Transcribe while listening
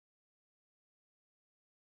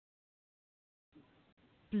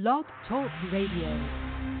Blog Talk Radio.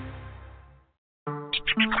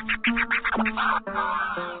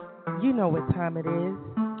 You know what time it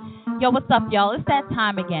is. Yo, what's up, y'all? It's that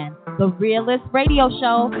time again. The Realist Radio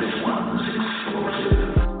Show.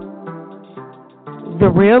 The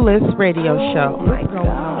Realist Radio Show. My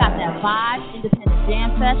God. Got that vibe, independent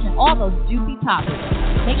jam session, all those juicy topics.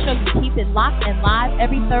 Make sure you keep it locked and live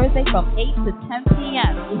every Thursday from 8 to 10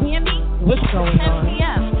 p.m. You hear me? What's going 10 on?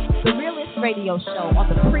 p.m. The Realist Radio Show on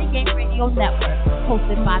the Pre-Game Radio Network,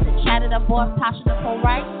 hosted by the Chatted Up Boss Tasha, Nicole,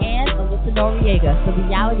 Wright, and Alyssa Noriega. The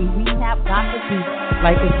reality recap got the juice.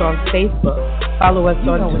 Like us on Facebook. Follow us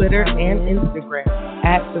on Twitter and Instagram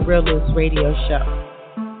at The Realist Radio Show.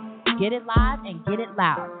 Get it live and get it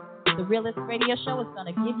loud. The Realist Radio Show is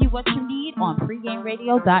going to give you what you need on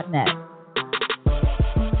pregameradio.net.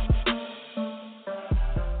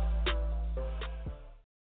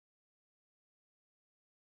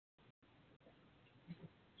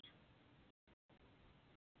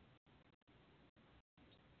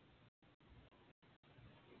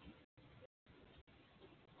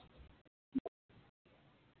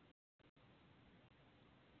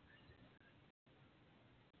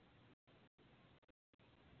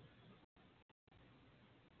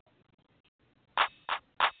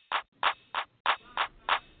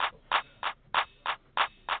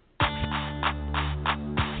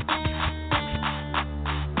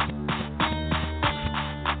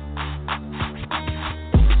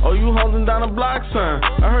 Oh, you holding down a block, son?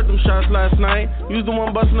 I heard them shots last night. You the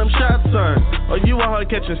one busting them shots, son. Oh, you out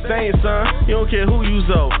here catching stains, son. You don't care who you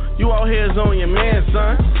zo. You out here zoning your man,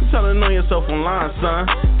 son. You telling on yourself online, son.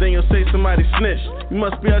 Then you'll say somebody snitched. You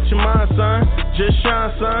must be out your mind, son. Just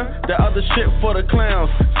shine, son. That other shit for the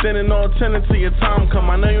clowns. Standing all attending till your time come.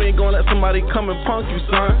 I know you ain't gonna let somebody come and punk you,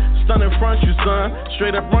 son. Stun in front you, son.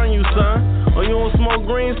 Straight up run you, son. Oh, you don't smoke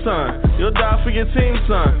green, son. You'll die for your team,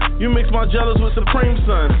 son. You mix my jealous with Supreme,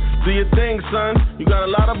 son. Do your thing, son. You got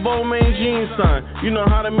a lot of bold main jeans, son. You know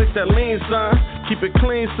how to mix that lean, son. Keep it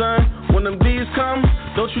clean, son. When them D's come,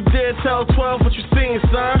 don't you dare tell 12 what you seen,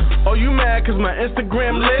 son. Oh, you mad cause my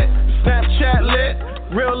Instagram lit, Snapchat lit,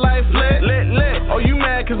 real life lit, lit, lit. Oh, you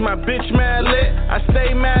mad cause my bitch mad lit, I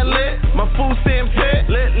stay mad lit, my food stamp hit,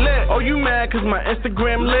 lit, lit. Oh, you mad cause my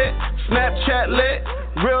Instagram lit, Snapchat lit,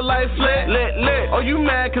 real life lit, lit, lit. Oh, you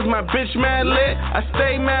mad cause my bitch mad lit, I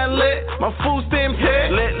stay mad lit, my food stamp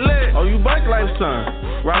hit, lit, lit. Oh, you bike life,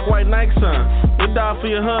 son, rock white Nike, son. You die for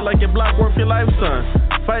your hood like your block worth your life, son.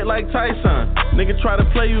 Fight like Tyson. Nigga try to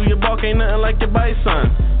play you, your bark ain't nothing like your bite,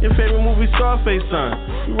 son. Your favorite movie, Scarface,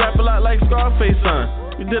 son. You rap a lot like Scarface,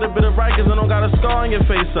 son. You did a bit of right cause I don't got a scar on your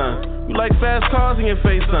face, son. You like fast cars in your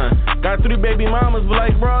face, son. Got 3 baby mamas but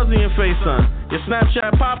like bras in your face, son. Your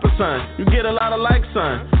Snapchat papa, son. You get a lot of likes,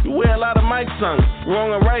 son. You wear a lot of mics, son.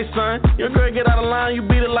 Wrong or right, son. Your girl get out of line, you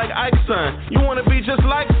beat it like Ike, son. You wanna be just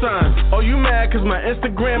like, son. Oh, you mad cause my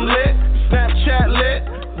Instagram lit, Snapchat lit,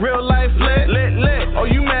 real life lit, lit, lit. Oh,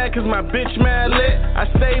 you mad cause my bitch mad lit, I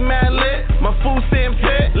stay mad lit, my food stamp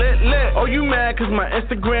hit, lit, lit. Oh, you mad cause my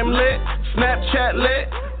Instagram lit, Snapchat lit,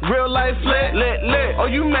 real life lit, lit, lit. Oh,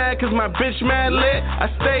 you mad cause my bitch mad lit, I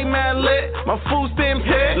stay mad lit, my food stamp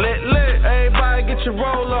hit, lit, lit. Everybody get your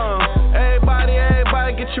roll on,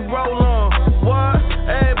 everybody get your roll on. What?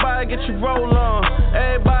 Everybody get your roll on,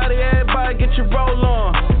 everybody get your roll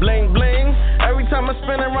on. Bling, bling, every time I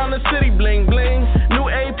spin around the city, bling, bling. New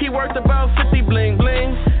AP worth about 50, bling,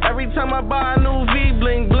 bling. Every time I buy a new V,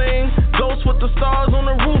 bling, bling. Ghost with the stars on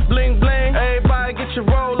the roof, bling, bling. Everybody get your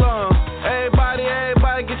roll on, everybody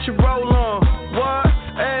get your roll on. What?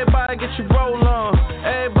 Everybody get your roll on,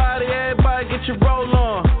 everybody get your roll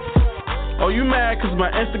on. Oh, you mad cause my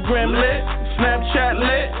Instagram lit, Snapchat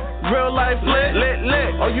lit, real life lit, lit,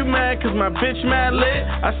 lit. Oh, you mad cause my bitch mad lit,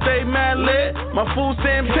 I stay mad lit, my food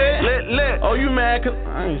stamp hit, lit, lit. Oh, you mad cause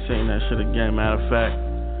I ain't saying that shit again, matter of fact.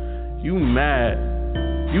 You mad,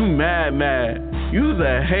 mad. You's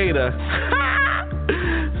a hater.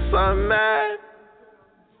 So mad.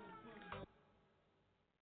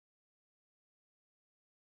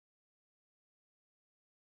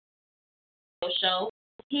 Show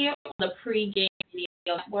here on the Pre-Game Radio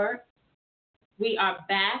Network. We are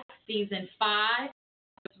back, season 5 of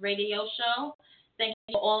this radio show. Thank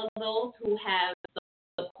you to all of those who have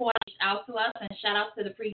supported out to us, and shout out to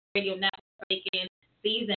the Pre-Game Radio Network for making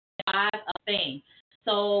season 5 a thing.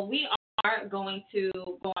 So we are going to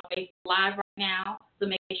go on Facebook Live right now, so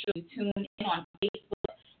make sure you tune in on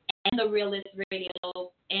Facebook and the Realist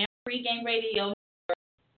Radio and Pre-Game Radio Network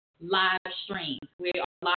live streams. We are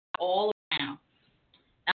live all around.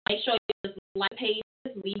 Now make sure you just like pages,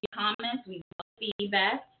 leave comments. We love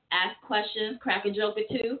feedback. ask questions, crack a joke or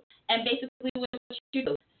two, and basically what you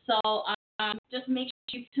do. So just make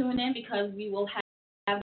sure you tune in because we will have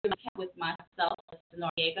with myself,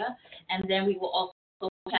 Noriega, and then we will also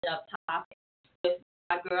head up topics with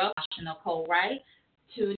my girl, Tasha, Nicole, Wright.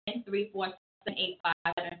 Tune in 347-857-30.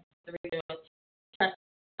 Press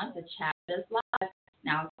on to chat us live.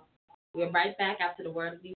 Now, we're right back after the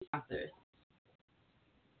word of these sponsors.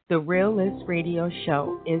 The Realist Radio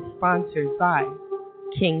Show is sponsored by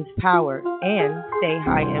King's Power and Stay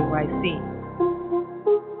High NYC.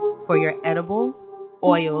 For your edible,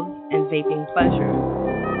 oils, and vaping pleasures,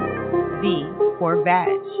 V for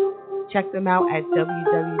Vag. Check them out at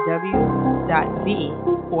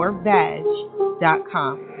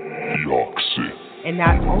www.v4vag.com. And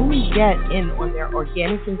not only get in on their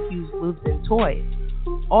organic infused lubes and toys,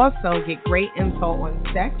 also get great info on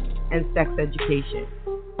sex and sex education.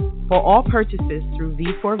 For all purchases through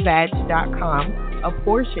v4vag.com, a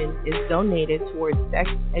portion is donated towards sex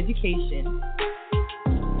education.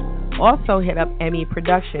 Also hit up Emmy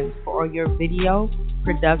Productions for all your video,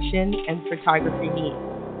 production, and photography needs.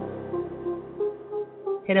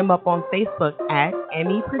 Hit them up on Facebook at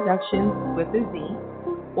Emmy Productions with a Z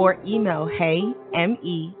or email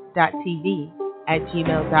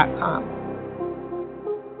heyme.tv@gmail.com.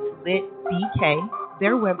 Lit BK,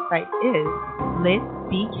 their website is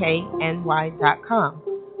litbkny.com.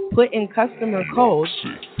 Put in customer code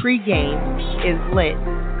pregame is lit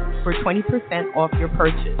for 20% off your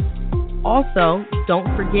purchase. Also,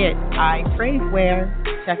 don't forget I Crave Wear.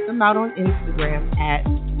 Check them out on Instagram at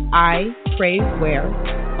I Crave Wear,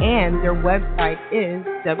 and their website is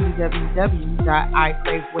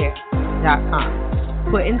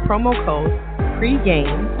www.icravewear.com. Put in promo code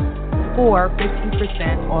pregame for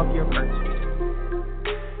 15% off your purchase.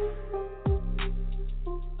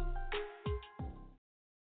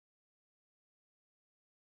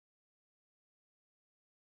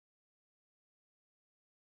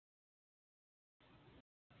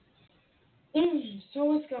 So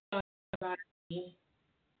what's going on, everybody?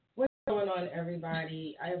 What's going on,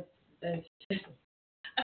 everybody? I hope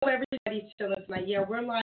everybody's chilling tonight. Yeah, we're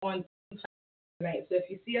live on tonight. So if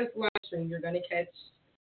you see us live stream, you're going to catch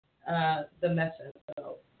the message.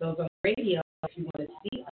 So those on the radio, if you want to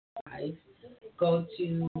see us live, go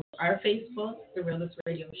to our Facebook, The Realist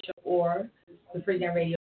Radio Show, or the Freedom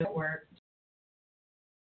Radio Network.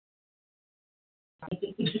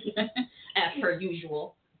 As per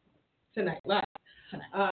usual. Tonight, live.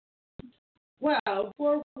 Well,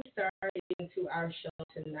 before we start into our show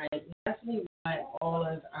tonight, we definitely want all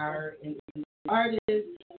of our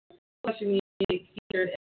artists, social music featured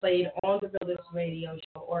and played on the Realist Radio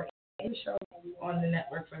Show or any show on the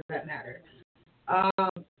network for that matter. Head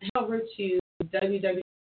over to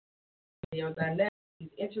www.radio.net.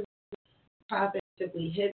 Interview topic, simply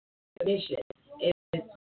hit submission. If it's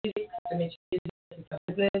music, submit your music. If it's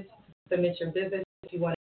business, submit your business. If you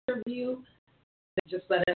want to interview, just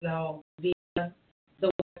let us know via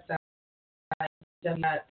the website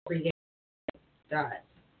www.pregame.net.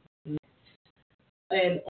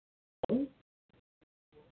 And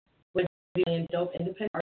we're doing dope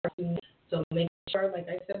independent artists, so make sure, like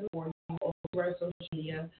I said before, you go over to our social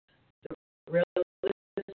media, the Realist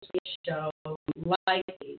Show, like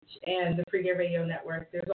page, and the Pregame Radio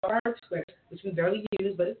Network. There's our Twitter, which we barely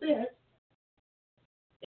use, but it's there.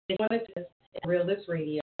 If you want to Realist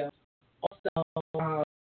Radio. Also, on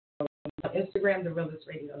Instagram, The Realist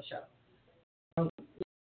Radio Show.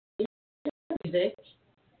 Music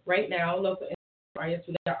right now, local artists,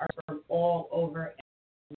 we got art from all over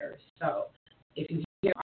here. So, if you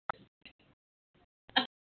hear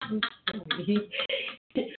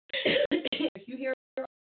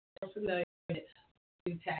familiar with it,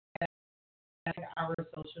 you tag our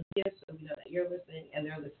social media so we know that you're listening and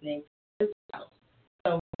they're listening as well.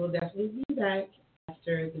 So, we'll definitely be back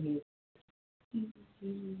after the music.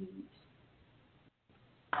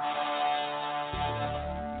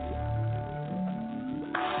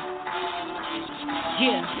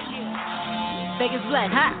 Yeah, Vegas Black,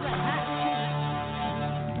 huh?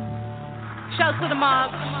 Shouts to the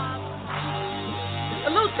mob. A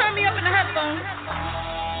little turn me up in the headphones.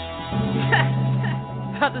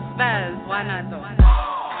 Brother Spaz, why not though?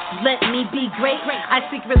 Let me be great. I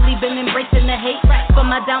secretly been embracing the hate. For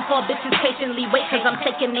my downfall, bitches patiently wait. Cause I'm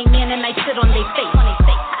taking they man and I sit on they face.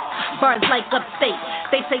 Bars like upstate.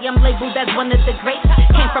 They say I'm labeled as one of the greats.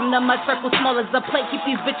 Came from the mud circle, small as a plate. Keep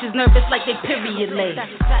these bitches nervous like they period late.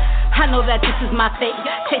 I know that this is my fate.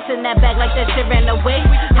 Chasing that bag like that shit ran away.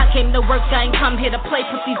 I came to work, I ain't come here to play.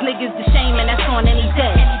 Put these niggas to shame and that's on any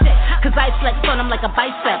day. Cause I flex on them like a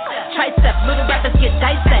bicep. Tricep, little rappers get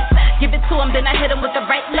dissect. Give it to them, then I hit them with the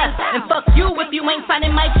right left.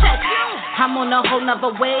 I'm on a whole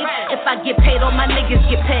nother wave. If I get paid, all my niggas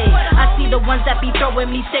get paid. I see the ones that be throwing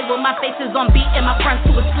me shade when my face is on beat and my front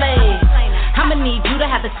to a slave. I'ma need you to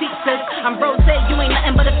have a seat, sis. I'm rose, you ain't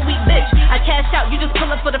nothing but a sweet bitch. I cash out, you just pull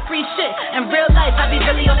up for the free shit. In real life, I be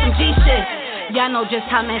really on some G shit. Y'all know just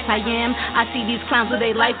how nice I am. I see these clowns with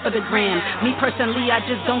their life for the gram. Me personally, I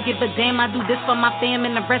just don't give a damn. I do this for my fam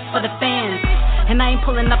and the rest for the fans. And I ain't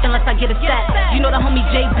pulling up unless I get a stat. You know the homie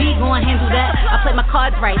JB gon' handle that. I play my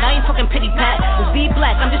cards right, I ain't talking pity pat. With V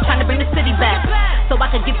Black, I'm just trying to bring the city back, so I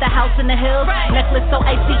could get the house in the hills. Necklace so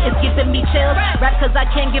icy, it's giving me chills. Rap cause I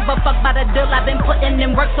can't give a fuck by the deal. I've been putting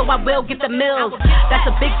in work, so I will get the mills. That's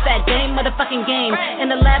a big fat game, motherfucking game. In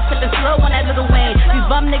the lab, sipping slow on that little Wayne. These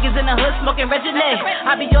bum niggas in the hood smoking Reggie.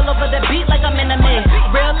 I be all over the beat like I'm in a mid.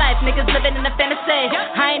 Real life niggas living in a fantasy.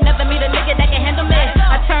 I ain't never meet a nigga that can handle me.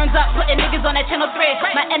 I turns up putting niggas on that channel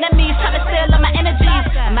 3. My enemies trying to steal all my energies.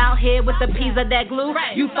 I'm out here with the piece of that glue.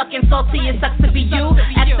 You fucking salty, it sucks to be you.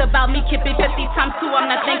 Ask about me, keep it 50 times 2. I'm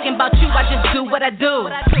not thinking about you, I just do what I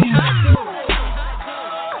do. I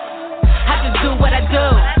just do what I do.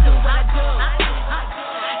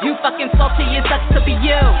 You fucking salty, it sucks to be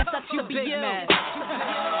you. You big man.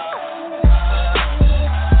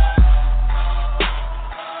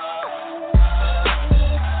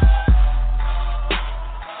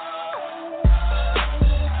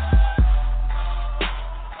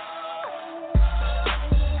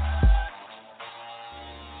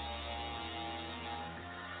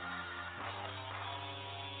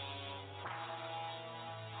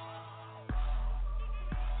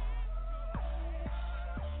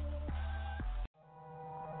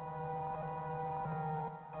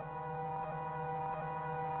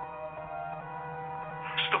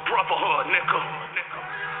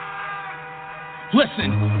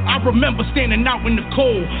 Listen, I remember standing out in the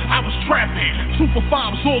cold. I was trapping. 2 for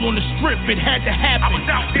 5s all on the strip. It had to happen.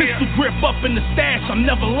 Pistol grip up in the stash. I'm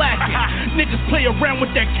never lacking. Niggas play around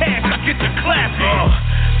with that cash. I get to clapping.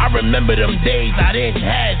 I remember them days I didn't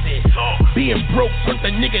have it. Being broke turned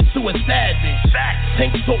the nigga to a savage.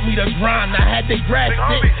 Tank taught me to grind. I had to grasp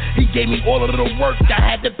it. He gave me all of the work. I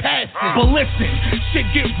had to pass it. But listen, shit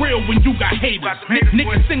get real when you got haters.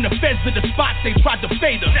 Niggas in the feds of the spot. They tried to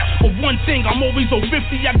fade us. But one thing, I'm always on 50,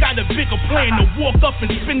 I got a bigger plan to walk up and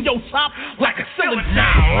spin your top like a cylinder.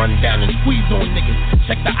 Nah, run down and squeeze on niggas.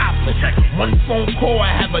 Check the opposite. One phone call, I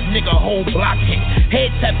have a nigga whole block hit. Head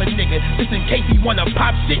tap a nigga, just in case he wanna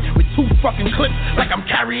pop shit with 2 fucking clips like I'm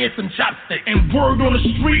carrying some chopsticks. And word on the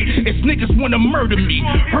street is niggas wanna murder me.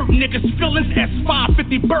 Hurt niggas' feelings as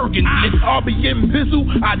 550 Burgundy. It's RBM Bizzle,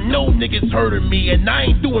 I know niggas heard of me. And I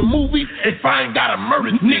ain't doing movies if I ain't gotta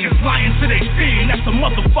murder niggas lying to they sin, that's a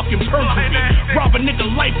motherfucking perjury. Rob a nigga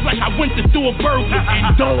life like I went to do a burglary.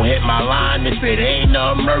 And don't hit my line if it ain't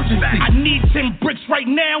no emergency. I need 10 bricks right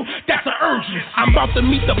now, that's an urgency. I'm about to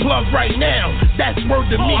meet the plug right now, that's word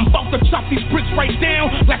to me. I'm about to chop these bricks right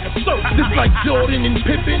down like a circus. This like Jordan and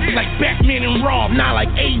Pippen, like Batman and Rob. Nah, like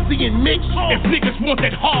AZ and Mitch. If niggas want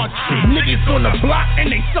that hard shit, niggas on the block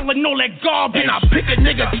and they selling all that garbage. And I pick a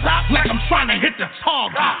nigga top like I'm trying to hit the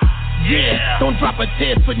target. Yeah, don't drop a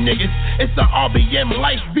tear for niggas. It's the RBM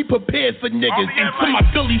life, be prepared for niggas. And to my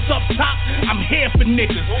billies up top, I'm here for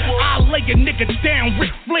niggas. I'll lay a nigga down, Ric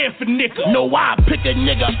Flair for niggas. No, I pick a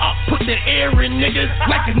nigga up, put the air in niggas.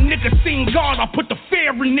 Like a nigga seen God, I'll put the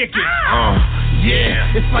fear in niggas.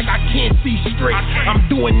 Yeah, it's like I can't see straight. I'm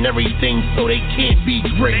doing everything so they can't be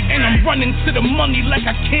great. And I'm running to the money like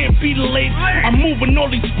I can't be late. I'm moving all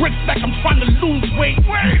these bricks like I'm trying to lose weight.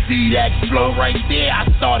 You see that flow right there? I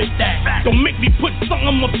started that. Don't make me put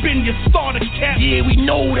something up in your starter cap. Yeah, we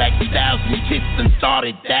know that Styles and Kids done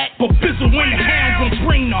started that. But Bizzle in the hand gon'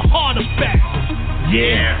 bring the harder back.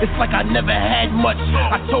 Yeah, it's like I never had much.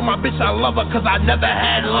 I told my bitch I love her cause I never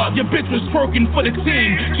had lunch. Your bitch was twerking for the team.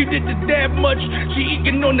 She did the dab much. She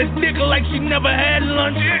eating on this nigga like she never had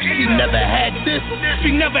lunch. She never had this.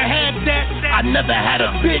 She never had that. I never had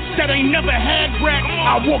a bitch that ain't never had rap.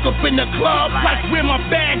 I woke up in the club like where my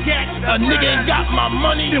bag at. A nigga ain't got my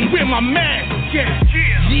money, then where my mask at?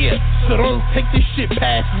 Yeah, so don't take this shit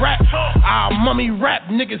past rap. I'll mummy rap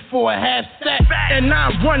niggas for a half stack. And I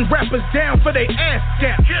run rappers down for they ass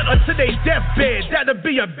gap. Until they deathbed, that'll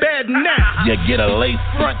be a bad nap. You get a lace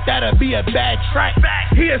front, that'll be a bad track.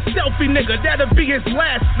 He a selfie nigga, that'll be his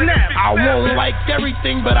last snap. I won't like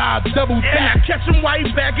everything, but I'll double tap. And I catch him while he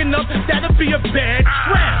backing up, that'll be a bad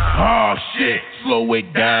trap. Oh shit. slow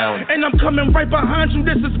it down. And I'm coming right behind you,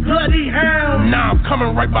 this is Bloody Hound. Now I'm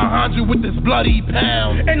coming right behind you with this bloody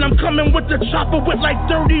pound. And I'm coming with the chopper with like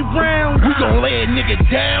 30 rounds. We gon' lay a nigga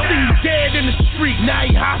down. See you dead in the street. Now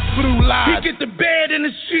he hospitalized. He get the bed in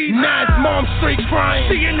the sheet. Now his mom straight crying.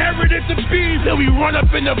 She inherited the beef. Till we run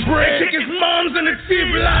up in the bread. Kick his mom's in the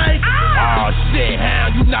teeth like, oh shit,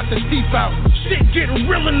 Hound, you knocked the teeth out. Shit getting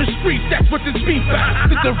real in the streets, that's what this beef out.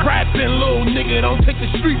 This a rapping little nigga, don't take the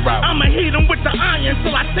street route. I'ma hit him with the iron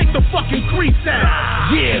till I take the fucking crease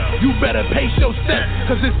out. Yeah, you better pace your steps,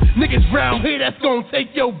 cause this niggas round here that's gonna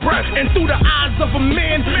take your breath. And through the eyes of a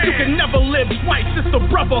man, you can never live twice. It's the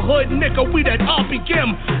brotherhood, nigga, we that all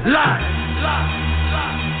begin. Lie.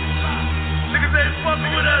 Niggas ain't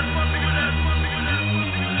fucking with us.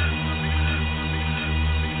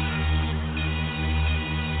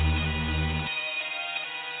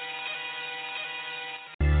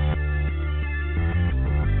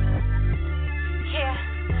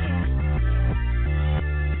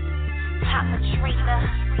 Papa Trina,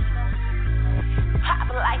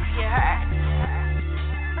 Papa like you heard.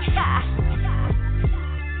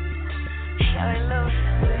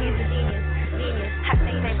 Hallelujah, he's a genius. I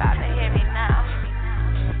think they about to hear me now.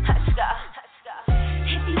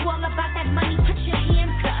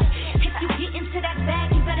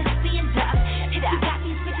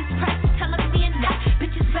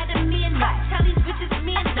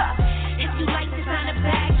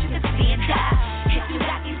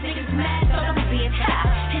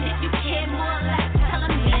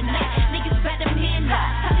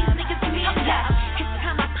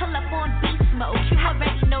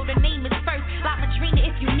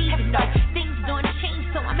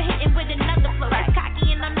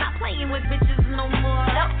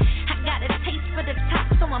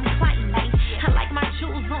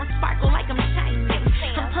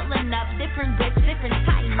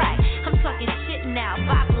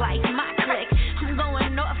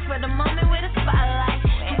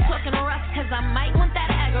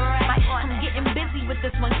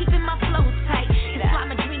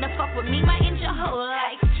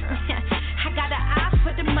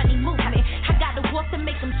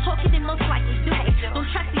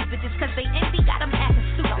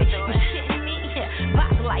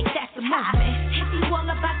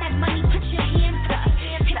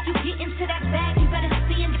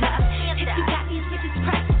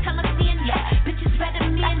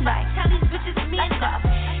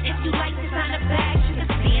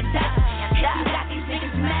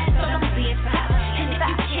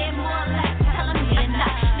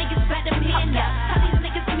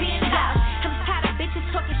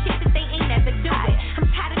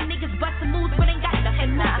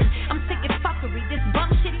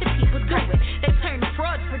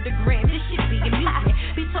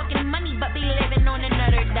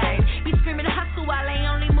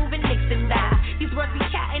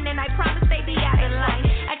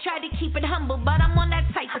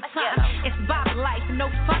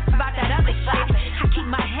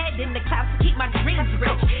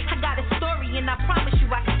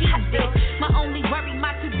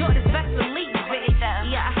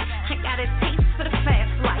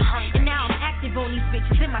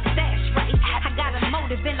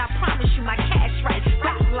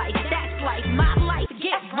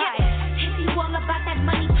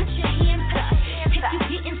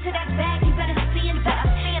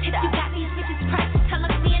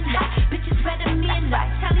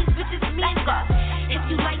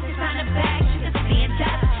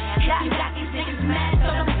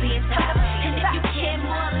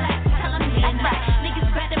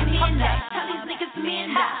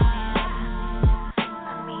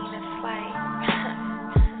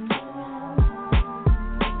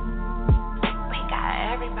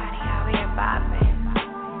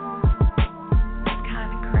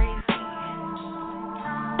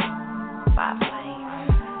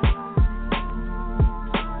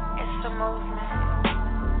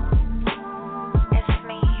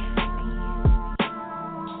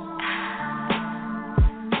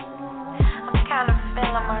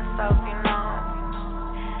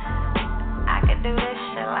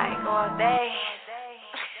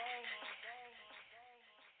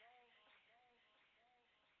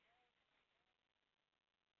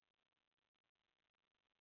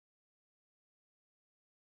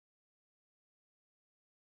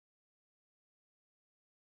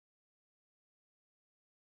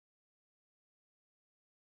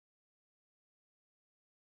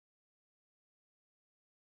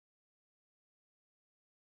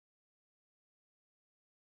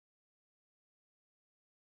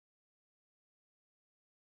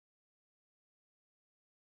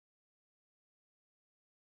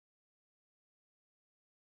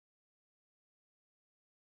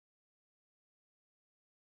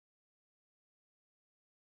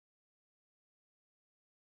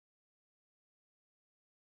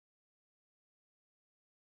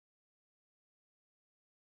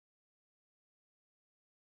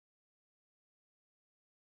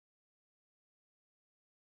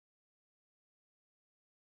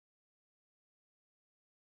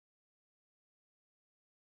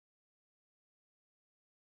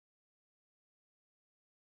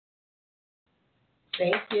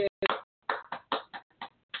 Thank you.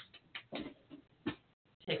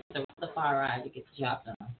 Take the far ride to get the job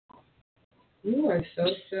done. You are so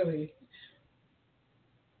silly.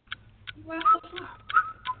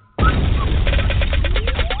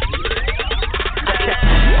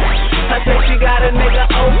 I said she got a nigga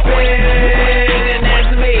open, and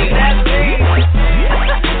that's me.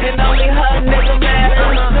 And only her nigga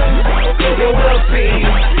matters. You will see.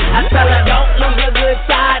 I tell her don't lose a good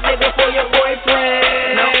side nigga for your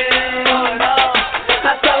boyfriend. No.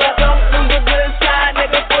 I tell her don't lose a good side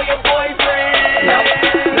nigga for your boyfriend. No.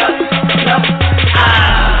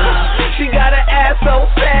 She got an ass so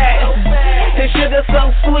fat, and sugar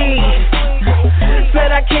so sweet.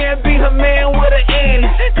 Said I can't be her man with an N,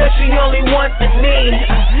 cause she only wants the knee.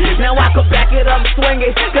 Now I could back it up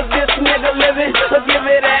swinging, cause this nigga living, but give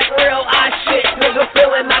it that real eye shit. Nigga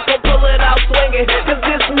feeling I could pull it out swinging, cause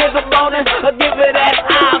this nigga moaning, or give it that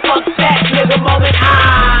fuck that nigga moaning,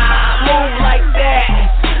 move like that,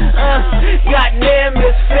 goddamn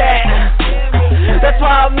it's fat. That's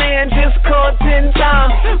why a man just called 10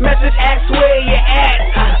 times. Message asks where you at.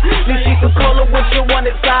 Then she could call her what you want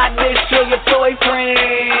inside this. You're your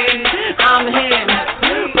boyfriend. I'm him.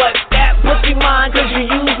 But that pussy mine cause you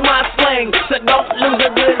use my slang. So don't lose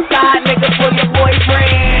a good side nigga for your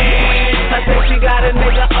boyfriend. I said she got a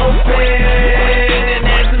nigga open. And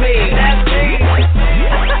that's me.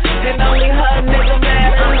 And only her nigga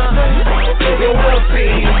matters. You will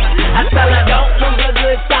see. I tell her don't lose a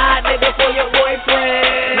good side nigga for your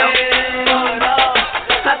boyfriend. No.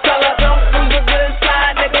 I tell her don't lose a good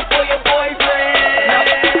side nigga for your boyfriend. No.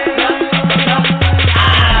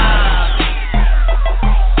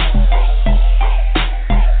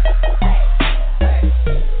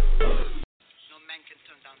 No man can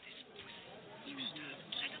turn down this pussy.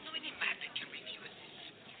 I don't know any man that can refuse this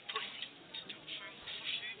pussy.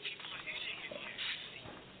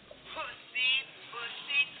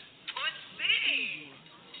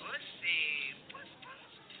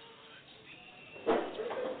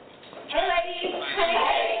 Hey ladies!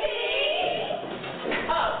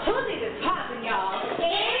 Oh, pussy is popping, y'all.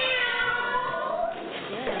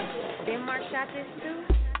 Yeah. Denmark shot this too?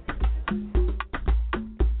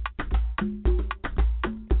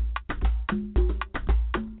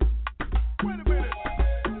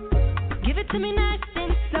 Give it to me nice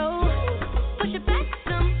and slow. Push it back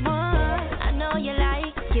some more. I know you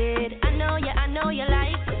like it. I know you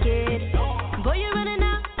like it. Boy, you're running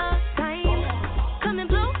out of time. Come and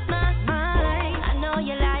blow my mind. I know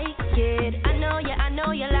you like it. I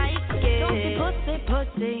know you like it. Don't be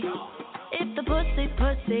pussy. If the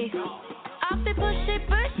pussy. I'll be push.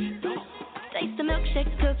 Taste the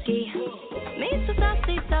milkshake cookie. Me so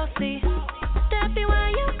saucy. That be why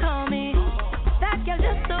you call me. That girl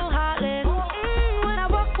just so heartless. When I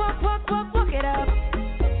walk it up.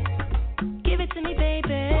 Give it to me,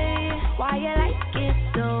 baby. Why you like it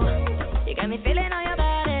so? You got me feeling on your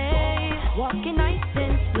body. Walking nice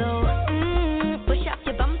and slow. Push up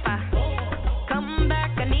your bumper. Come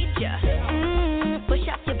back, I need ya. Push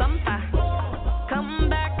up your bumper. Come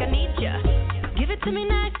back, I need ya. Give it to me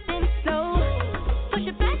nice and slow. Push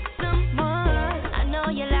it back some more. I know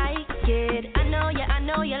you like it. I know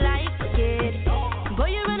you like it. Boy,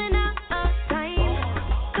 you're running out of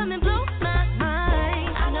time. Come and blow my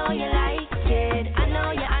mind. I know you like it. I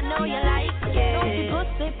know you like it.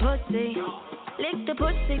 Don't be pussy. Lick the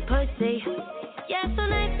pussy. Yeah, so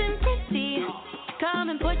nice and pretty. Come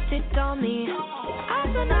and put it on me.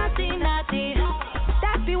 I'm so naughty.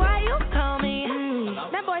 That be why you call me.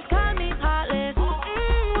 Them boys call me heartless.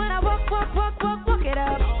 When I walk it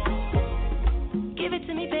up. Give it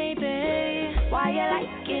to me, baby. Why you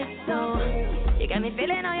like it so? You got me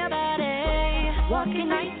feeling on your body. Walking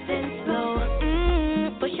nice and slow.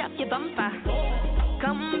 Push up your bumper.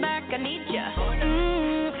 Come back, I need ya.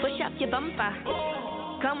 Push up your bumper.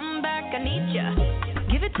 Come back, I need ya.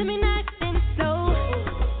 Give it to me nice and slow.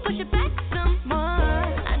 Push it back some more.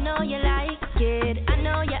 I know you like it. I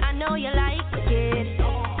know you like it.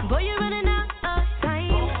 Boy, you're running out of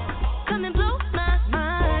time. Come and blow my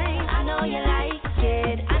mind. I know you like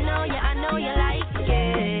it. I know you like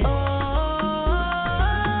it.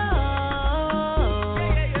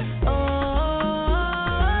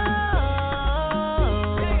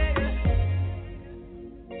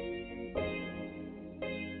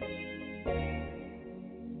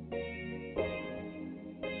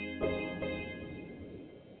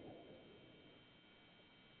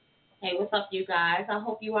 Hey, what's up, you guys? I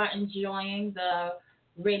hope you are enjoying the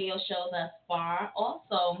radio show thus far.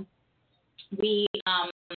 Also, we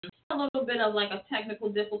a little bit of like a technical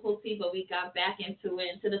difficulty, but we got back into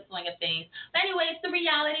the swing of things. But anyway, it's the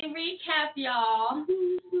reality recap, y'all.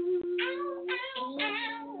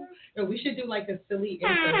 No, we should do like a silly intro.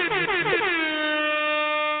 I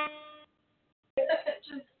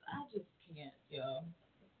just can't, yo.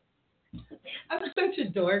 I'm such a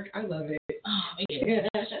dork. I love it. Oh, yeah,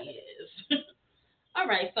 she is. All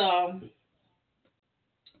right, so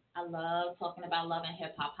I love talking about Love and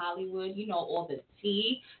Hip Hop Hollywood. You know, all the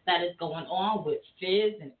tea that is going on with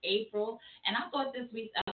Fizz and April. And I thought this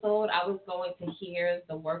week's episode I was going to hear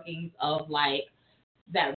the workings of like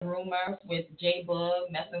that rumor with J Bug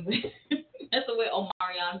messing with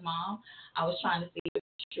Omarion's mom. I was trying to see if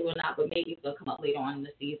it's true or not, but maybe it's gonna come up later on in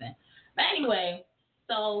the season. But anyway,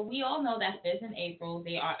 so we all know that Fizz and April,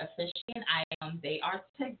 they are officially an item. They are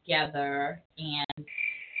together, and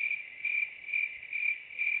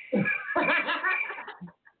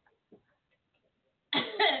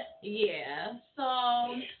yeah,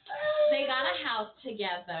 so they got a house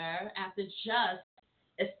together after just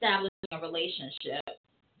establishing a relationship.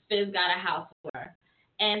 Fizz got a house for her,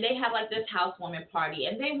 and they have like this housewarming party,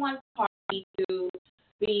 and they want the party to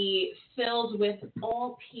be filled with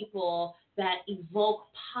all people that evoke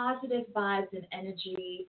positive vibes and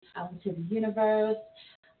energy out into the universe.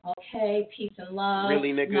 Okay, peace and love.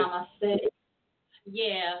 Really, nigga? Namaste.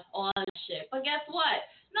 Yeah, all that shit. But guess what?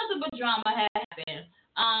 Nothing but drama had happened.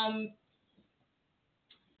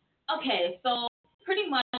 Okay, so pretty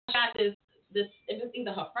much I got this. It was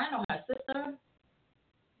either her friend or her sister.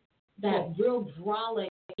 That real brolic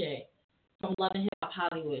chick from Love and Hip Hop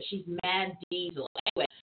Hollywood. She's Mad Diesel. Anyway,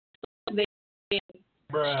 she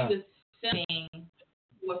was filming.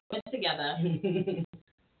 We were filming together.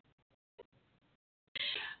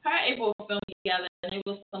 Her and April were filming together, and it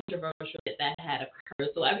was some controversial shit that had occurred.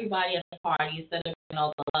 So everybody at the party, instead of bringing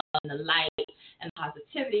all the love and the light and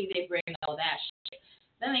positivity, they bring all that shit.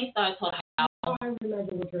 Then they started talking about. Oh, I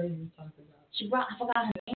remember what girl you were talking about. I forgot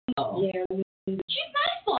her name though. Yeah. She's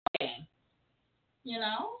nice looking. You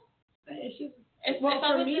know? Well,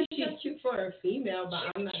 for me, she's cute for a female, but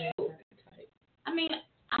I'm not into that type. I mean,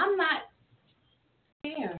 I'm not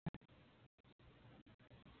there.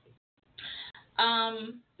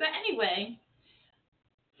 But anyway,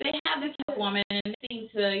 they have this woman and they seem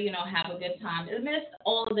to, you know, have a good time. Amidst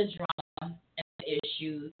all of the drama and the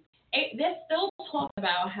issues, they're still talking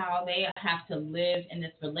about how they have to live in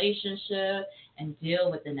this relationship and deal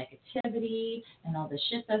with the negativity and all the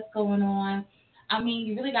shit that's going on. I mean,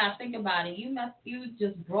 you really gotta think about it. You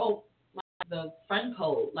just broke like the friend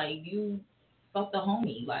code. Like you fucked the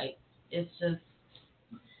homie. Like it's just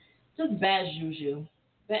bad juju.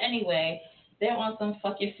 But anyway, they're on some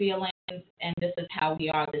fuck your feelings and this is how we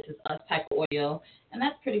are, this is us type of audio. And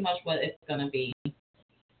that's pretty much what it's gonna be.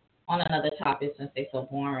 On another topic since they're so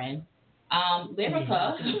boring.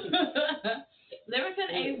 Lyrica. Lyrica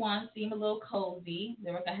and A1 seem a little cozy.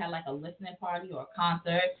 Lyrica had like a listening party or a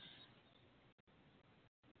concert.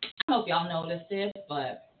 I don't know if y'all noticed this,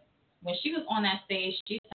 but when she was on that stage,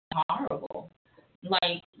 she sounded horrible.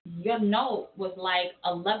 Like your note was like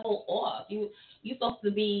a level off. You supposed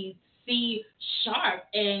to be C sharp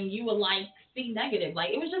and you were like C negative.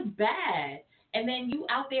 Like it was just bad. And then you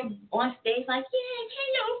out there on stage like, yeah,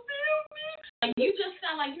 can y'all feel me? Like you just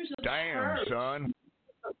sound like you just hurt. Son.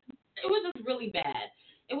 It was just really bad.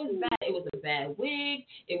 It was bad. It was a bad wig.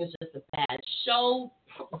 It was just a bad show,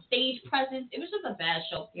 stage presence. It was just a bad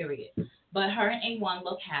show, period. But her and A1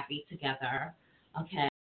 look happy together. Okay.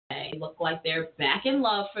 They look like they're back in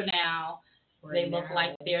love for now. They look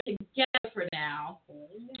like they're together for now.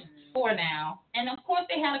 For now. And of course,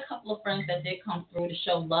 they had a couple of friends that did come through to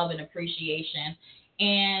show love and appreciation.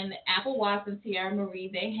 And Apple Watts and Tierra Marie,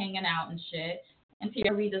 they hanging out and shit. And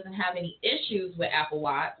Tierra Marie doesn't have any issues with Apple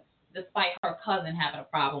Watts, despite her cousin having a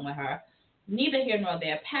problem with her. Neither here nor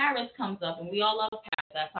there. Paris comes up, and we all love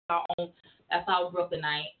Paris. That's our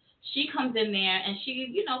Brooklynite. She comes in there, and she,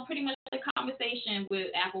 you know, pretty much had a conversation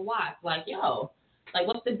with Apple Watts. Like, yo, like,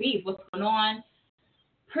 what's the beef? What's going on?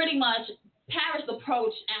 Pretty much, Paris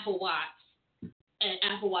approached Apple Watts, and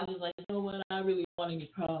Apple Watts was like, you know what, I really want any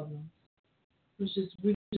problems. We just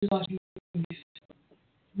squash it.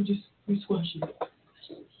 We squash it.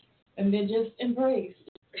 And then just embraced.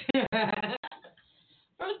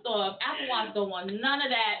 First off, Apple Watts don't want none of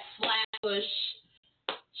that flatbush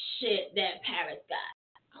shit that Paris got.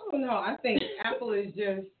 I don't know. I think Apple is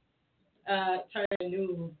just turning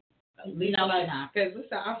new. No, she's not. Because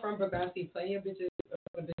listen, I'm from Bagasi. Plenty of bitches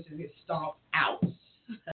get stomped out.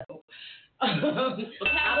 So, I don't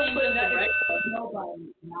put another nobody.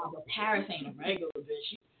 No, but Paris ain't a regular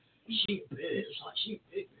bitch. She a bitch. Like she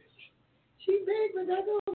big bitch. She big, but that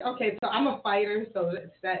don't Okay, so I'm a fighter, so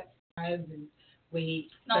that's size and weight.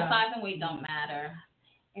 No, size and weight don't matter.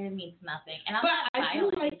 It means nothing. And but I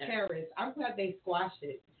do like Paris. I'm glad they squashed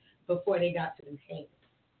it before they got to the hands.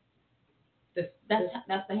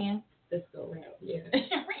 That's the hand? Let's go around, yeah.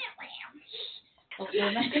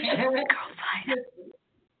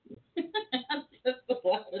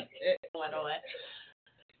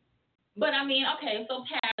 But I mean, okay, so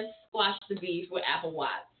Paris squashed the beef with Apple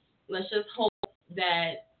Watts. Let's just hope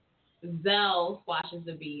that Zell squashes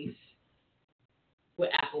the beef with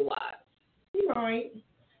Apple Watts. Right.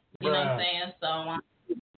 You know what I'm saying? So,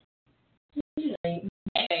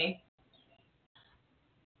 okay.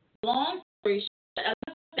 Long story short,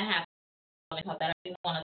 that happened. That I didn't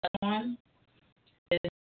want to touch on is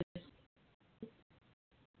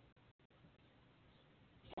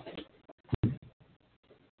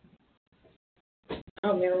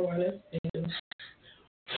marijuana.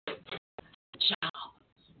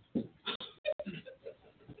 Child.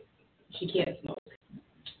 She can't smoke.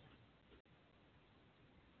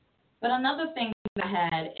 But another thing I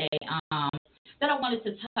had that I wanted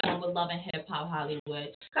to touch on with Love and Hip Hop Hollywood,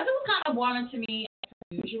 because it was kind of boring to me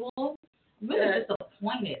as usual. Really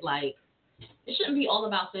disappointed. Like, it shouldn't be all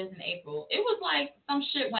about Fizz in April. It was like some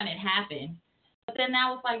shit when it happened. But then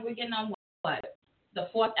now it's like we're getting on what? The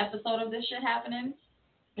 4th episode of this shit happening?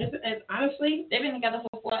 And honestly, they've been together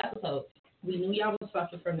for 4 episodes. We knew y'all was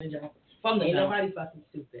fucking from the jump. Ain't nobody fucking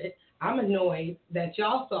stupid. I'm annoyed that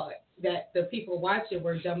y'all thought that the people watching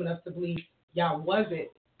were dumb enough to believe y'all wasn't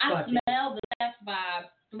fucking. I smelled the sex vibe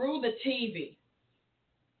through the TV.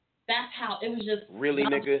 That's how it was just. Really,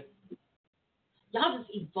 nigga? Y'all just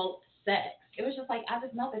evoked sex. It was just like, I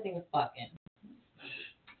just know that they was fucking.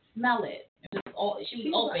 Smell it. She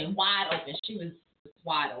was open, wide open. She was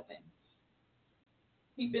wide open.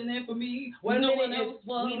 He been there for me. One minute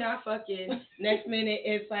we not fucking. Next minute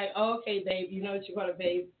it's like, oh, okay, babe, you know that you're gonna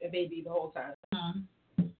baby the whole time.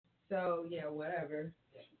 Mm-hmm. So yeah, whatever.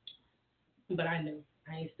 But I knew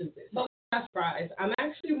I ain't stupid. So I'm not surprised. I'm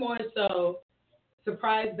actually more so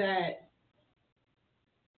surprised that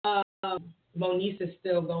Moniece is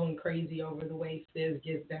still going crazy over the way Fizz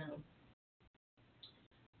gets down.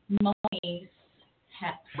 Moniece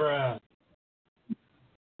bruh.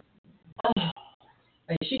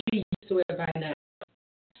 Like, she should be used to it by now.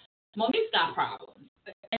 Moniece got problems.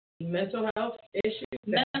 Mental health issues.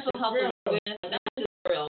 Mental health awareness. That's just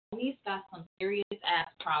real. Moniece got some serious ass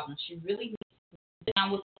problems. She really needs to sit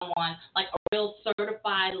down with someone, like a real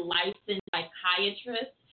certified, licensed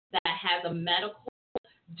psychiatrist that has a medical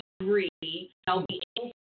degree that will be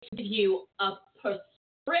able to give you a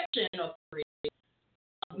prescription of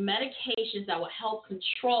medications that will help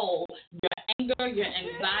control your anger, your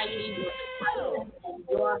anxiety,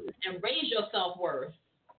 and raise your self-worth.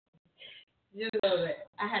 Just a little bit.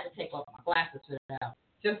 I had to take off my glasses for that.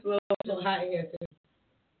 Just a little hot in here, too.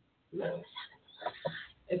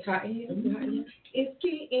 It's hot in here. It's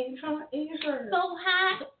getting hot in her. So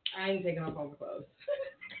hot. I ain't taking off all my clothes.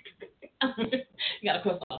 You got to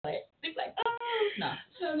cross off it. It's like, oh, no.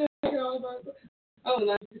 Oh,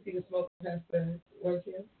 nice to see the smoke past the work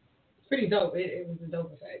here. It's pretty dope. It was a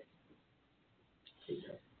dope effect. Pretty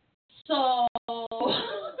dope. So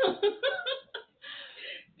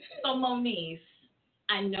Moniece,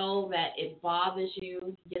 I know that it bothers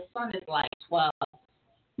you. Your son is like 12.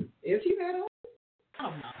 Is he that old? I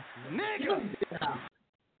don't know. Nigga.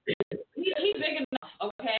 He's big enough,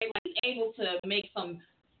 okay? Like, he's able to make some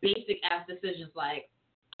basic ass decisions like,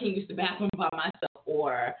 I can use the bathroom by myself,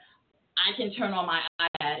 or I can turn on my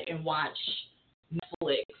iPad and watch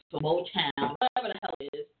Netflix or Motown, whatever the hell it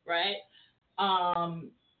is, right?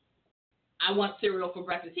 I want cereal for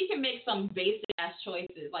breakfast. He can make some basic ass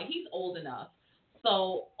choices. Like, he's old enough.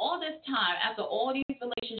 So all this time, after all these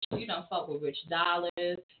relationships, you done fuck with Rich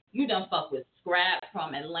Dollars. You done fuck with Scrap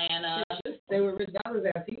from Atlanta. They were Rich Dollars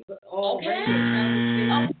ass people. All okay.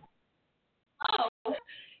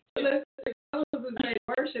 Listen, Rich Dollars was they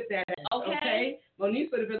worship that ass. Okay.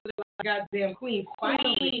 Moniece would have been like a goddamn queen.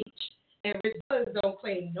 Finally. And Rich Dollars don't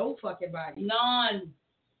claim no fucking body. None.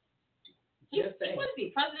 He Just saying. What is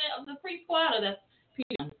he? President of the Free Squad, or that's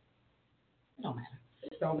PM? It don't matter.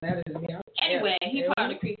 It don't matter to me. Anyway, he's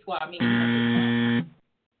part of the Creek Squad meeting.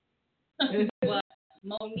 But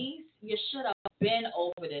Moniece, you should have been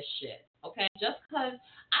over this shit, okay? Just because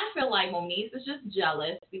I feel like Moniece is just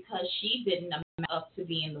jealous because she didn't amount up to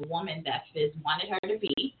being the woman that Fizz wanted her to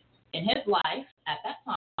be in his life at that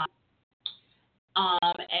time.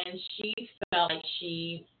 And she felt like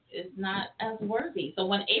she is not as worthy. So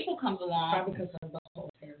when April comes along, probably because of the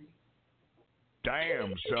whole Terry.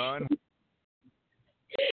 Damn, son.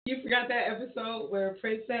 You forgot that episode where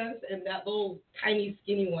Princess and that little tiny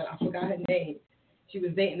skinny one, I forgot her name. She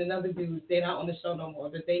was dating another dude. They're not on the show no more,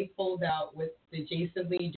 but they pulled out with the Jason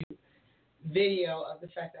Lee video of the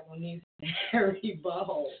fact that Monique's hairy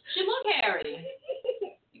butthole. She look hairy.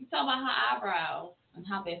 You can tell by her eyebrows and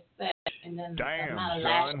how they're set, and then the amount of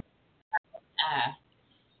lashes.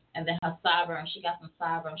 And then her sideburn. She got some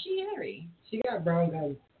sideburn. She hairy. She got brown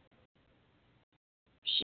gum.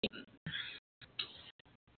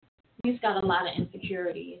 She's got a lot of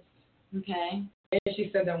insecurities. Okay. And she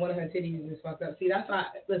said that one of her titties is fucked up. See, that's why.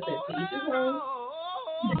 Listen, to each his own.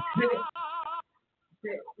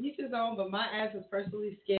 Each his own. But my ass is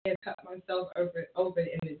personally scared to cut myself open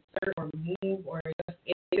and insert or move or just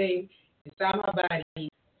anything inside my body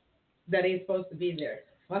that ain't supposed to be there.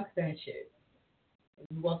 Fuck that shit.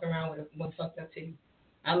 You walk around with one fucked up titty.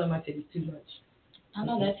 I love my titties too much. I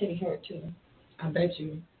know that titty hurt too. I bet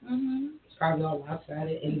you. Mhm. It's probably all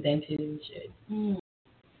lopsided, indented and shit.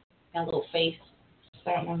 Got a little face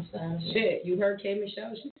starting on the side. Shit, you heard K.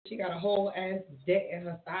 Michelle? She got a whole ass dent in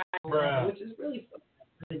her thigh, which is really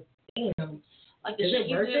fucking damn. Like the shit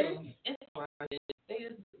you do, it's worth it. They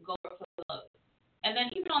just go for the look. And then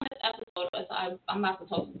even on this episode, I'm about to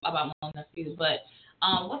talk about my nephews, but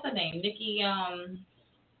what's her name? Nikki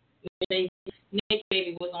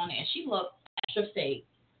Baby was on there. She looked extra fake.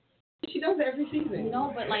 She does it every season.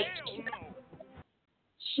 No, but like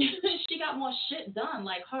she got more shit done.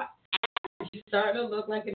 Like her ass. She's starting to look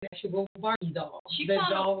like an actual Barbie doll.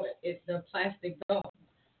 It's the plastic doll.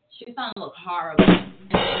 She's starting to look horrible.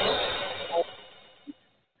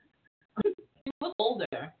 She looks older.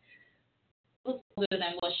 She looks older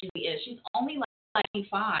than what she is. She's only like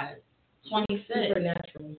 25, 26.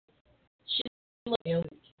 Supernatural. She looks alien.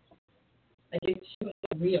 Like she looks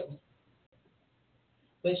real.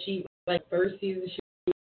 When she first season, she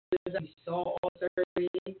saw all surgery.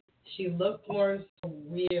 She looked more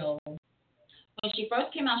real. When she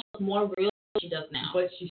first came out, she looked more real than she does now. But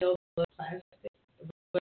she still looks plastic.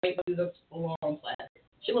 But she looks full on plastic.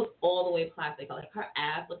 She looks all the way plastic. Like her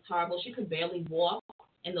ass looks horrible. She could barely walk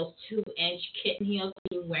in those 2-inch kitten heels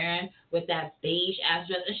she was wearing with that beige ass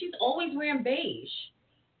dress. And she's always wearing beige.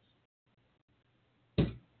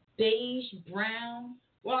 Beige, brown.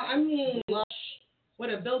 Well, I mean, with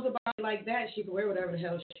a built body like that, she can wear whatever the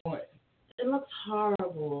hell she wants. It looks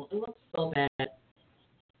horrible. It looks so bad.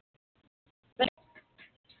 But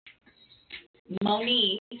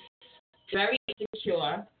Monique, very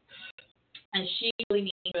insecure, and she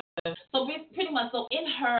really needs her. So pretty much, so in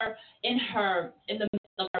the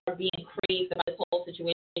midst of her being crazed about this whole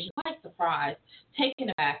situation, quite surprised, taken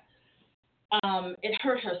aback, it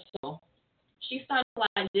hurt her so. She started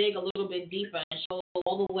to dig a little bit deeper and show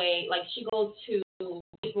all the way, she goes to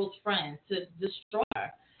April's friends to destroy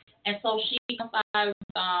her. And so she comes out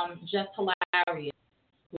Just Hilarious.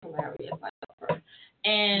 I love her.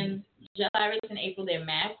 And Just Hilarious and April, they're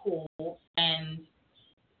mad cool. And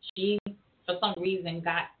she, for some reason,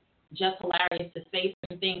 got Just Hilarious to say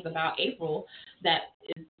some things about April that's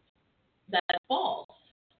false.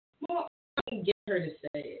 Well, I can get her to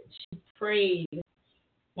say it. She prayed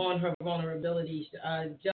on her vulnerability.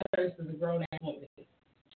 Just Hilarious is a grown-ass woman.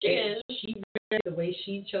 She read the way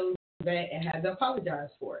she chose that and had to apologize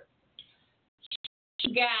for it.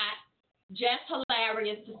 She got Just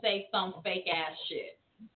Hilarious to say some fake ass shit.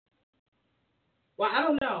 Well, I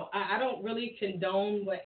don't know. I don't really condone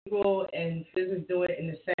what April and Sis is doing in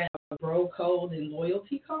the sense of bro code and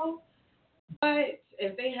loyalty code. But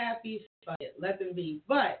if they happy, fuck it, let them be.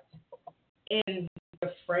 But in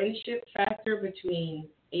the friendship factor between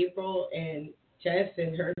April and Jess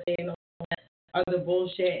and her saying all that other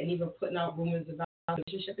bullshit and even putting out rumors about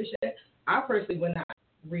relationship and shit, I personally would not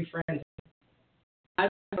refriend. I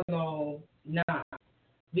don't know, nah.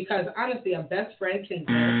 Because honestly, a best friend can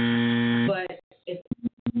vent, but if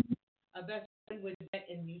a best friend would vent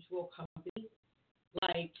in mutual company,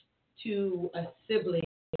 like to a sibling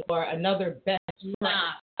or another best friend.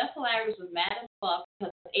 Nah, That's Hilarious was mad as fuck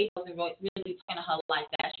because April wasn't really talking to her like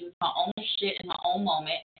that. She was her own shit in her own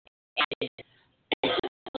moment. Just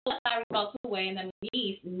Hilarious felt away, and then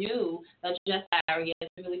Denise knew that Just Hilarious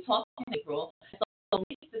really talked to April. So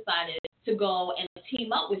Denise decided to go and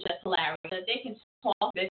team up with Just Hilarious so that they can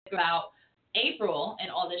talk about April and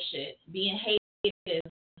all this shit being hated.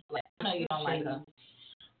 Like, I know you don't like her,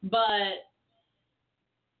 but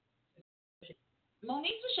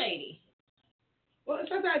Monique was shady. Well, it's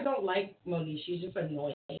not that I don't like Monique. She's just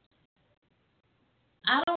annoying.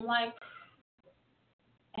 I don't like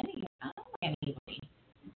anybody.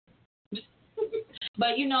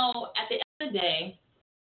 But, you know, at the end of the day,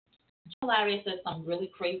 Hilarious said some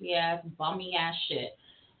really crazy ass, bummy ass shit.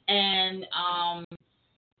 And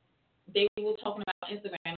they were talking about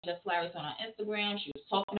Instagram. Just Larry's on Instagram. She was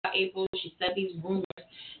talking about April. She said these rumors,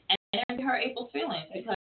 and it hurt April's feelings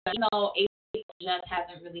because April just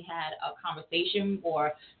hasn't really had a conversation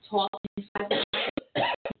or talked.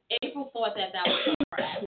 April thought that was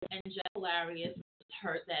crap, and just hilarious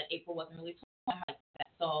hurt that April wasn't really talking like that.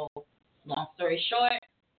 So, long story short,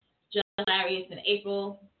 just hilarious and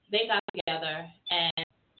April, they got together and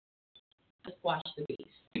squashed the beef.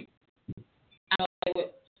 I don't know what.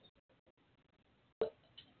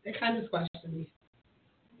 They kind of squashed the beef.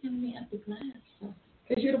 Give me up the glass.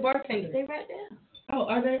 Because you're the bartender. They right there. Oh,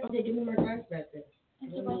 are they? Okay, give me my glass back there.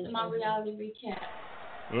 It's about my reality recap.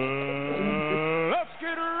 Let's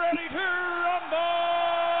get ready to rumble!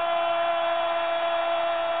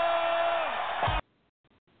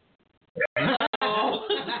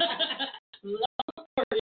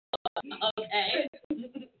 Okay.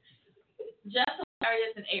 Just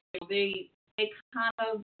hilarious and April. They kind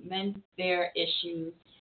of mend their issues.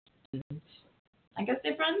 I guess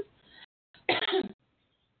they're friends. I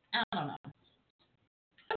don't know.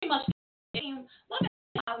 Pretty much.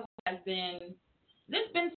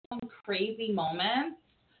 There's been some crazy moments.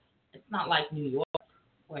 It's not like New York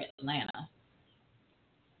or Atlanta.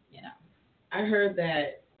 You know. I heard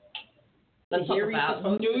that. Let's talk about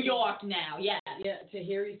New York now. Yeah. Yeah.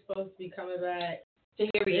 Tahiri's supposed to be coming back.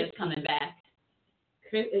 Tahiri is coming back.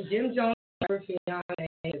 Jim Jones' fiance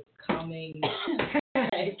is coming back.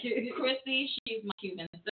 Chrissy, she's my Cuban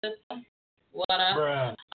sister. What up?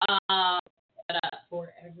 Bruh. What up?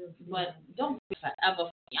 Forever. But don't be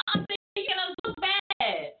forever. Beyonce making us look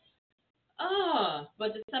bad.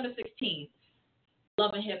 But December 16th,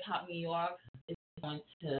 Love and Hip Hop New York is going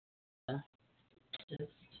to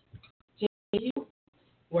just you.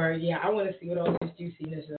 Where, yeah, I want to see what all this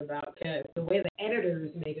juiciness is about, because the way the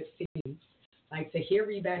editors made it seem like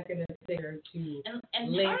Tahiri back in the picture to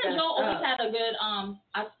and her and Joe always had a good I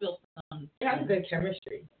spilled some. They had a good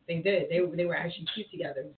chemistry. They did. They were actually cute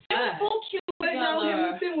together. They were so cute together. No, him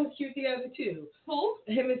and Finn was cute together too. Who?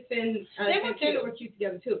 Him and Finn. They were cute. Were cute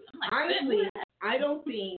together too. Like, honestly, I don't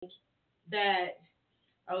think that.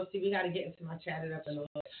 Oh, see, we got to get into my chat it up in a little.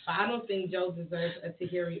 But I don't think Joe deserves a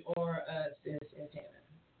Tahiri or a Santana.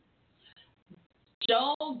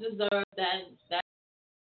 Joe deserves that.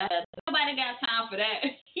 Nobody got time for that.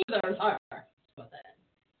 He deserves her for that.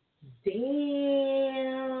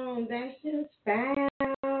 Damn, that's just foul.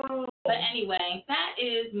 But anyway, that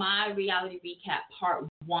is my reality recap part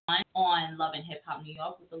 1 on Love and Hip Hop New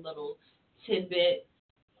York with a little tidbit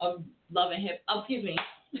of Love and Hip. Oh, excuse me.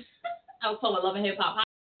 I was talking about Love and Hip Hop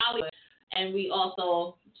Hollywood, and we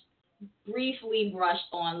also briefly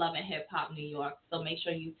brushed on Love and Hip Hop New York. So make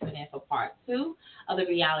sure you tune in for part 2 of the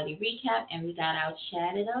reality recap, and we got our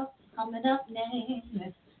Chat It Up coming up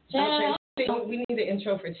next. Chat Up. We need the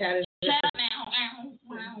intro for Chat It Up.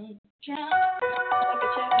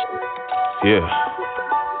 Yeah.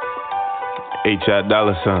 H.I. $,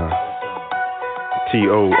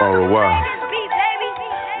 T-O-R-O-Y.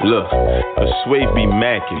 Look, the swave be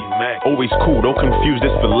mackin'. Always cool, don't confuse this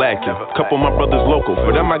for lacking. Couple of my brothers local, for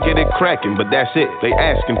them I get it crackin'. But that's it, they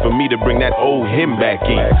asking for me to bring that old him back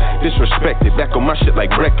in. Disrespected, back on my shit like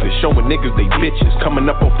reckless. Showing niggas they bitches, coming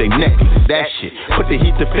up off they necklace. That shit, put the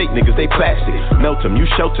heat to fake niggas, they plastic. Melt them, you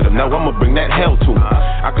shelter them, now I'ma bring that hell to them.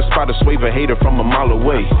 I can spot a swave a hater from a mile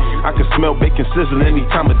away. I can smell bacon sizzling any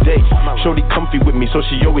time of day. Shorty comfy with me, so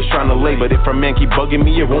she always tryna lay. But if her man keep bugging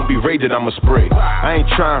me, it won't be raided, I'ma spray. I ain't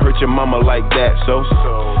tryna hurt your mama like that, so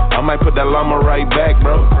I might put that llama right back,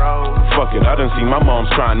 bro. Fuck it, I done seen my moms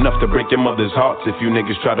try enough to break your mother's hearts if you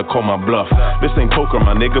niggas try to call my bluff. This ain't poker,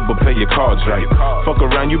 my nigga, but play your cards right. Fuck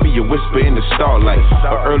around, you be a whisper in the starlight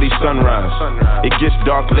or early sunrise. It gets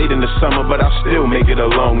dark late in the summer, but I still make it a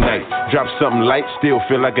long night. Drop something light, still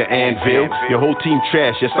feel like an anvil. Your whole team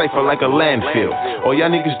trash, your cipher like a landfill. All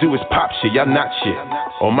y'all niggas do is pop shit, y'all not shit.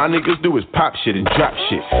 All my niggas do is pop shit and drop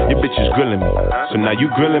shit. Your bitch is grilling me, so now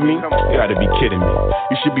you grilling me? You gotta be kidding me.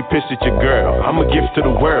 You should be pissed at your girl. I'm a gift to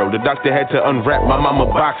the world. The doctor had to unwrap my mama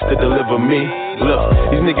box to deliver me.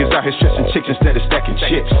 Look, these niggas out here stressing chicks instead of stacking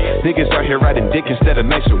chips. Niggas out here riding dick instead of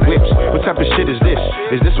nicer whips. What type of shit is this?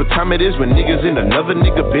 Is this what time it is when niggas in another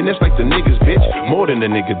nigga business like the niggas bitch? More than a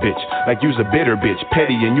nigga bitch, like you's a bitter bitch.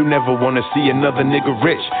 Petty and you never wanna see another nigga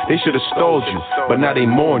rich. They should've stalled you, but now they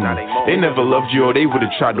mourn you. They never loved you or they would've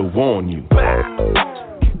tried to warn you.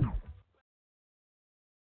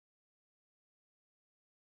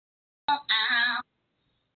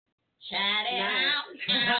 Chat it out.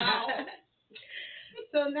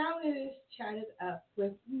 So now it is chatted up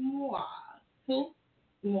with moi. Who?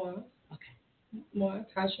 Moi. Okay. Moi,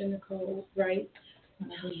 Tasha, Nicole, Wright.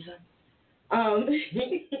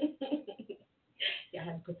 Yeah, I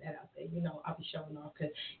had to put that out there. You know, I'll be showing off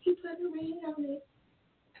because he put a ring on it.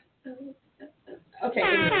 Okay.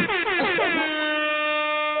 Anyway.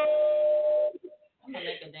 I'm gonna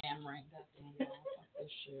make a damn ring. Goddamn,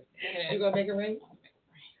 this shit. You gonna make a ring?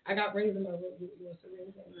 I got rings in my room. You want some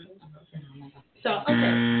rings? Okay. So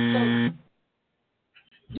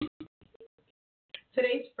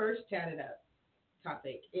today's first chatted up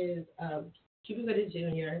topic is Cuba Gooding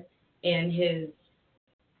Jr. and his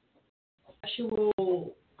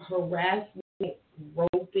sexual harassment,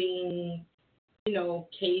 roping,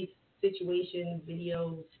 case situation,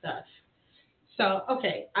 video stuff. So,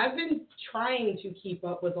 okay, I've been trying to keep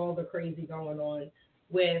up with all the crazy going on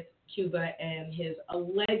with Cuba and his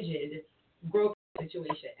alleged groping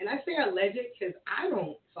situation. And I say alleged because I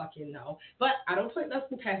don't fucking know, but I don't put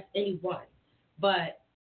nothing past anyone. But,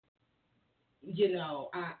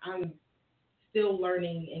 I'm still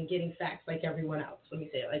learning and getting facts like everyone else. Let me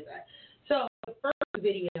say it like that. So the first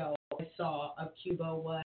video I saw of Cuba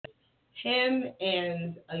was him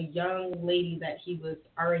and a young lady that he was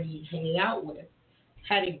already hanging out with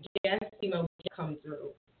had a guest female come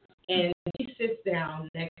through. And he sits down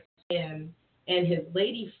next to him and his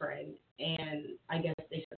lady friend, and I guess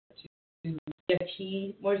they start to, if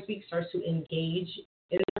he, more to speak, starts to engage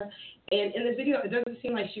in her. And in the video, it doesn't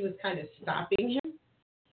seem like she was kind of stopping him.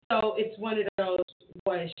 So it's one of those,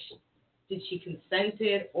 did she consent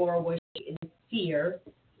it, or was she in fear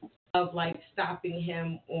of stopping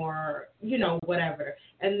him, or whatever.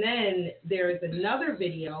 And then there's another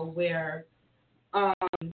video where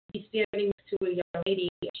he's standing next to a young lady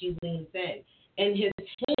and she leans in and his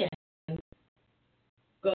hand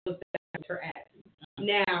goes down her ass.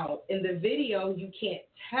 Now in the video you can't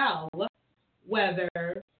tell whether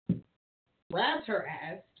he grabs her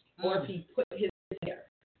ass or if he put his hair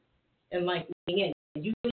and leaning in.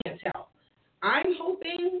 You really can't tell. I'm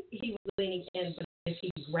hoping he was leaning in, but if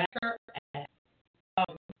he grabbed her ass,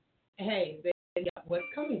 hey, they got what's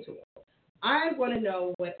coming to him. I want to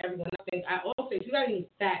know what everyone else thinks. I also, if you got any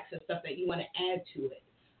facts and stuff that you want to add to it,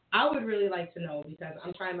 I would really like to know, because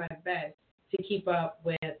I'm trying my best to keep up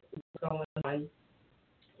with what's going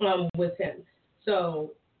on with him.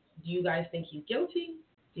 So, do you guys think he's guilty?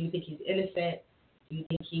 Do you think he's innocent? Do you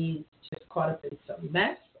think he's just caught up in some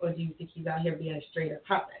mess? Or do you think he's out here being a straight up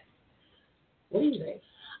hot mess? What do you think?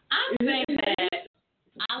 I think that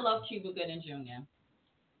I love Cuba Gooding Jr.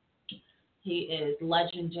 He is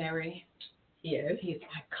legendary. Yes. He's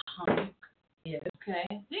iconic. Yes. Okay.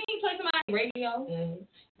 Didn't he play some on radio? Mm-hmm.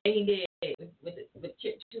 And he did with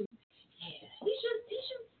Chip too. Yeah. He's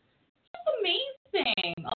just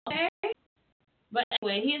amazing. Okay. But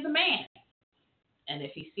anyway, he is a man, and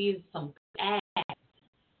if he sees some ass,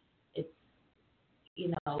 it's it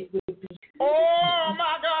would be. Oh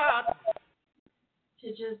my God! To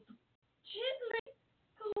just gently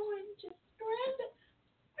go and just grab it.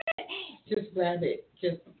 Just grab it.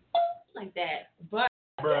 Just like that. But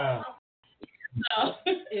Bruh. No.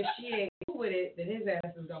 If she ain't cool with it, then his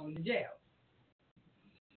ass is going to jail.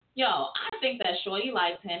 Yo, I think that Shorty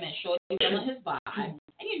likes him and Shorty feeling his vibe. And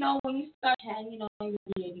when you start chatting, you're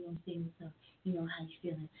saying stuff, how you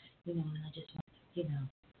feeling, and I just want,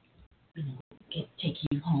 take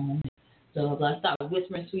you home. So I start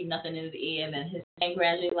whispering sweet nothing in his ear, and then his hand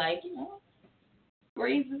gradually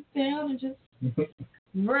raises down and just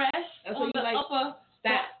rest on the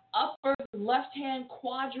upper left hand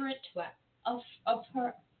quadrant of her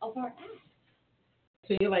ass.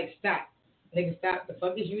 So you're like, stop. Nigga, stop. The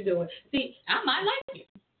fuck is you doing? See, I might like it.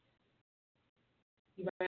 You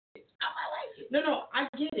might like it. I might like it. No, I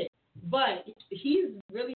get it. But he's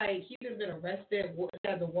really he's been arrested. He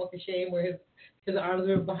had the walk of shame where his arms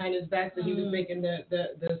were behind his back, so he was making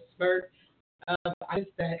the smirk. I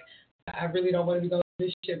just said, I really don't want to be going through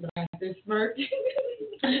this shit, but I have this smirk. He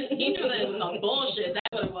knew that it was some bullshit.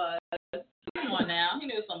 That's what it was. Come on now. He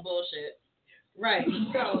knew it was some bullshit. Right.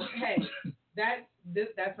 So, hey,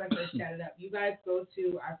 that's my first chatted up. You guys go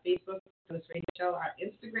to our Facebook, The Realest Radio Show, our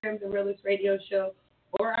Instagram, The Realest Radio Show,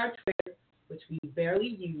 or our Twitter, which we barely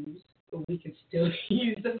use, but we can still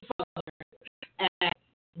use the follower at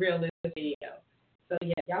Realest Radio. So,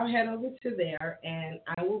 yeah, y'all head over to there, and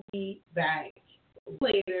I will be back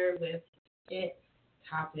later with a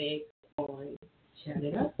topic on Chat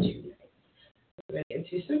It Up tonight. We're going to get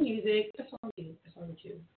into some music. That's all we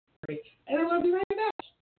do. Break. And then we'll be right back.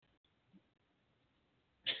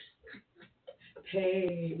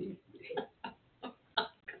 Hey.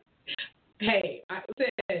 Hey, I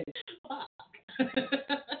said,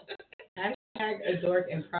 hashtag a dork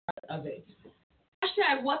and proud of it.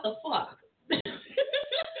 Hashtag what the fuck?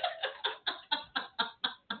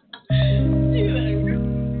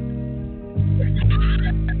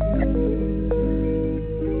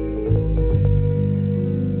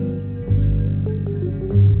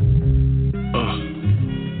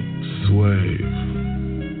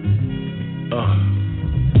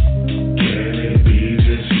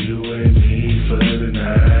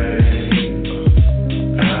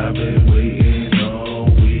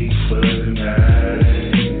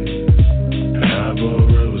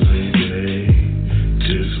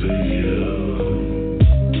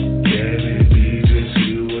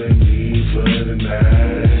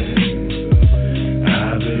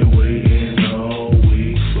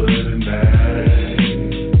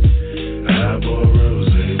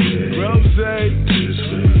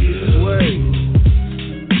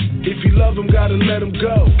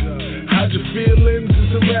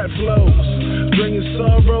 bringing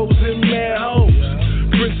sorrows and mad hopes.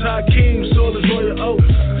 Prince Hakeem saw the royal oath.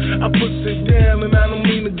 I put it down and I don't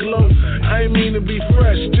mean to gloat. I ain't mean to be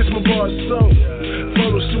fresh, just my bars so.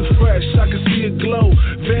 Photos too fresh, I can see it glow.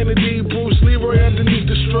 Vanity, Bruce Leroy underneath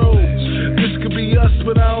the strobes. This could be us,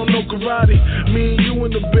 but I don't know karate. Me and you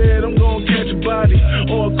in the bed, I'm gonna catch a body.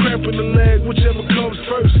 Or a cramp in the leg, whichever comes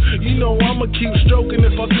first. You know I'ma keep stroking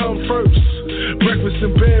if I come first. Breakfast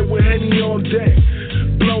in bed with Henny on deck.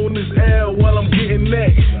 Blowing this L while I'm getting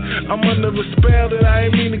neck. I'm under a spell that I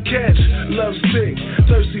ain't mean to catch. Love sick,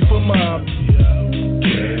 thirsty for my.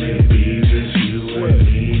 Can it be just you and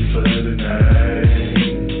me for the night?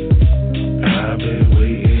 I've been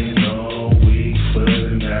waiting all week for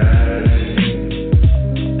the night.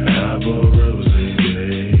 I bought rose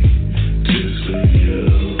today just for you.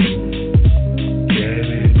 Can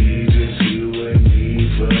it be just you and me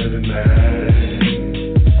for the night?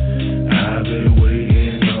 I've been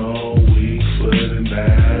waiting all week for the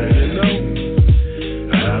night. You know,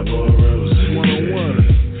 I bought rose today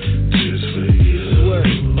just for you.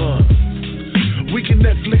 We can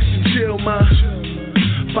Netflix and chill, ma.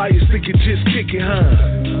 Fire sticker just kicking, huh?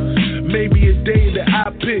 Maybe a day that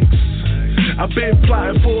I picks. I've been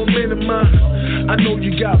plotting for a minute, ma. I know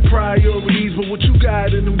you got priorities, but what you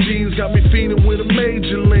got in them jeans got me feeling with a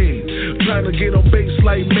major lean. Trying to get on base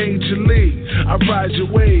like Major League. I ride your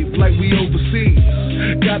wave like we overseas.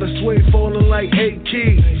 Got a sway falling like 8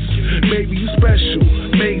 keys. Baby, you special,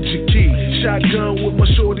 major key. Shotgun with my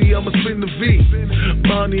shorty, I'ma spin the V.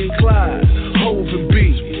 Bonnie and Clyde, Hove and B.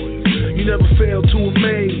 You never fail to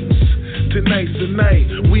amaze. Tonight's the night,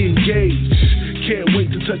 we engage. Can't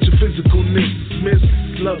wait to touch your physicalness. Miss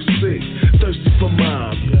Love Sick, thirsty for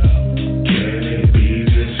mom. Can it be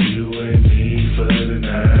just you and me for the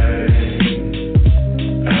night?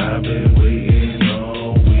 I've been waiting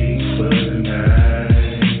all week for the night.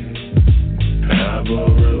 I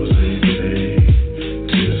bought rose today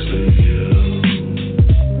just for you.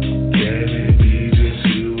 Can it be just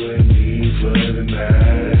you and me for the night?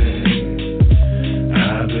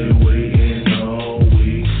 I've been waiting all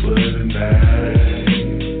week for the night.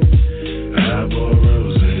 I bought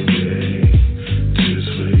rose today just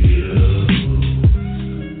for you.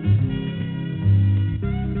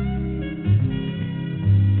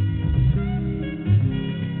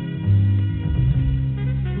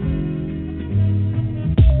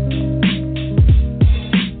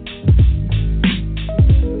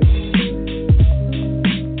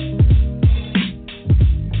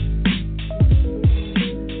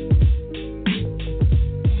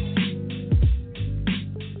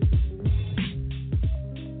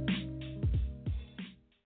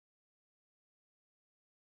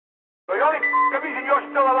 The reason you're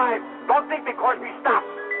still alive, don't think because we stopped.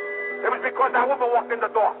 It was because that woman walked in the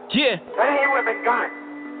door. Yeah. Then he would have been gone.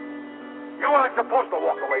 You weren't supposed to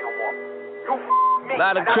walk away no more. You me. A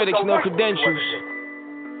lot of critics, no credentials.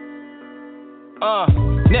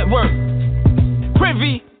 Network.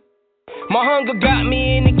 Privy. My hunger got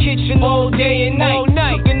me in the kitchen all day and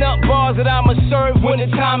night. Cooking up bars that I'ma serve when the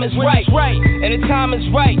time is right. And the time is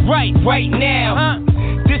right now.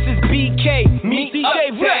 This is BK, meet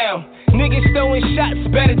DJ Brown. Niggas throwing shots,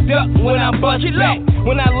 better duck when I bust back.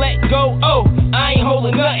 When I let go, I ain't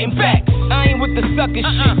holding nothing back. I ain't with the sucker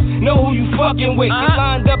shit, know who you fucking with. Get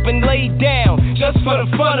lined up and laid down, just for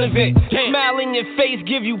the fun of it. Smile in your face,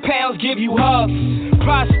 give you pounds, give you hugs.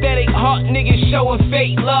 Prosthetic heart niggas showing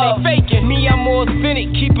fake love. Faking me, I'm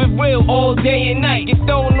authentic, keep it real all day and night. Get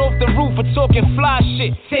thrown off the roof for talking fly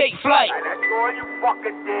shit, take flight. And that's all you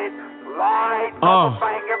fucking did. Lied,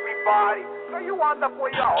 bang everybody. So you wound up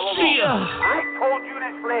where you are all along. I told you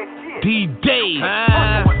this last year. D-Day.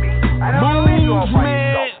 Move,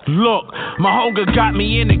 man. Look, my hunger got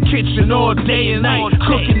me in the kitchen all day and night.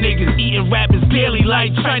 Cooking niggas, eating rappers daily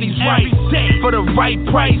like Chinese rice. For the right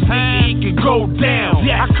price, nigga, it can go down.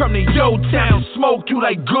 I come to your town, smoke you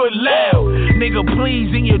like good loud. Nigga,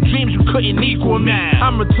 please, in your dreams you couldn't equal me.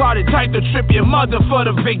 I'm retarded, type to trip your mother for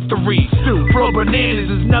the victory. Bro, bananas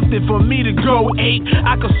is nothing for me to go 8.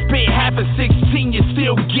 I could spit half a 16, you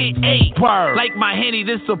still get 8. Word. Like my Henny,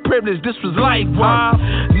 this a privilege, this was life work.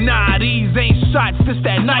 Nah, these ain't shots, this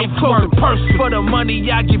that knife close to person. For the money,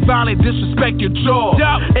 y'all get violent, disrespect your jaw.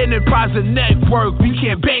 Enterprise and network, we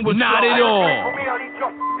can't bang with not at all. For me, I'll eat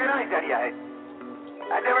your fucking eyes out of your head.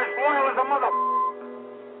 And they're as loyal as a mother.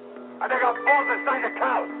 And they got balls the size of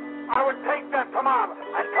cows. I would take them tomorrow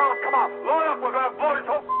and tell them, come on, load up, we're gonna blow this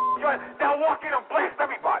whole joint. They'll walk in and blast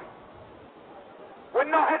everybody. With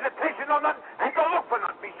no hesitation, no nothing, and go look for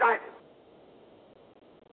nothing besides it.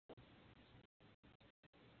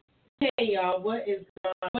 Hey y'all, what is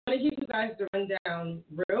going on? I want to give you guys the rundown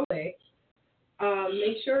real quick.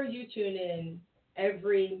 Make sure you tune in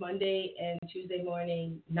every Monday and Tuesday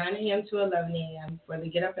morning, 9 a.m. to 11 a.m. for the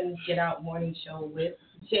Get Up and Get Out morning show with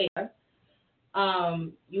Jada.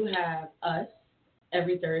 You have us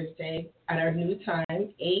every Thursday at our new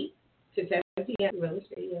time, 8 to 10 p.m. Realist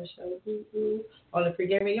Radio Show on the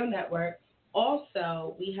Pregame Radio Network.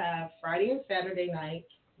 Also, we have Friday and Saturday night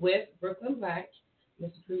with Brooklyn Black,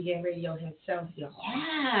 Mr. Pregame Radio himself, y'all.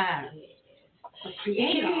 Yeah. The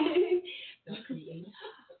creator. The creator.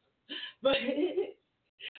 But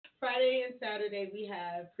Friday and Saturday, we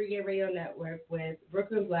have Pregame Radio Network with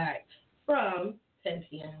Brooklyn Black from 10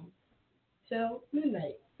 p.m. till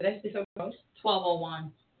midnight. Did I say something else?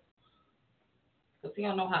 12:01. Because he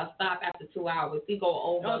don't know how to stop after 2 hours. He go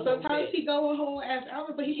over. Oh, sometimes he go a whole ass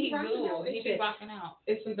hour, but he be rocking out. He be rocking out.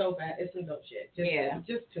 It's some dope shit.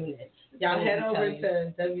 Just tune in. Oh, Y'all head over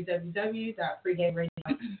to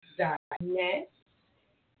www.pregame.net,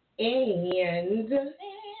 and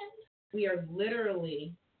we are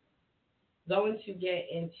literally going to get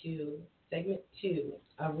into segment 2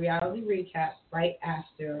 of reality recap right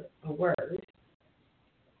after a word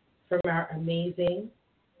from our amazing,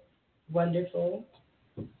 wonderful,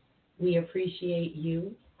 we appreciate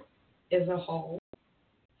you as a whole,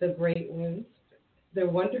 the great ones, the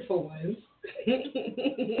wonderful ones.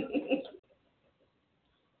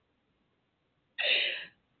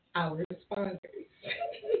 Our sponsors.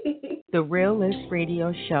 The Realist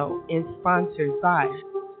Radio Show is sponsored by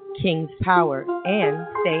King's Power and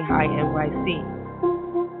Stay High NYC.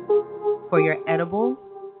 For your edible,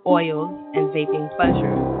 oils, and vaping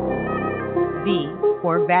pleasures, V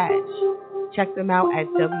for Vag. Check them out at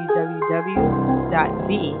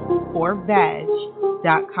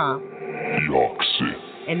www.v4vag.com.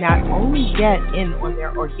 And not only get in on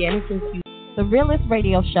their organic infused. The Realist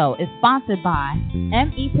Radio Show is sponsored by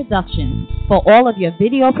ME Productions for all of your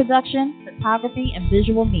video production, photography, and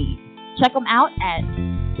visual needs. Check them out at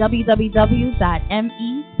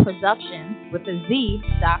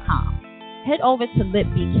www.meproductions.com. Head over to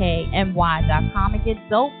litbkny.com and get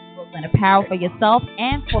dope Brooklyn apparel for yourself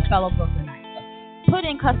and for fellow Brooklynites. Put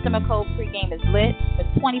in customer code Pregame is lit for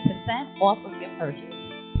 20% off of your purchase.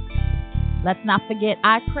 Let's not forget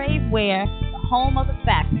I Crave Wear, the home of the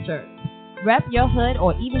fax shirt. Rep your hood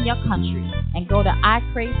or even your country and go to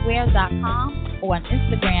iCravewear.com or on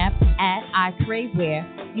Instagram at iCravewear.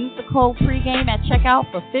 Use the code Pregame at checkout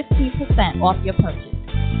for 15% off your purchase.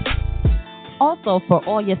 Also, for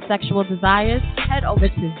all your sexual desires, head over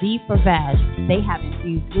to V for Vag. They have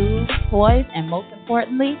infused lube, toys, and most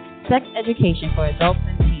importantly, sex education for adults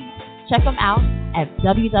and teens. Check them out at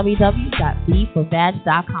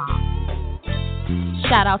www.vforvag.com.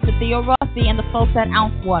 Shout out to Theo Rossi and the folks at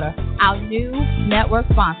Ounce Water, our new network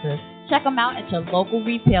sponsors. Check them out at your local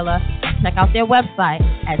retailer and check out their website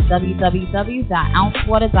at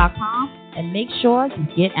www.ouncewater.com and make sure you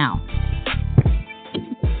get Ounce.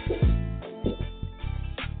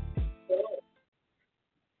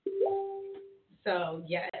 So,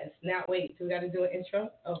 yes. Now, wait. So we got to do an intro?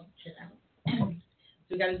 Oh, shit. So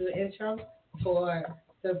we got to do an intro for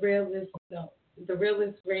the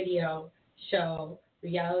Realist Radio Show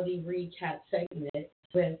reality recap segment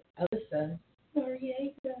with Alyssa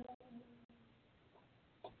Noriega.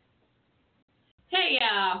 Hey,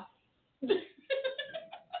 y'all. That's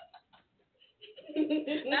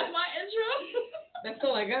my intro? That's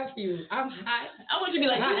all I got for you. I'm hot. I want you to be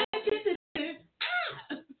like,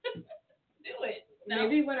 do it. No.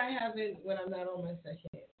 Maybe when I'm not on my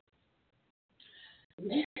second.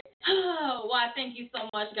 Oh, well, thank you so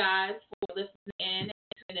much, guys, for listening in and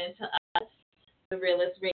tuning in to us, the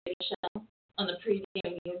Realist Radio Show on the Pregame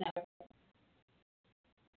Radio Network.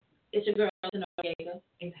 It's your girl, Noriega,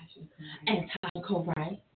 and Tasha Nicole,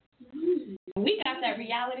 Wright. We got that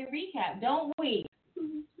reality recap, don't we?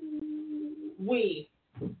 We.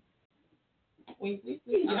 Okay.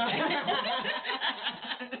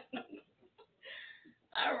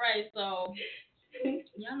 All right, so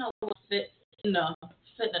y'all know what's fitting to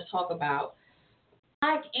talk about.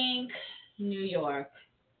 Black Ink, New York.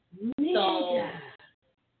 So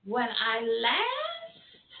when I last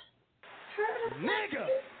heard of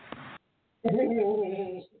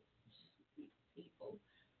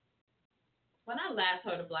when I last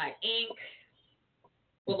heard of Black Ink,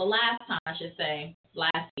 well, the last time I should say,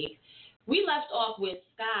 last week, we left off with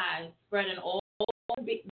Sky spreading all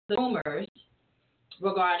the rumors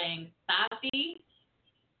regarding Tati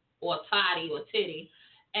or Toddy or Titty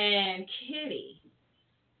and Kitty.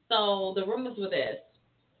 So the rumors were this.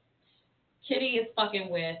 Kitty is fucking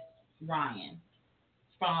with Ryan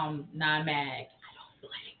from Nine Mag. I don't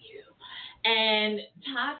blame you. And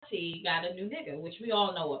Tati got a new nigga, which we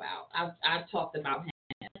all know about. I've talked about him.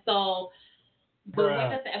 So the way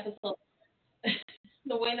that the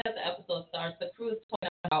episode starts, the crew is talking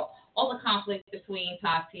about all the conflict between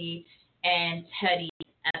Tati and Teddy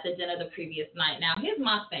at the dinner the previous night. Now, here's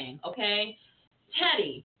my thing, okay?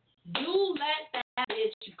 Teddy, you let that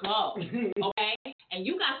bitch go, okay? And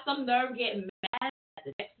you got some nerve getting mad at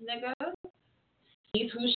the next nigga.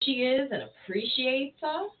 Sees who she is and appreciates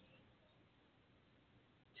her.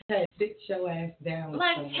 Teddy, sit your ass down.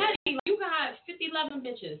 Like, Teddy, you got 50-11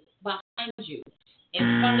 bitches behind you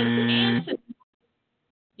in front of you and to,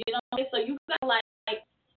 you know, so you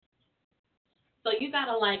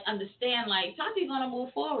gotta understand, like, Tati's gonna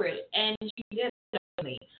move forward, and she did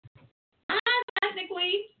certainly.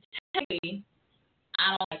 Technically, I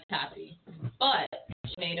don't like Tati, but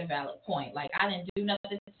she made a valid point. Like, I didn't do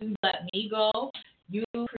nothing to let me go. You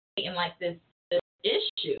creating like this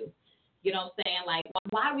issue. You know what I'm saying? Like,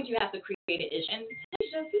 why would you have to create an issue? And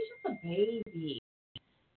he's just a baby.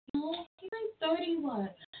 You know, he's like 31.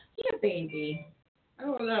 He's a baby. I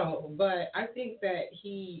don't know, but I think that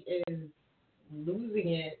he is losing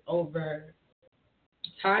it over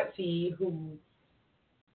Tati, who,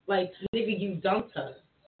 like, nigga, you dumped her.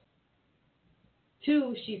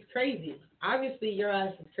 2, she's crazy. Obviously, your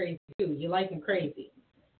ass is crazy, too. You like him crazy.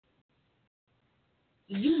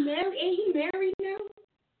 You married? Ain't he married now?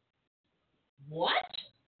 What?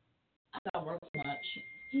 I thought work much.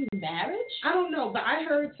 He's married? I don't know, but I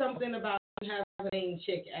heard something about having a main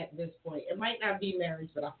chick at this point. It might not be marriage,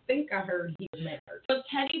 but I think I heard he's married. For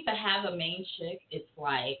Teddy to have a main chick, it's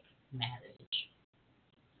like marriage.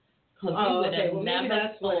 Because you would have well,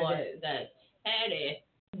 never thought that Teddy.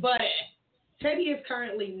 But Teddy is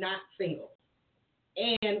currently not single.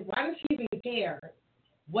 And why does he even care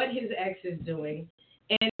what his ex is doing?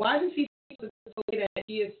 And why does he think that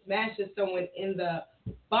he has smashed someone in the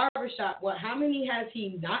barbershop? What? How many has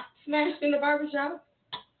he not smashed in the barbershop?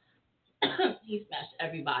 He smashed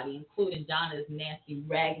everybody, including Donna's nasty,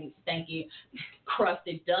 raggedy, stanky,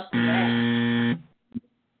 crusted, dusty ass.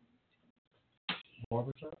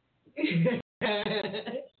 Barbershop?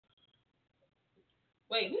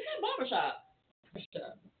 Wait, who's in barbershop?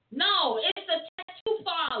 No, it's a tattoo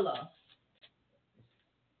parlor.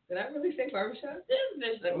 Did I really say barbershop?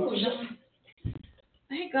 This is barbershop.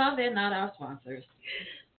 Thank God they're not our sponsors.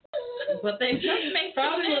 But they just make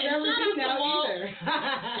probably will never be now Walt. either. Shout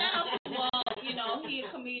out to Walt. You know, he's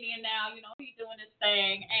a comedian now. You know, he's doing his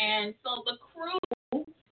thing. And so the crew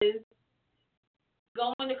is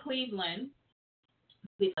going to Cleveland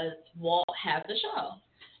because Walt has the show.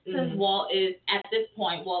 Because Walt is, at this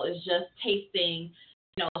point, Walt is just tasting,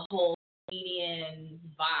 you know, the whole comedian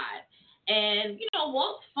vibe. And, you know,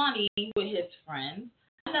 Walt's funny with his friends.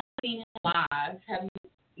 I've never seen him live. Have you?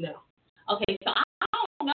 No. Okay, so I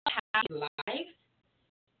don't know how he live.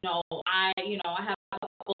 I have a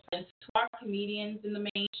couple friends who are comedians in the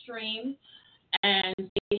mainstream, and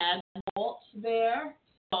they had Walt there.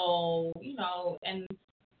 So, you know, and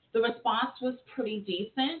the response was pretty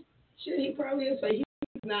decent. Sure, he probably is, but he's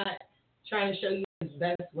not trying to show you his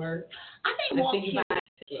best work. I think Walt cute. I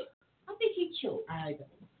think he's cute. I don't.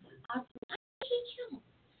 I think he's cute.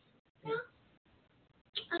 Yeah.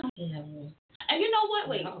 I don't see him. And you know what?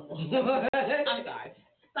 Wait. No. I'm sorry.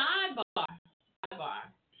 Sidebar.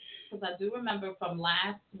 Because I do remember from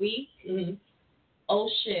last week. Mm-hmm. Oh,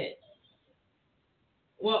 shit.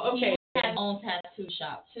 Well, okay. He has his own tattoo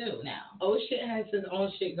shop, too, now. Oh, shit has his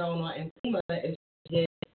own shit going on. And Puma is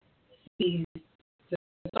he's to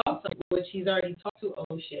talk to, which he's already talked to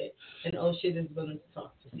Oh, shit. And Oh, shit is willing to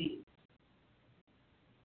talk to Steve.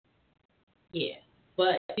 Yeah.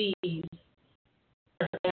 But Steve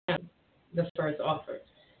the first offer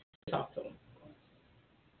to talk to him.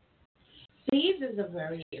 Steve is a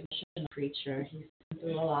very emotional creature. He's been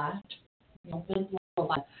through a lot. Been through a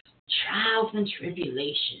lot of trials and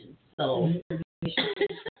tribulations. So,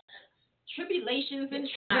 tribulations and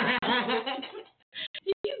trials.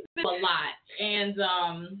 He's been through a lot. And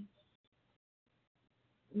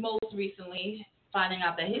most recently, finding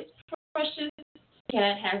out that his precious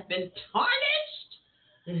cat has been tarnished.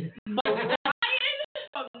 But Ryan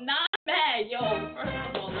from Not Mad, yo, first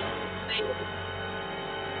of all,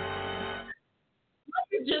 let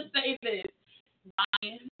me just say this.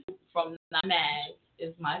 Ryan from Not Mad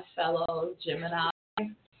is my fellow Gemini.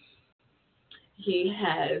 He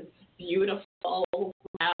has beautiful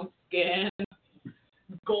brown skin,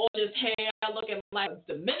 gorgeous hair, looking like a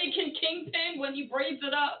Dominican kingpin when he braids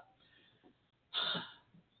it up.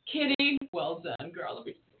 Kitty, well done, girl.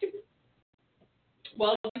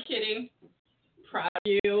 Well done, Kitty. Proud of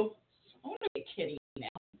you. I want to be Kitty now.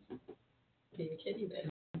 be a kitty then.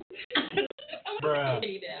 Bruh.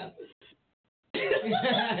 Kitty now.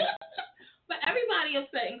 But everybody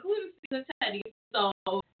upset, including Steve and Teddy. So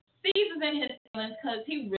Steve is in his feelings because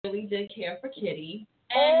he really did care for Kitty.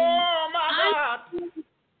 And oh my God!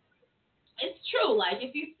 It's true. Like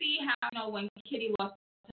if you see how when Kitty lost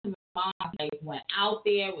her mom, like went out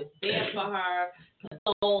there, was there for her,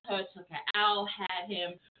 consoled her, took her out, had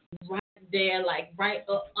him right there, like right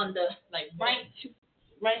up under, like right there.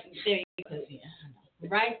 Right there.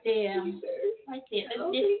 Right there.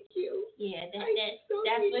 Oh, thank you. Yeah,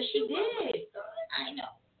 that's what she did. I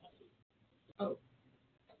know. Oh.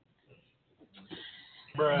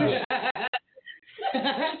 Bruh.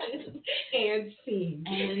 And scene.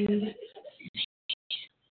 And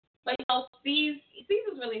but Steve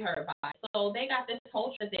was really hurt by it. So they got this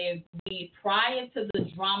post that they agreed prior to the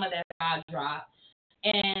drama that God dropped,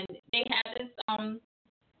 and they had this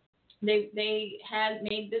they had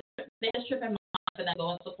made this trip in mind for them to go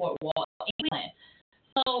and support Walt in Cleveland.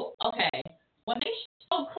 So okay, when they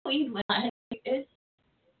showed Cleveland, it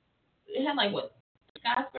had like what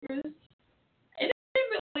skyscrapers. It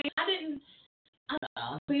didn't really. I don't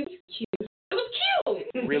know. It was cute. It was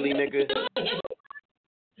cute. Really, nigga? It was cute.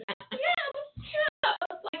 It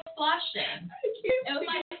was like flushing. It was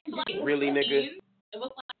like flushing. Really, nigga? It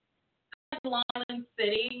was like Long Island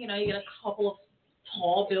City. You know, you get a couple of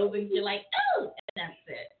tall buildings. You're like, oh, and that's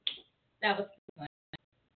it. That was fun.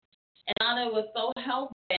 And Anna was so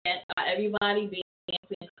hell-bent by everybody being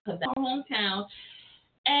because that's her hometown.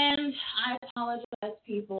 And I apologize,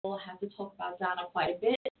 people. I have to talk about Donna quite a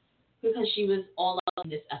bit because she was all up in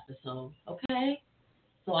this episode, okay?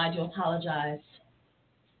 So I do apologize.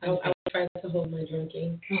 I'm trying to hold my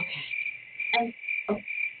drinking. Okay.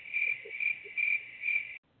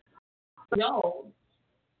 And yo,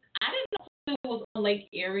 I didn't know it was on Lake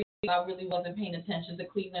Erie. I really wasn't paying attention to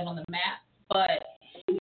Cleveland on the map, but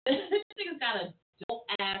this nigga's got a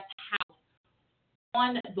dope-ass house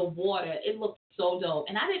on the water. It looked so dope.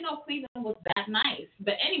 And I didn't know Cleveland was that nice.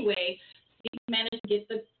 But anyway, Steve managed to get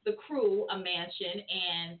the crew a mansion,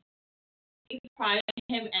 and prior to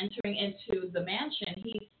him entering into the mansion,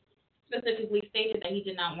 he specifically stated that he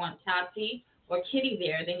did not want Tati or Kitty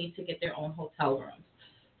there. They need to get their own hotel rooms.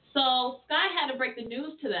 So Sky had to break the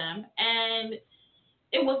news to them, and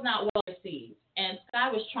it was not well received. And Sky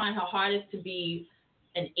was trying her hardest to be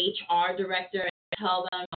an HR director and tell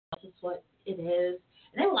them this is what it is.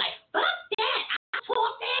 And they were like, fuck that. I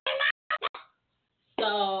talk that.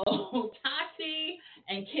 So Tati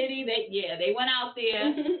and Kitty, they went out there,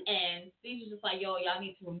 and Steve was just like, yo, y'all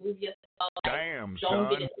need to remove yourself. Damn, don't son.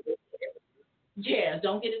 Get it twisted. Yeah,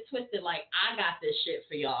 don't get it twisted. Like, I got this shit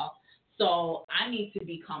for y'all. So I need to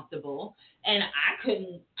be comfortable. And I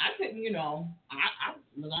couldn't, you know, I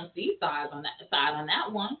was on Steve's side on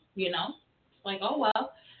that one, you know. Like, oh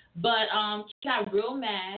well. But she got real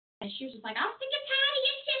mad, and she was just like, I'm sick and tired of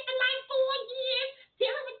your shit for like 4 years.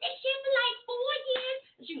 Dealing with this shit for like 4 years.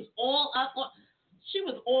 And she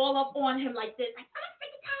was all up on him like this. Like, I'm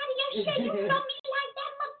sick and tired of your shit. You know me like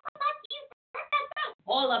that, motherfucker.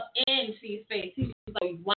 All up in Steve's face. He was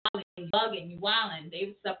like, wilding, bugging, you wilding.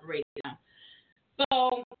 They separated them.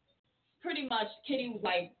 So pretty much Kitty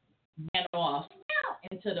like ran off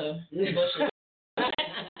into the bushes.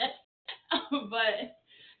 But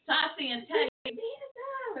Tati and Teddy, they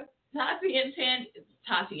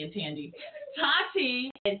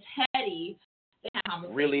had a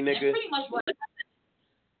conversation. Really, nigga? And pretty much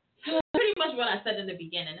what I said in the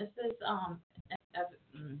beginning. This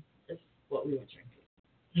is what we were drinking.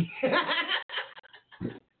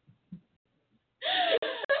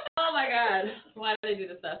 Oh my God, why did they do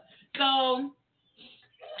this stuff? So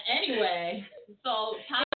anyway,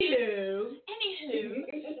 Anywho,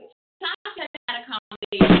 Tasha had a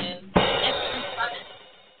conversation,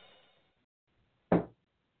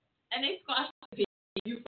 and they squashed the people.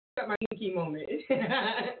 You got my key moment.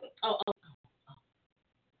 Oh.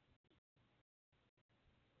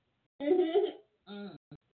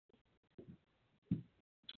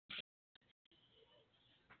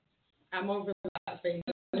 I'm over that face.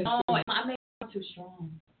 Oh, I made it too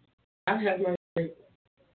strong. I have my drink.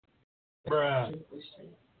 Bruh.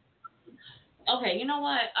 Okay, you know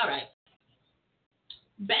what? All right.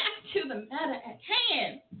 Back to the matter at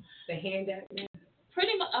hand. The hand at me.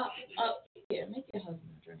 Pretty much. Here, make your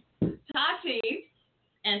husband a drink. Tati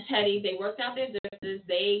and Teddy, they worked out their differences.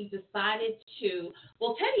 They decided to.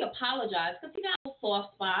 Well, Teddy apologized because he got a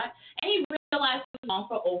soft spot, and he realized he was wrong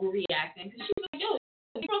for overreacting. Because she was like, "Yo,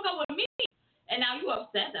 you broke up with me, and now you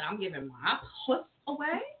upset that I'm giving my puss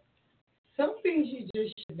away." Some things you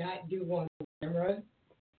just should not do on camera.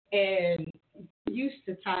 And used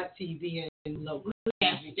to Tati being low.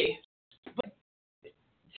 Nasty.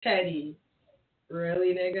 Teddy,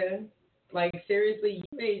 really, nigga? Like, seriously,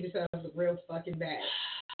 you made yourself look real fucking bad.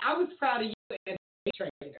 I was proud of you as a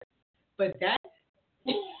trainer, but that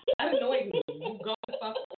annoyed me. You go the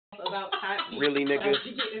fuck off about time. Really, nigga?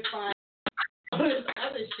 You getting fired on this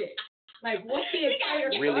other shit. Like, what's the entire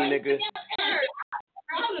really, nigga?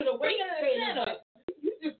 Proud of the way you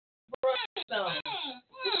just brought some.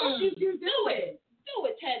 What did you do it? Do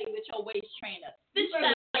it, Teddy, with your waist trainer. This You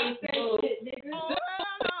that better waist say move. shit, nigga.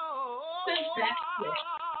 Say that shit.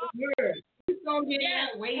 You gonna get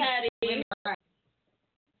that waist Teddy.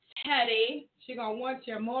 Teddy. She gonna want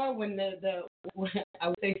you more when the I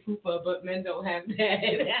would say fupa, but men don't have that.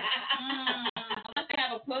 Unless they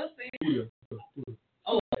have a pussy.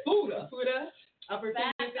 Oh, Fuda. Upper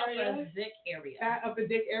fat penis area. upper dick area. Fat upper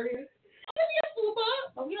dick area. Maybe a fupa,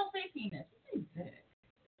 but we don't say penis. We say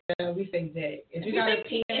dick. We say dick. If you got a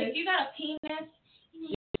penis,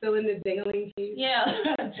 you're still in the dingling teeth. Yeah,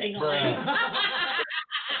 dingling.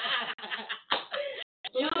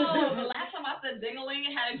 Yo, the last time I said dingling,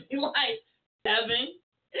 it had to be like 7.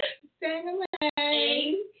 Dingling.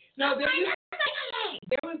 8. No,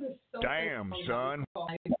 there was a song. Damn, son.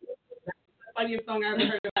 Funniest song I ever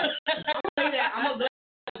heard about. I'm gonna play that.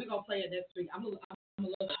 We're gonna play it next week. I'm gonna love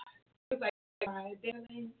it. It's like my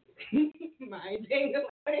dingling, my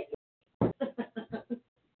dingling.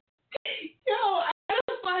 Yo, I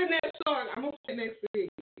gotta find that song. I'm gonna play it next week.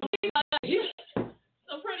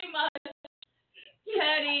 So pretty much,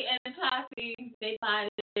 Teddy and Tati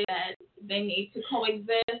decided that they need to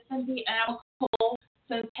coexist and be amicable.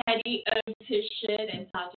 Since Teddy owns his shit and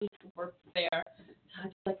Tati works there,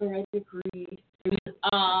 Tati like already agreed.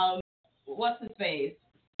 What's his face?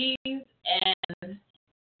 Steve and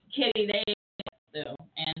Kitty, they still,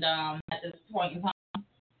 and at this point in time,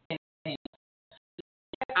 it's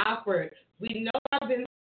awkward. We know I've been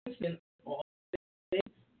all this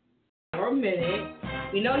for a minute.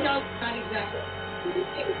 We know y'all not exactly.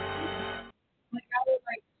 Like I was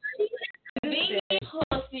like, being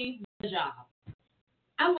pussy the job.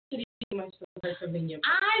 I want Kitty too much for her convenient.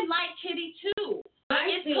 I like Kitty too.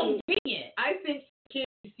 It's convenient. I think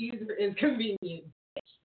Kitty Caesar is convenient.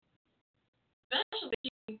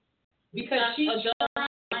 Especially because she's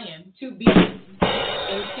trying to be,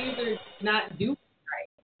 and Caesar not do right.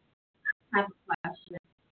 I have a question,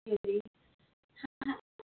 Kitty.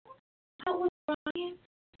 How was Ryan?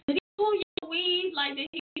 Did he pull your weed? Like, did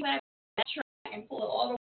he have that track and pull it all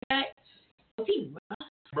the way back? Was he rough?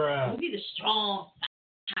 Bruh. Was he the strong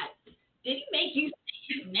type? Did he make you say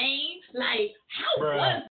his name? Like, how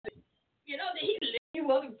was it? You know, did he lift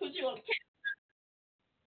you up and put you on the camera?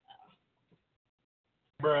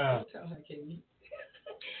 Bruh. Don't tell her, Kitty.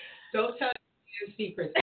 Don't tell her your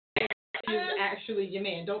secrets. She's actually your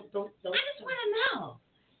man. Don't. I just want to know.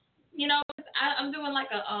 You know, I'm doing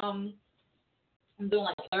like a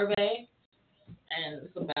survey, and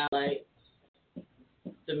it's about like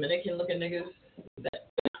Dominican looking niggas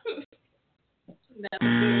that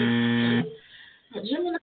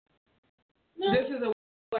Gemini. No. This is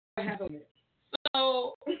what happened.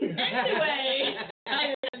 So anyway, I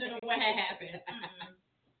don't know what had happened.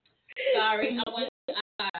 Sorry,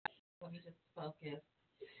 let me just focus.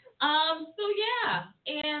 So yeah,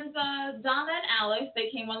 and Donna and Alex, they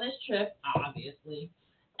came on this trip, obviously,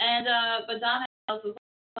 and but Donna and Alex was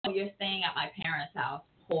like, "Oh, you're staying at my parents' house."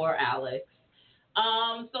 Poor Alex.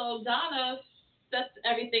 So Donna sets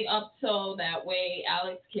everything up so that way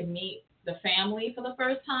Alex can meet the family for the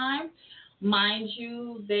first time. Mind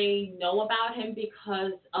you, they know about him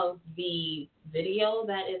because of the video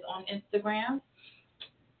that is on Instagram.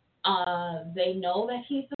 They know that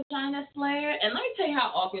he's a vagina slayer. And let me tell you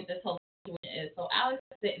how awkward this whole situation is. So Alex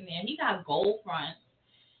is sitting there. He got gold fronts.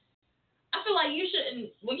 I feel like you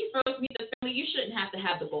shouldn't, when you first meet the family, you shouldn't have to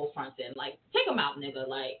have the gold fronts in. Like, take them out, nigga.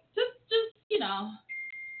 Like, just you know,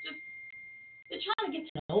 they're trying to get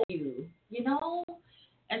to know you, you know?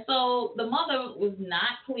 And so the mother was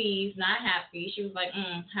not pleased, not happy. She was like,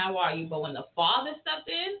 how are you? But when the father stepped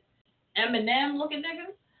in, Eminem looking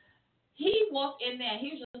nigga, he walked in there.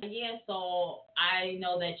 He was just like, yeah, so I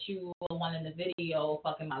know that you were the one in the video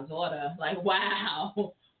fucking my daughter. Like, wow,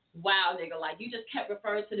 nigga. Like, you just kept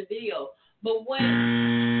referring to the video. But what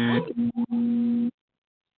put me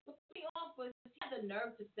off was he had the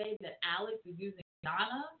nerve to say that Alex was using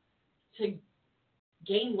Donna to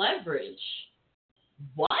gain leverage.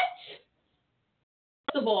 What?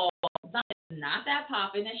 First of all, Donna's not that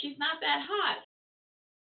poppin' and she's not that hot.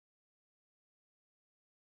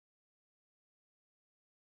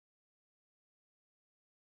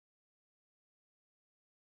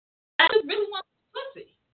 I just really want pussy.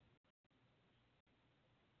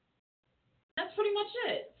 pretty much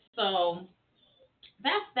it. So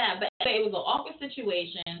that's that. But anyway, it was an awkward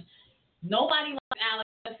situation. Nobody liked Alex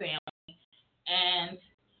in the family, and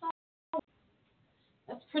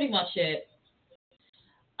that's pretty much it.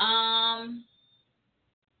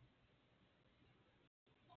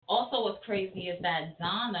 Also, what's crazy is that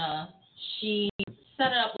Donna, she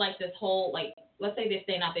set it up like this whole, like, let's say they're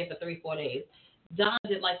staying out there for 3-4 days. Donna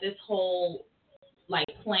did like this whole, like,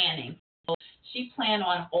 planning. So she planned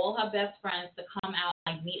on all her best friends to come out,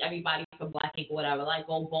 like, meet everybody for Black Ink or whatever, like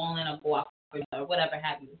go bowling or go out for dinner or whatever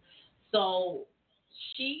have you. So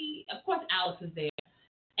she, of course, Alex is there.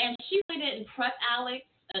 And she really didn't prep Alex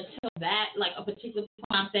until that, like, a particular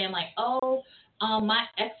point. I'm saying, like, oh, my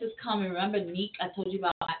ex is coming. Remember Neek? I told you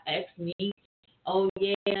about my ex, Neek. Oh,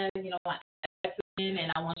 yeah, you know, my ex is in,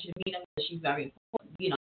 and I want you to meet him because she's very important. You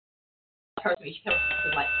know, personally, she kept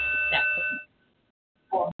like that person.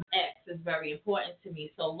 Or my ex is very important to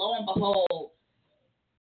me. So, lo and behold,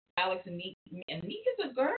 Alex and Neek is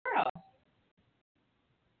a girl.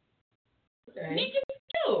 Okay. Neek is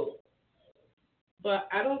cute. But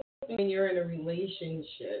I don't think when you're in a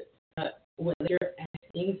relationship, when you're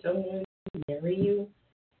asking someone to marry you,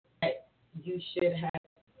 that you should have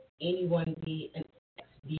anyone be an ex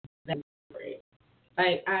be that important.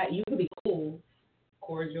 Like, you could be cool,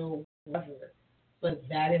 cordial, whatever, but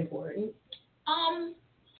that important? I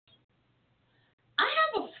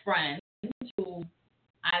have a friend who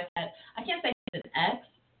I can't say he's an ex,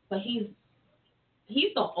 but he's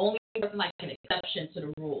the only person like an exception to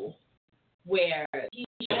the rule, where he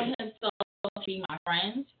showed himself to be my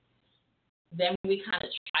friend. Then we kind of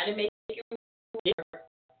try to make it work.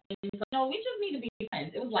 No, we just need to be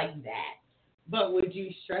friends. It was like that. But would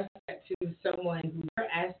you stress that to someone who you're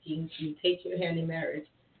asking to take your hand in marriage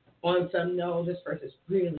on some, no, this person's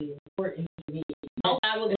really important to me? No,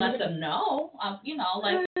 I would let them know. You know,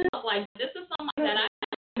 like this is someone that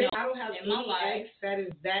I don't have in my life ex that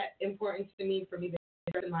is that important to me for me to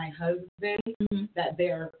my husband, that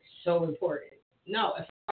they're so important. No, if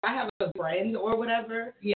I have a friend or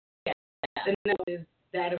whatever, then that is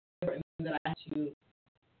that important that I have to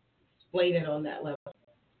explain it on that level.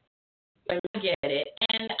 I get it.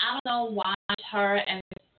 And I don't know why her and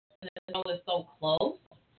Nicole is so close,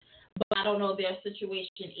 but I don't know their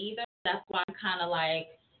situation either. That's why I'm kind of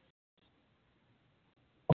like,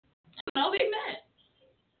 I don't know, they met.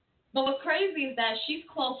 But what's crazy is that she's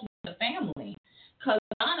close with the family. Because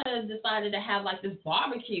Donna decided to have like this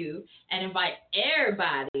barbecue and invite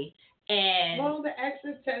everybody. And well, the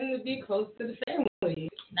exes tend to be close to the family.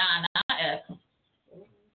 Nah, not ex.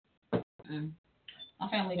 My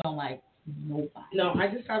family don't like nobody. No, I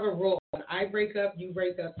just have a rule. When I break up, you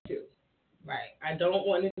break up too. Right. I don't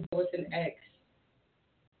want to go with an ex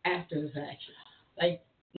after the fact. Like,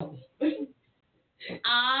 no.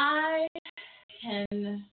 I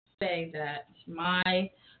can say that my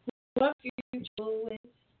future is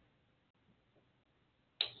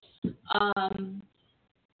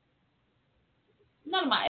none of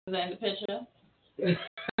my exes are in the picture.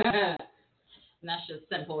 And that's just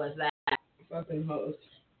simple as that. Fucking hoes.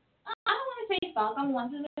 I don't want to say fuck. I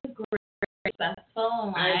want to be great,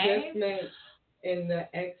 successful. I just meant in the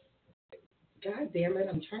ex. God damn it!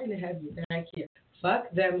 I'm trying to have you back here.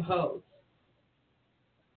 Fuck them hoes.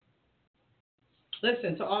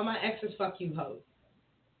 Listen, to all my exes, fuck you hoes.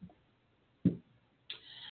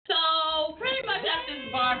 So pretty much at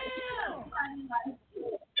this barbecue,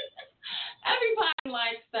 everybody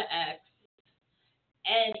likes the ex,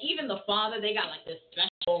 and even the father. They got like this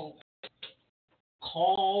special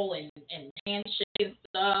call and handshake and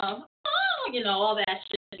stuff. Oh, you know, all that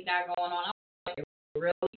shit they got going on. I'm like,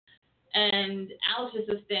 really? And Alex is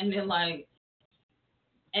just standing there like,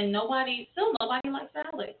 and nobody likes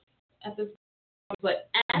Alex at this. But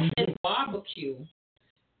at this barbecue,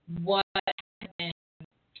 what has been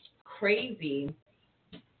crazy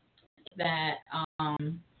that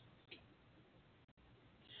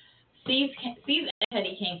Steve and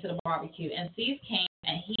Teddy came to the barbecue, and Steve came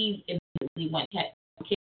and he immediately went to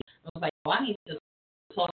Kitty. I was like, oh, I need to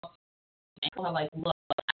talk and tell her, like, look,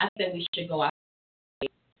 I said we should go out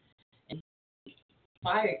and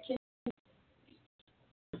fire Kitty.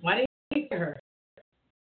 Why did he hate her?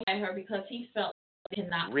 He fired her because he felt they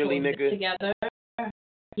cannot really, nigga? Together.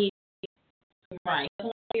 He doesn't want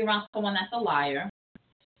to be around someone that's a liar.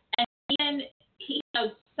 And then he had a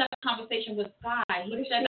separate conversation with Sky. He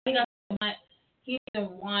said that he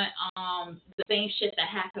doesn't want the same shit that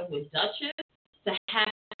happened with Duchess to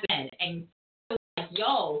happen. And like,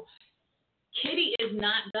 yo, Kitty is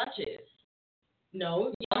not Duchess.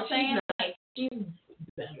 No, you know what I'm saying? Like, she's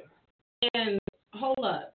better. And hold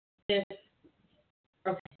up.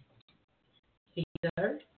 Okay.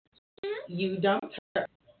 You dumped her.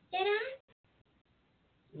 Did I?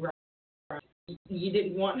 Right. You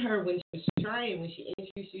didn't want her when she was trying, when she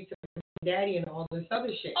introduced you to her daddy and all this other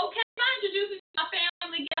shit. Okay, if I introduce you to my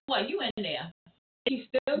family, guess what? You in there. She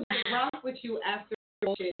still didn't rock with you after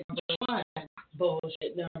bullshit number 1,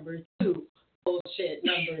 bullshit number 2, bullshit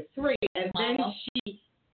number 3, and then she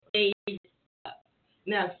made up.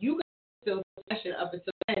 Now, if you guys were still possession up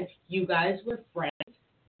until then, you guys were friends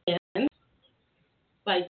and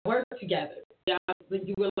like work together. Yeah, but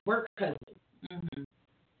you were like work cousins. Mm-hmm.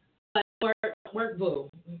 Like work boo.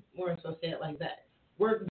 More so say it like that.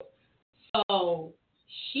 Work boo. So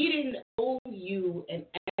she didn't owe you an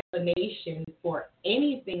explanation for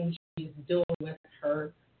anything she's doing with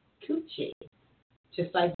her coochie.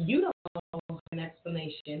 Just like you don't owe an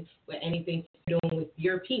explanation for anything she's doing with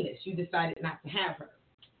your penis. You decided not to have her.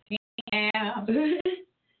 Yeah.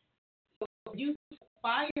 So you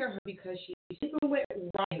fire her because she's sleeping with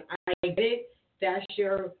Ryan. I get it. That's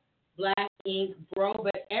your Black Ink bro,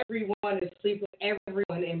 but everyone is sleeping with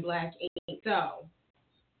everyone in Black Ink. So,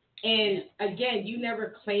 and again, you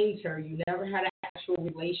never claimed her. You never had an actual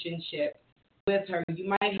relationship with her. You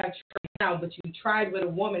might have tried now, but you tried with a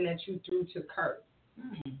woman that you threw to the curb.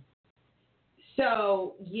 Mm.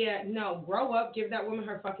 So, yeah, no, grow up, give that woman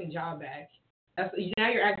her fucking job back. Now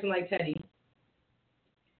you're acting like Teddy.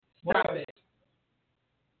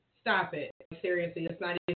 Stop it. Seriously, it's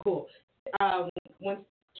not even cool. Once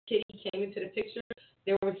Kitty came into the picture,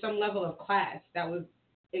 there was some level of class that was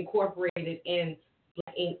incorporated in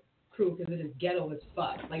Black Ink crew because it is ghetto as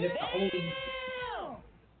fuck. Like, it's the only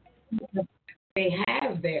they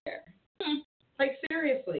have there. Like,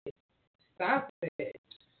 seriously. Stop it.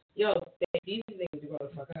 Yo, these things grow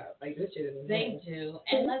the fuck up. Like, this shit is insane. They do.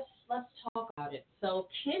 And let's talk about it. So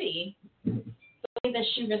Kitty, the way that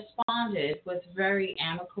she responded was very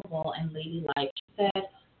amicable and ladylike. She said,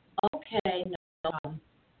 okay, no problem.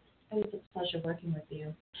 It was a pleasure working with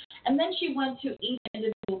you. And then she went to each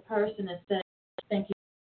individual person and said, thank you.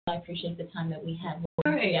 I appreciate the time that we had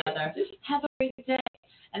working together. Have a great day.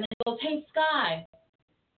 And then goes, hey, Sky,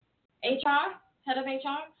 HR, head of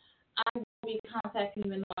HR, I will be contacting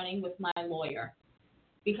you in the morning with my lawyer.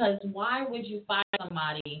 Because why would you fire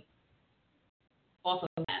somebody off of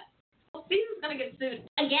that? Well, Stephen's going to get sued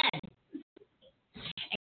again.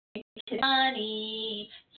 Money.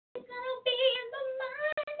 It's going to be the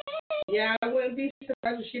money. Yeah, I wouldn't be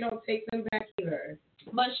surprised if she don't take them back either.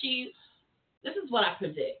 But this is what I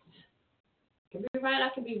predict. I can be right, I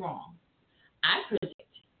can be wrong. I predict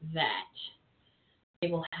that they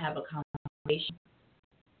will have a conversation.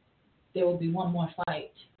 There will be one more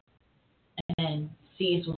fight. And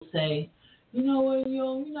C's will say, you know what,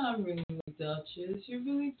 yo, you're not really like Duchess. You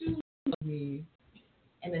really do love me.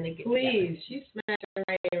 And then they get Please, she smashed her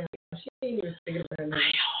right in. She ain't even thinking about it. I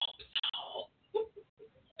hope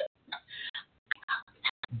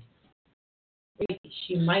so.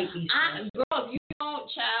 She might be. Girl, if you don't,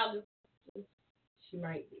 child. She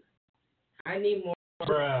might be. I need more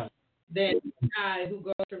than a guy who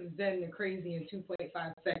goes from zen to crazy in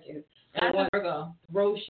 2.5 seconds. That's a Virgo.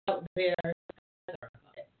 Throw shit out there.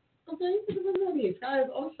 Okay, this guy is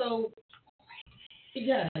also,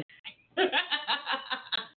 yeah.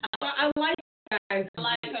 I like guys.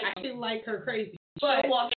 I actually like her crazy. But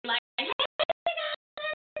walking like,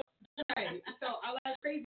 right. So I like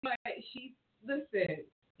crazy, but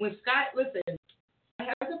when Scott, I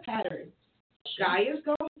have a pattern. Guy is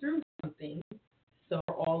going through something, so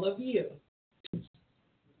are all of you.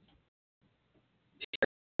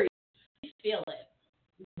 Feel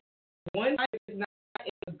it. One guy is not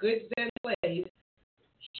in a good zen place.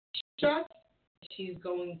 She's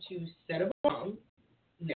going to set a bomb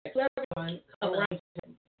next to everyone around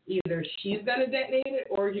him. Either she's going to detonate it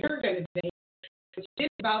or you're going to detonate it. She's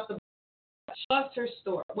about the lost her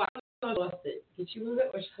store. Well, I lost it. Did she lose it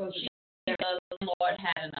or she closed it? The Lord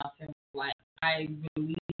had enough in life. I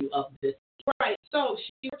believe you of this. Right. So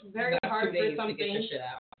she worked very hard for something. To get the shit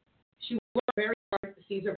out. She worked very hard to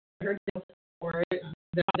see her for it.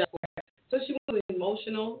 So she was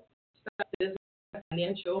emotional, stuff, business,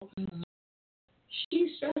 financial. Mm-hmm. She's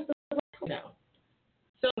stressed out now.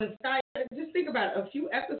 So when Sky, just think about it. A few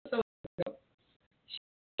episodes ago, she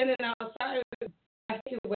went outside. I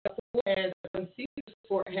think it was forehead, when Caesar's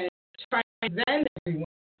forehead, trying to zen everyone.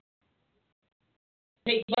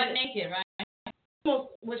 Hey, butt naked, right? Well,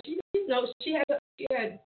 she didn't know she had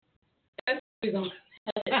on.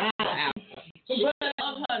 But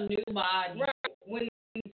of her new body. Right. When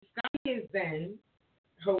Sky is zen,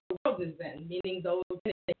 her world is zen, meaning those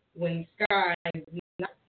when Sky is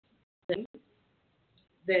not zen,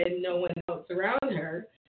 then no one else around her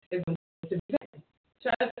is going to be zen.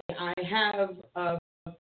 Trust me, I have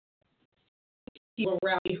people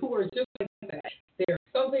around me who are just like that. There's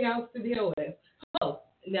something else to deal with. Oh,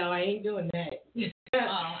 no, I ain't doing that.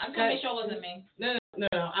 I'm gonna make sure it wasn't me. No.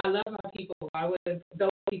 I love my people. Those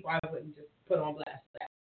people I wouldn't just put on blast.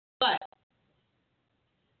 But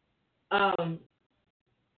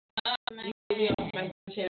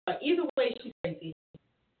either way, she's crazy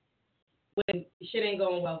when shit ain't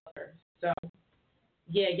going well for her. So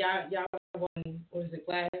yeah, y'all won. What is it?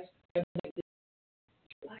 Glass.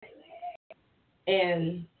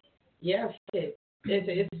 And yeah, shit.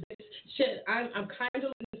 It's shit. I'm kind of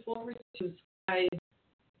looking forward to Sky's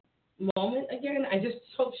moment again. I just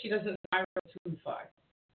hope she doesn't spiral too far.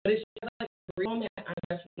 But if she has like a real moment, I'm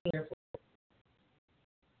definitely here for it.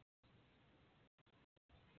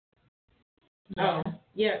 Oh,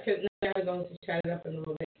 yeah, because now we're going to chat it up in a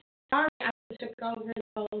little bit. Sorry, I took over the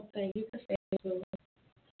whole thing. You can say it too.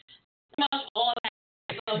 All that.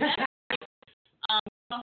 So next,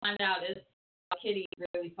 find out is Kitty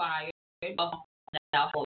really fired. That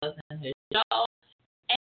wasn't his show.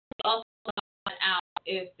 And also find out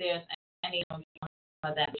if there's any of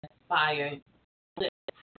that inspired. But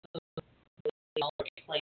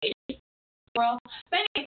anyway,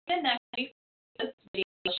 next week, this video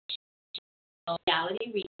reality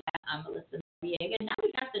recap. I'm Alyssa Noriega. Now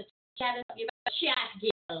we got to chat it up. You better chat,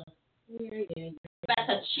 girl. You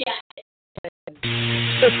better chat.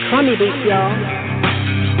 It's Crummy Beat, y'all.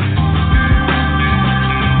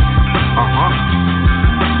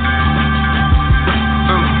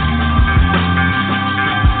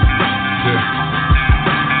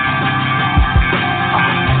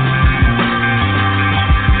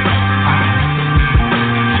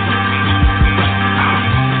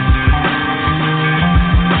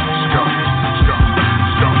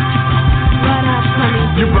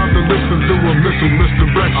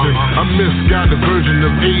 Misdirection. A misguided version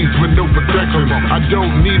of AIDS with no protection. I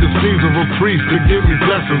don't need a Caesar or priest to give me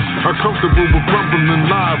blessings. I'm comfortable with crumbling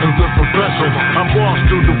lives as a profession. I'm washed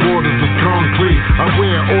through the waters of concrete. I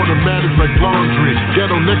wear automatics like laundry.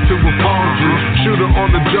 Ghetto next to a palm tree. Shooter on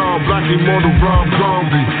the jaw, black immortal Rob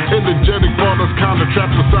Zombie. Energetic fathers kinda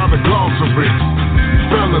trapped inside a glossary.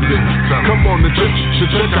 Felony. Come on, check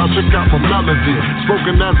out my melody.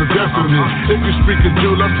 Spoken as a destiny. If you speak a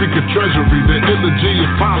jewel, I speak a treasury. The energy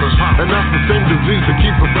is polished, and that's the same disease that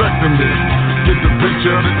keep affecting me. Get the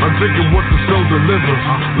picture? I'm drinking what the soul delivers.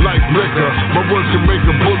 Like liquor, my words can make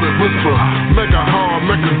a bullet whisper. Mega hard,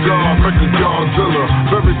 mega Godzilla.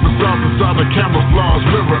 Very facade inside a camouflage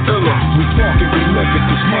mirror illa. We talk and we live it,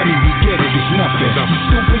 this money we get it, it's nothing. You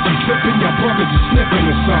stupid, you tripping, your brothers are slipping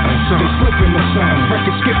or something. They slipping or something,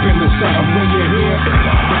 record skipping or something. When you're here,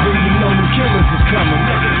 then you know the killers is coming.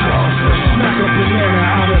 Smack a banana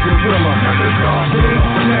out of the gorilla.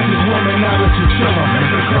 Snatch this woman out of chinchilla.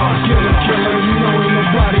 Killer, you know ain't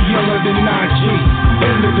nobody iller than 9G.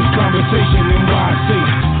 End of this conversation in YC.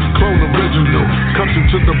 Clone original, custom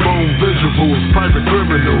to the bone visuals, private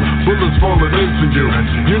criminal, bullets falling into you.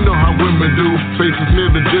 You know how women do, faces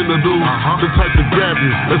near the genitals, the type to grab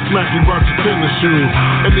you and smack you out your tennis shoes.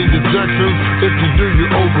 Any objections? If you do, you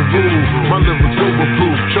overrule. My lyrics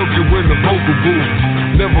overproof, choke you in the vocal booth.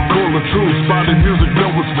 Never call the truth, spotty music,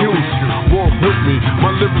 no excuse. Walk with me,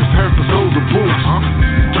 my lyrics have the soul to boost.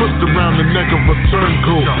 Twist around the neck of a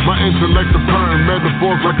turncoat. My intellect a perm,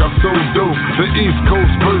 metaphors like I so dope. The East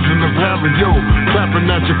Coast version of Harry Yo, clapping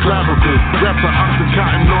at your clavicle. Raps are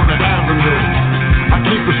oxycontin on the avenue. I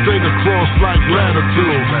keep it straight across like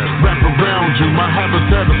latitude. Wrap around you, my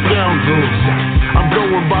habitat of scoundrels. I'm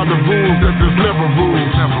going by the rules that there's never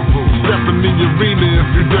rules. Stepping in your arena if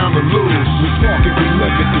you're down to lose. We talk and we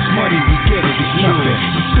live it, this money we get it, it's nothing.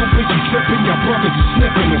 You stupid, you tripping, your brothers are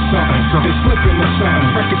slipping or something. They slipping or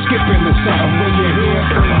something, record skipping or something. When you're here,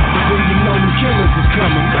 then you know the killers is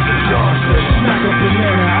coming. Smack a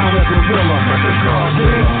banana out of the gorilla.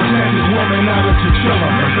 Snatch this woman out of chinchilla.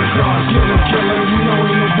 Killer, you know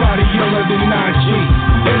ain't nobody iller than 9G.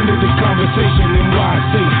 End of this conversation in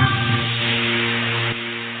YC.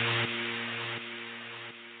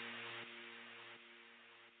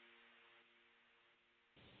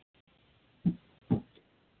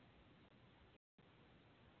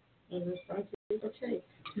 Okay.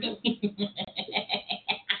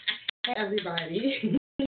 Hey, everybody.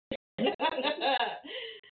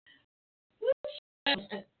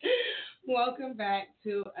 Welcome back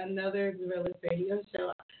to another Gorillas Radio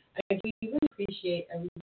Show. I really appreciate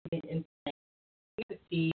everybody in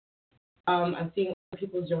see. I'm seeing other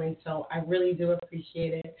people join, so I really do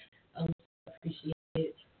appreciate it. Appreciate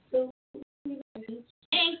it. So,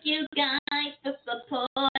 thank you guys for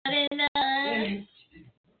supporting us.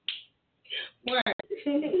 Word.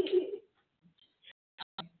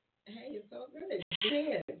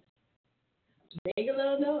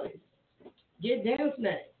 Get down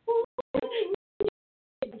tonight.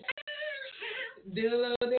 Do a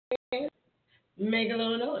little dance. Make a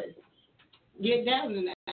little noise. Get down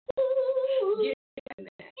tonight. Get down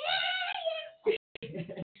tonight.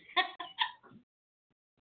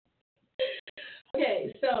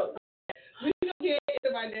 Okay, so we're going to get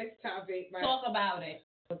into my next topic. Talk about it.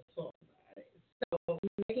 Let's talk about it. So,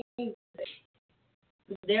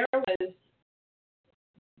 there was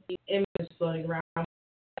the image floating around.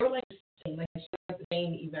 They were like she was the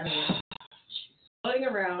same event. Floating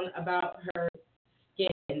around about her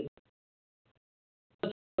skin a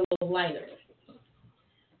little lighter.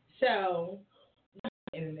 So,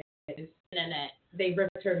 internet, they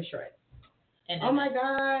ripped her to shreds. Oh my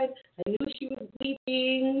God, I knew she was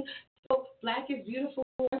bleeding. So black is beautiful.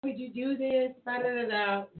 Why would you do this?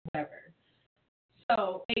 Whatever.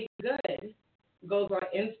 So Make Good goes on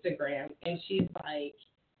Instagram and she's like,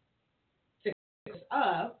 to pick us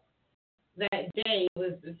up, that day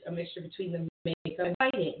was a mixture between the makeup and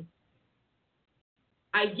lighting.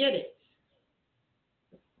 I get it.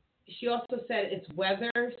 She also said it's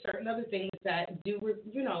weather, certain other things that do,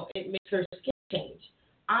 it makes her skin change.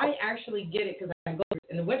 I actually get it because I go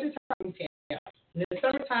in the wintertime. I'm tan. In the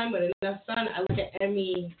summertime, with enough sun, I look at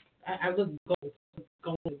Emmy. I look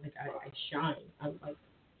gold, like I shine. I'm like,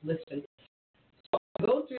 listen. So I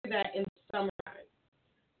go through that in the summertime,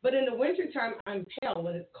 but in the wintertime, I'm pale.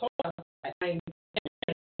 When it's cold outside,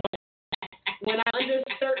 when I'm under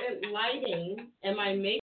certain lighting and my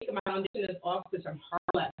makeup, my foundation is off because I'm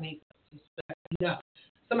horrible at makeup. No,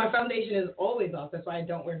 so my foundation is always off. That's why I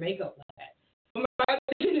don't wear makeup like that. But my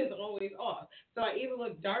foundation is always off. So I either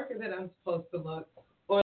look darker than I'm supposed to look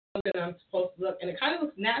or than I'm supposed to look. And it kind of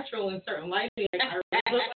looks natural in certain lighting. Like I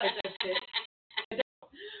really look like that shit.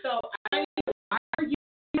 So I argue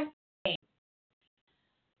because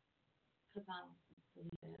I don't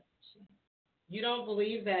believe that shit. You don't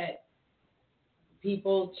believe that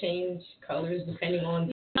people change colors depending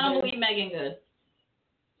on... I don't believe Megan Good.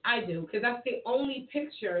 I do, because that's the only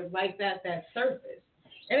picture like that surfaced.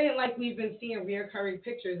 It ain't like we've been seeing reoccurring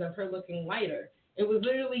pictures of her looking lighter. It was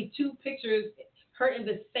literally 2 pictures, her in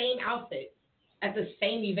the same outfit at the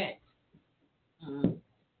same event.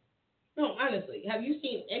 No, honestly, have you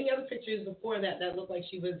seen any other pictures before that looked like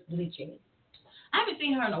she was bleaching? I haven't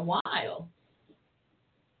seen her in a while.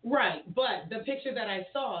 Right, but the picture that I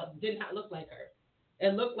saw did not look like her.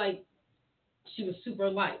 It looked like she was super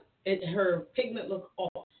light. Her pigment looked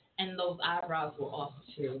off. And those eyebrows were off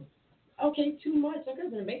too. Okay, too much. I could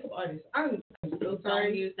have been a makeup artist. I'm so sorry.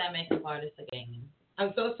 Don't use that makeup artist again.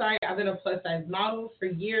 I'm so sorry. I've been a plus size model for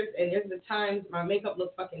years, and there's the times my makeup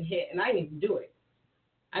looked fucking hit, and I didn't even do it.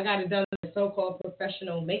 I got it done by a so-called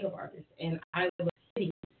professional makeup artist, and I look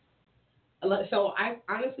hideous. So I've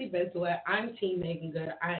honestly been through it. I'm Team Megan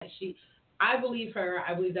Good. I believe her.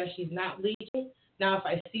 I believe that she's not bleaching. Now, if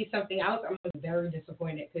I see something else, I'm very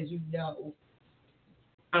disappointed because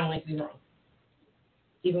I don't like to be wrong.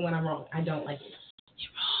 Even when I'm wrong, I don't like it.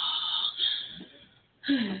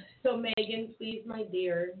 You're wrong. So, Megan, please, my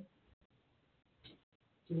dear,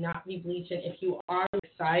 do not be bleaching. If you are,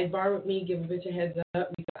 sidebar with me, give a bitch a heads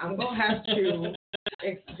up because I'm going to have to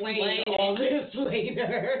explain all this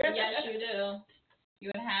later. Yes, you do.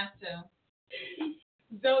 You would have to.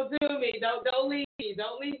 Don't do me. Don't leave me.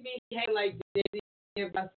 Don't leave me hanging like this.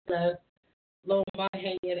 Myself, low my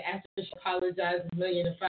hanging after she apologized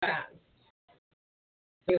 1,005 times.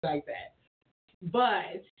 Things like that.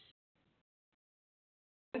 But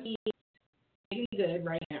he's making good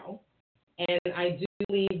right now. And I do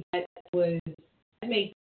believe that was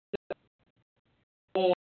made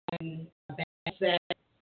on a bad set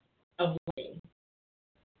of lighting.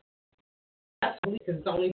 That's because it's the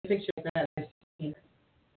only picture that I've seen.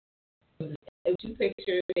 It was 2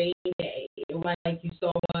 pictures same day. It was like you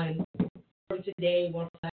saw one from today, one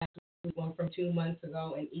from last week, one from 2 months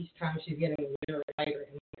ago, and each time she's getting lighter and lighter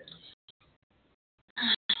and lighter.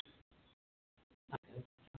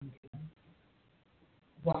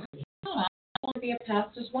 Why? I want to be a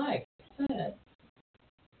pastor's wife. That's it.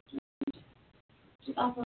 Just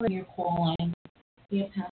offer your calling. Be a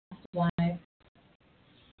pastor's wife.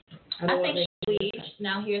 I think she bleached.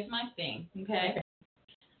 Now here's my thing, okay?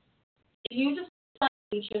 If you just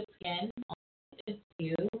bleach your skin, it's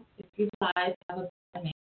you. If you guys have a bad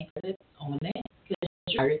makeup, it's on it because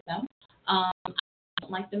you hurt them. I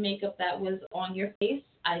don't like the makeup that was on your face.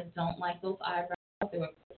 I don't like those eyebrows. They were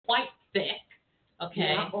quite thick.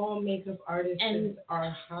 Okay. Not all makeup artists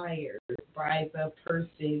are hired by the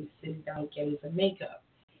person sitting down getting the makeup.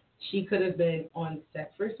 She could have been on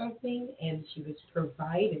set for something and she was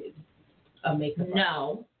provided a makeup artist.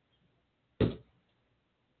 No.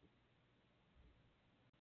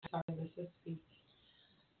 sorry, Alyssa, speak.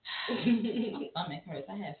 My stomach hurts.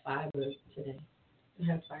 I had fiber today.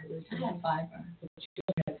 You had fiber today? I had fiber.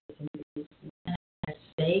 And I had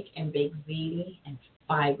steak and baked ziti and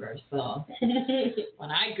fiber. So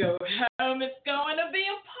when I go home, it's going to be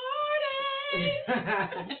a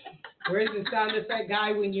party. Where's the sound effect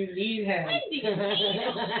guy when you need him? I need him.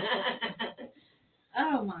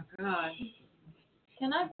 Oh my God.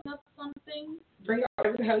 Can I bring up something? Bring up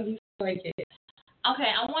whatever the hell you feel like it.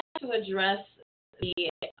 Okay, I want to address the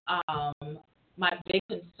my big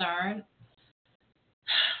concern.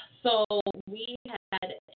 So we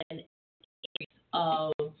had an increase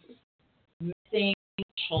of missing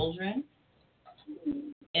children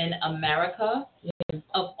in America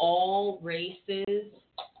of all races,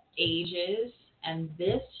 ages, and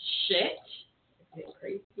this shit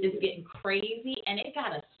is getting crazy, and it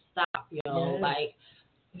gotta stop, yo. Yes. Like,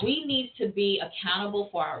 we need to be accountable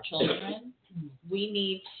for our children. We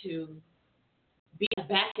need to be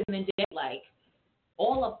back in the day, like,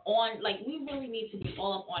 all up on, like, we really need to be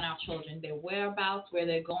all up on our children, their whereabouts, where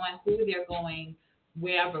they're going, who they're going,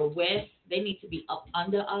 wherever with. They need to be up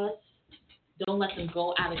under us. Don't let them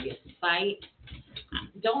go out of your sight.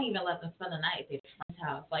 Don't even let them spend the night at their friend's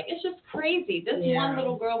house. Like, it's just crazy. This one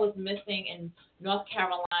little girl was missing in North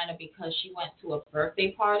Carolina because she went to a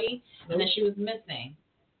birthday party, and then she was missing.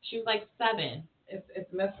 She was like 7.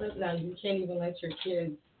 It's messed up now. You can't even let your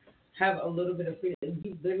kids have a little bit of freedom.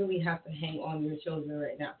 You literally have to hang on your children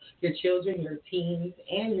right now. Your children, your teens,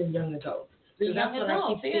 and your young adults. So that's what I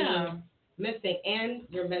keep seeing missing. And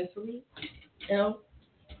you're mentally ill.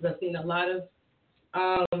 I've seen a lot of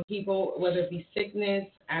people, whether it be sickness,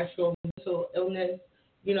 actual mental illness,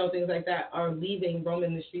 you know, things like that, are leaving,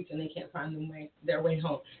 roaming the streets, and they can't find their way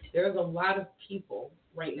home. There's a lot of people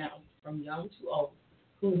right now, from young to old,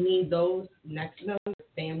 who need those next to them, their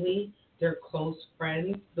family, their close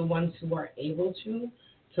friends, the ones who are able to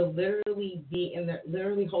literally be in there,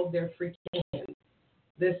 literally hold their freaking hand.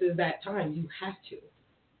 This is that time. You have to.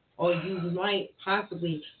 Or you might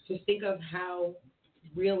possibly, just think of how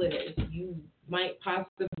real it is. You might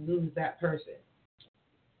possibly lose that person.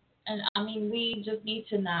 And I mean, we just need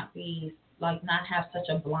to not have such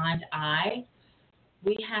a blind eye.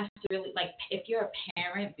 We have to really, like, if you're a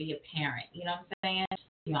parent, be a parent. You know what I'm saying?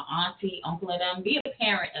 Your auntie, uncle, and them, be a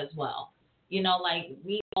parent as well. You know, like,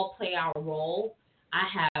 we all play our role. I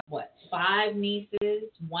have, 5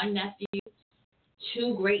 nieces, 1 nephew,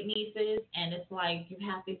 2 great nieces, and it's like you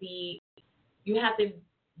have to be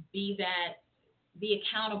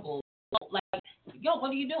accountable. Like, yo,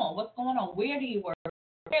 what are you doing? What's going on? Where do you work?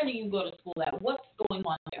 Where do you go to school at? What's going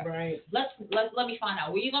on there? Right. Let me find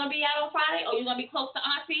out. Were you gonna be out on Friday? Or you gonna be close to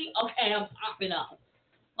auntie? Okay, I'm popping up.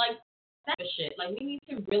 Like, that shit. Like, we need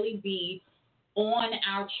to really be on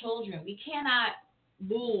our children. We cannot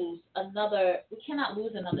lose another child.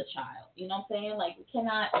 You know what I'm saying? Like, we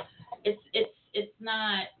cannot. It's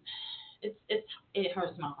not. It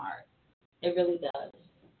hurts my heart. It really does.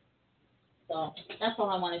 So that's all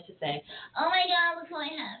I wanted to say. Oh my God, look who I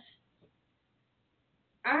have.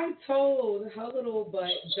 I told her little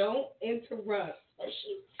butt, don't interrupt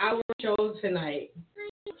our show tonight.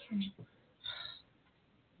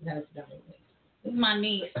 That's Diamond. This is my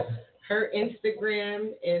niece. Her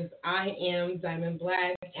Instagram is I am Diamond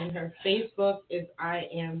Black, and her Facebook is I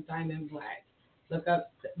am Diamond Black. Look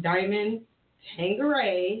up Diamond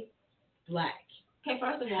Tangeray Black. Okay,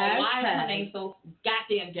 first of all, why is her name so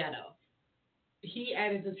goddamn ghetto? He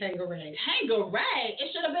added the Tangeray. Tangeray?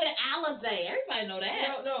 It should have been Alizé. Everybody know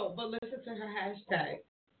that. No, but listen to her hashtag.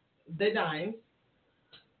 The Dime.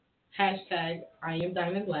 Hashtag I am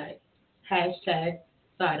Diamond Black. Hashtag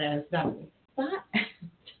Side Ass Diamond.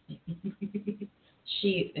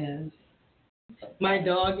 She is. My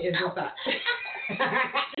dog is a side.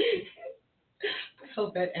 I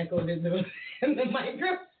hope that echoed in the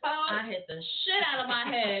microphone. I hit the shit out of my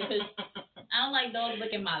head because I don't like dogs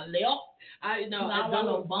licking my lip. I don't want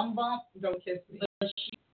no bum bump. Don't kiss me. But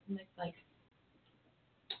she's like,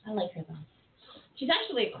 I like her though. She's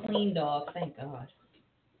actually a clean dog, thank God.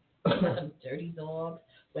 Not them dirty dogs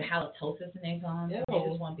with halitosis in their gums. They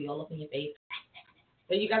just want to be all up in your face.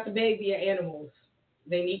 But you got the baby animals.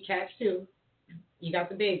 They need cats too. You got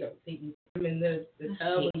the baby. You put them in the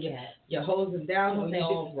tub and you hose them down. Oh, they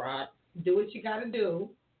all rot. Do what you got to do.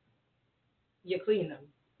 You clean them.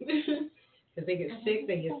 Because they get sick,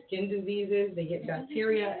 they get skin diseases, they get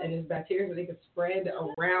bacteria, and it's bacteria that they can spread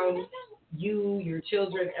around you, your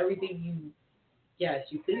children, everything you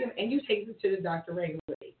clean them, and you take them to the doctor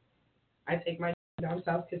regularly. I take my down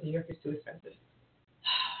south because New York is too expensive.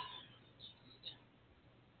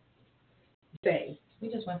 Say. We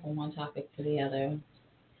just went from one topic to the other.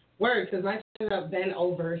 Word, because my shit up been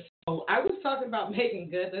over. So I was talking about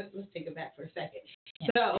making good. Let's take it back for a second.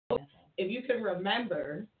 So if you can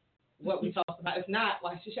remember what we talked about, if not,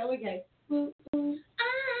 watch the show again.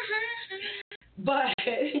 But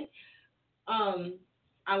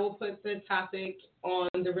I will put the topic on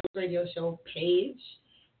the Real Radio Show page.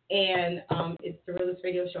 And it's the Realist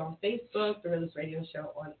Radio Show on Facebook, the Realist Radio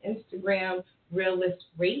Show on Instagram, Realist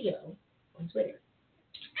Radio on Twitter.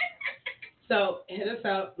 So hit us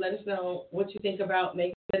up. Let us know what you think about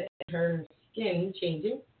Megan and her skin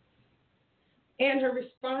changing and her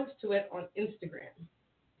response to it on Instagram.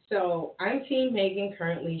 So I'm Team Megan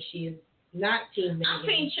currently. She is not Team Megan. I'm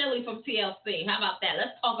Team Chili from TLC. How about that?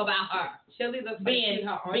 Let's talk about her. Chili looks being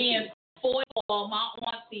like spoiled. My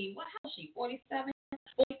auntie, what how is she? 47?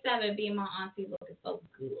 47 being my auntie looking so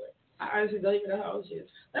good. I honestly don't even know how old she is.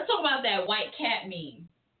 Let's talk about that white cat meme.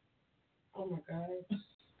 Oh my God.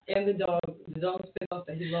 And the dog spit off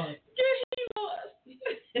that he lost. Yeah, he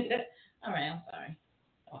lost. All right, I'm sorry.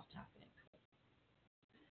 Off topic.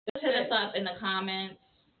 Just hit us up in the comments.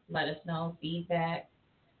 Let us know feedback.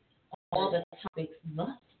 All the topics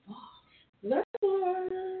thus far.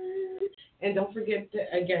 And don't forget to,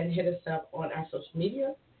 again, hit us up on our social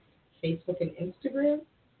media, Facebook and Instagram,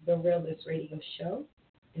 The Realist Radio Show,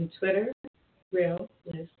 and Twitter, Realist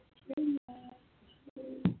Radio.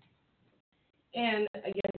 And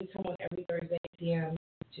again, we come on every Thursday at p.m.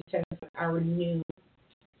 to 10 our new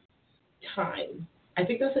time. I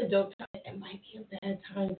think that's a dope time. It might be a bad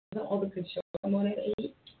time because all the good shows come on at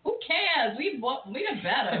 8. Who cares? We are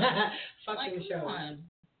better. Fuck like, them shows. On.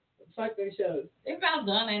 Fuck them shows. They're about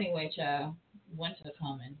done anyway, child. Winter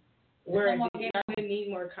coming. Word. Y'all gonna need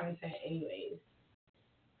more content anyways.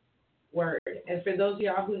 Word. And for those of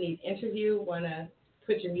y'all who need interview, wanna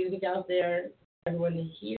put your music out there, everyone to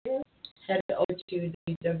hear, head over to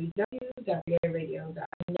www.radio.net.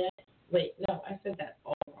 Wait, no, I said that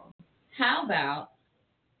all wrong. How about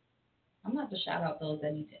I'm gonna have to shout out those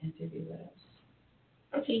that need to interview with us.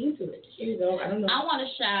 Okay, you do it. Here you go. I don't know. I want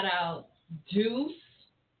to shout out Deuce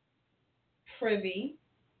Privy.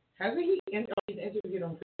 Hasn't he interviewed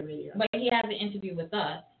on Privy Radio? But he has an interview with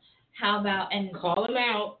us. How about, and call him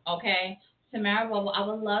out. Okay. Tamara Bobo, I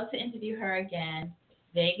would love to interview her again.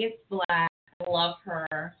 Vegas Black, I love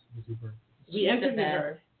her. We interviewed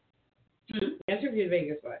her. We interviewed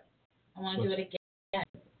Vegas Black. I want to do it again.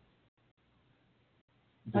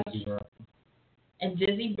 And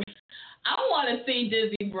Dizzy Brown. I want to see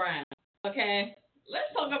Dizzy Brown. Okay?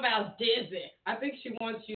 Let's talk about Dizzy. I think she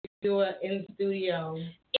wants you to do it in studio.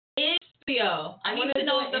 In studio. I need to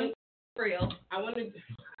know if it's real. I want to.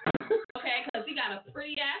 Okay, because he got a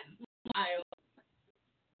pretty ass smile.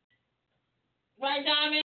 Right,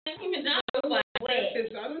 Diamond? Even Diamond was like, wait.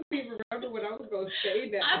 I don't even remember what I was going to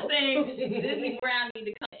say now. I think Dizzy Brown need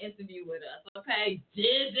to come interview with us. Okay?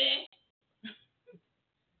 Dizzy.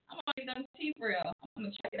 I'm going to them teeth real. I'm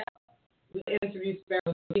going to check it out. We interview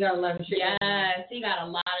Sparrow. He got a lot of shit. Yes, he got a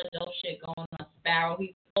lot of dope shit going on. Sparrow.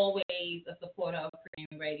 He's always a supporter of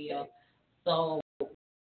Premium Radio. So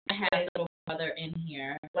I had a little brother in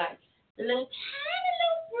here. Like the little tiny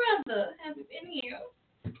little brother has in here.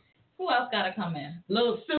 Who else got to come in?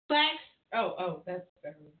 Little Suplex. Oh, that's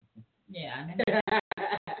Sparrow. Yeah,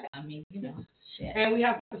 I mean, you know, shit. And we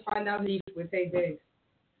have to find out he's with Tay Diggs.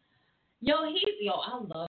 I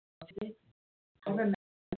love Tay. I remember.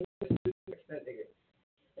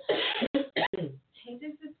 Tay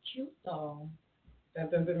Diggs is cute though. That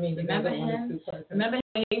doesn't mean he remember doesn't want him? to person. Remember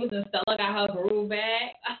when he was in Stella got her groove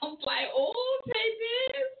back? I was like, oh, Tay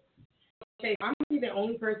Diggs. Okay, I'm the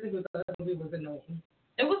only person who thought that movie was annoying.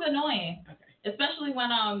 It was annoying. Okay. Especially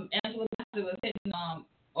when Angela Bassett was hitting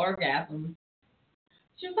orgasms.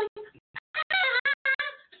 She was like,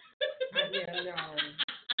 yeah, no.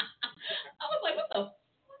 I was like, what the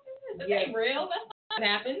fuck is this? This ain't real. That's not what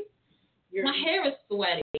happened. My hair is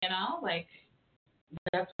sweaty, you know? Like,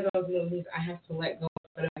 that's one of those movies I have to let go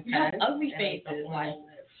of. You have ugly faces. Like,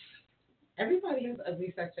 everybody has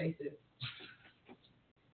ugly sex faces.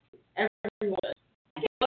 Everyone. I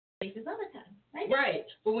get ugly faces all the time. Right.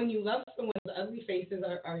 But when you love someone, the ugly faces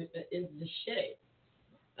is the shit.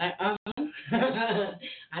 Like, I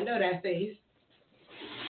know that face.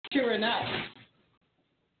 Sure enough.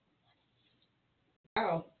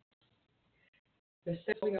 Wow. The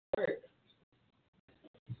selling of work.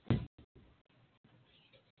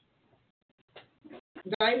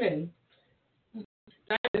 Diamond,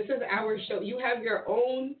 this is our show. You have your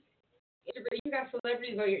own Instagram. You got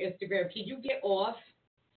celebrities on your Instagram. Can you get off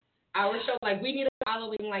our show? Like, we need a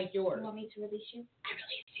following like yours. You want me to release you? I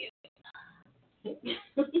release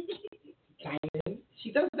you. Diamond.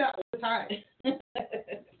 She does that all the time.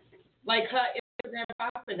 Like her Instagram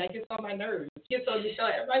popping, that gets on my nerves. Gets on the show.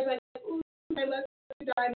 Everybody's like, ooh, I love you,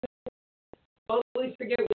 Diamond. Totally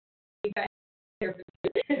forget what we got here.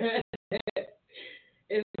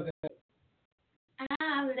 It's so good. I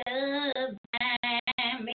love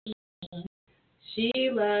Diamond. She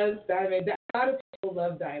loves Diamond. A lot of people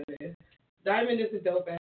love Diamond. Diamond is a dope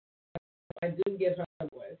ass. I do give her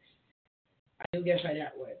that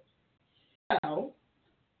one. So,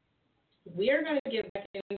 we are going to get back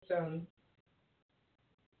into some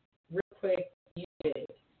real quick music.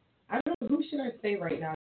 I don't know, who should I say right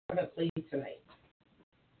now? I'm going to play you tonight.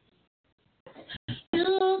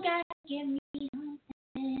 You gotta give me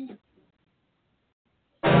something.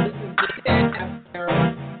 This is Big Bad After.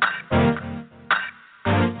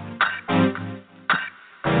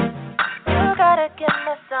 You gotta give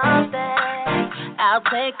me something. I'll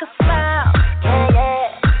take a smile. Yeah,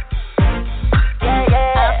 yeah. Yeah,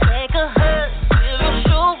 yeah. I'll take a hurt if you're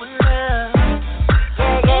showing love.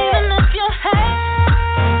 Yeah, yeah. Even if you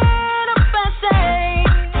had a bad day,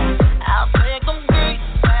 I'll take them great.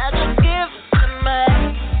 I'll just give it to me.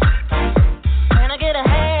 Can I get a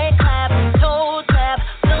hand clap, toe tap,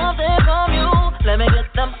 something from you? Let me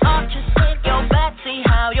get them arches in your back. See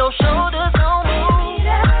how your shoulders don't move.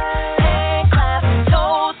 Hand clap,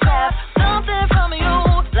 toe tap, something from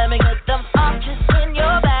you. Let me get them arches in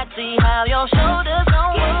your back. See how your shoulders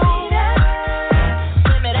don't move.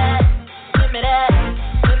 Give me that, give me that,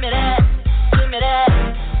 give me that, give me that.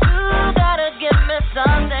 You gotta give me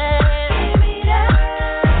something. Give me that,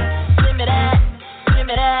 give me that, give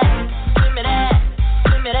me that, give me that,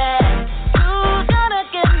 give me that. You gotta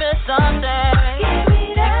give me something. Give me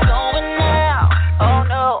that. It's going now. Oh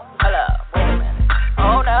no, hold up, wait a minute.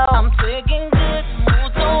 Oh no, I'm taking good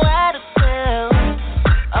moods, so out of tell.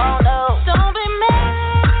 Oh no, don't be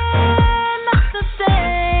mad, not to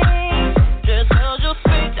stay. Just 'cause you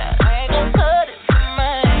speak, that ain't gon' cut it for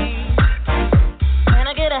me. Can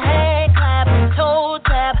I get a hand clap, toe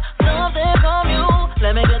tap, something from you?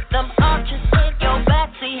 Let me get them arches in your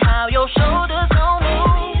back. See how your shoulders don't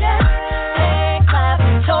move. Hand clap,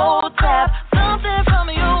 toe tap, something from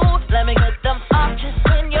you. Let me get them arches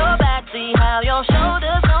in your back. See how your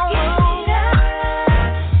shoulders don't move.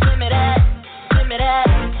 Give me that, give me that,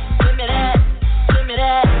 give me that, give me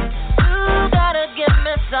that. You gotta give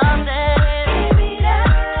me something. Give me that,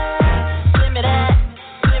 give me that,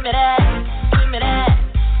 give me that, give me that,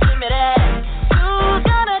 give me that. You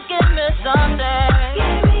gotta give me something.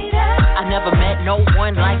 Give me that. I never met no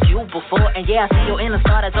one like you before, and yeah, I see your inner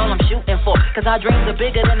star, that's all I'm shooting for. 'Cause our dreams are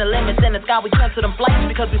bigger than the limits in the sky. We cancel them flights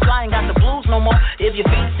because we flying, got the blues no more. If your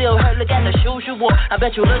feet still hurt, look at the shoes you wore. I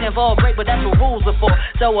bet you're looking for a break, but that's what rules are for.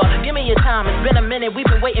 So give me your time, it's been a minute. We've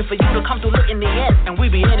been waiting for you to come through lit in the end, and we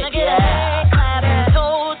be in it, yeah. Hand clap,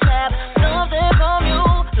 toe tap, something from you.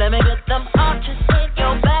 Let me get them arches in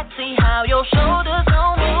your back. See how your shoulders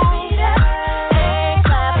don't move. Hand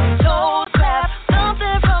clap, toe tap,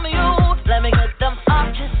 something from you. Let me get them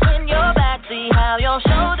arches in your back. See how your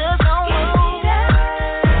shoulders don't move.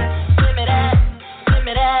 Give me that, give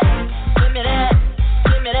me that, give me that,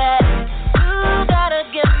 give me that. You gotta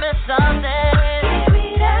give me something. Give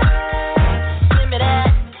me that, give me that,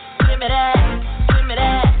 give me that, give me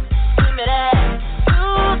that, give me that. You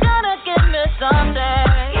gotta give me something.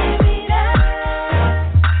 Give me that.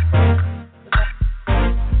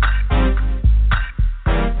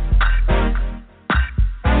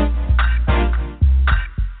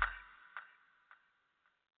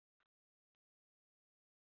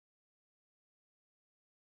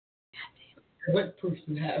 What proof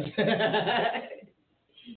you have?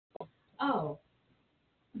 Oh.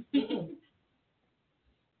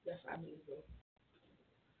 That's unusual.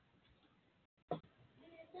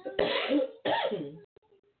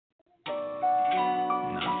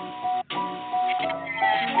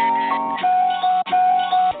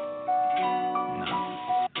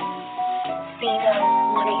 Phoenix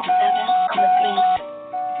 187 on the beat.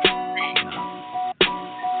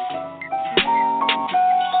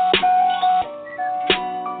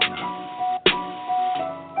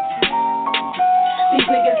 These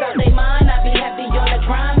niggas out they mind, I be heavy on the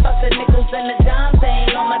grind. Fuck the nickels and the dimes, they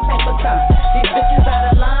ain't on my type of time. These bitches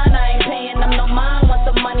out of line, I ain't paying them no mind. Want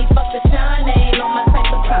the money, fuck the shine, they ain't on my type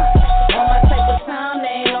of time. On my type of time,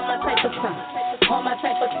 they ain't on my type of time. On my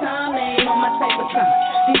type of time, they ain't on my type of time.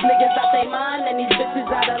 These niggas out they mind, and these bitches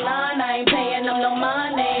out of line, I ain't paying them no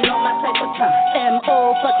mind, they ain't on my type of time.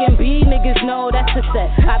 M.O. fucking B, niggas know that's the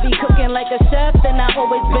set. I be cooking like a chef, and I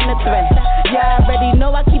always been a threat. Yeah, I already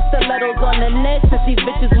know I keep stilettos on the neck. Since these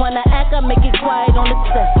bitches wanna act, I make it quiet on the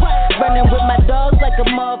set. Running with my dogs like a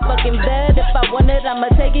motherfucking vet. If I want it,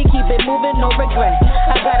 I'ma take it, keep it moving, no regret.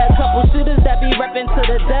 I got a couple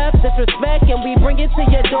disrespect, and we bring it to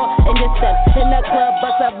your door and your steps. In the club,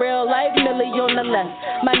 bust up real life, Millie on the left.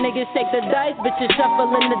 My niggas shake the dice, bitches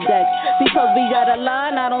shuffling the deck. Because we got a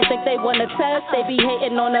line, I don't think they wanna test. They be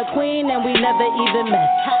hating on the queen, and we never even met.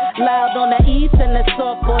 Loud on the east and the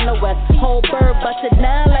soft on the west. Whole bird busted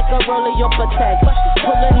down like a roller your protect.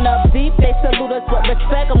 Pulling up deep, they salute us with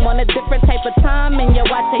respect. I'm on a different type of time, and your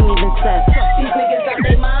watch ain't even set. These niggas out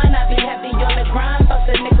they mind, I be heavy on the grind. Fuck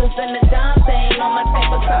the nickels and the dimes, they ain't on my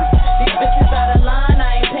type of time. These bitches out of line,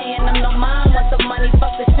 I ain't paying them no mind. Want the money,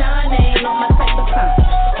 fuck the shine, they ain't on my type of time.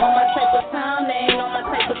 On my type of time, they ain't on my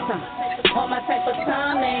type of time. On my type of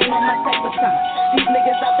time, they ain't on my type of time. These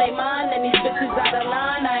niggas out they mind, and these bitches out of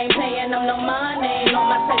line. I ain't paying them no mind, they ain't on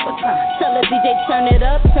my type of time. Tell the DJ turn it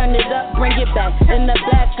up, bring it back. In the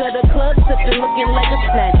back of the club, sipping, looking like a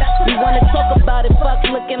snack. You wanna talk about it, fuck,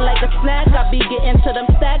 looking like a snack. I be getting to them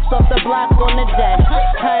stacks off the block on the jack.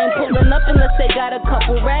 I ain't pulling up unless they got a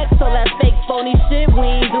couple racks. So that fake phony shit, we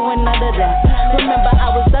ain't doing none of that. Remember I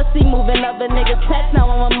was dusty, moving other niggas' packs. Now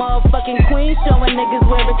I'm a motherfucking queen, showing niggas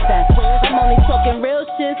where it's at. I'm only talking real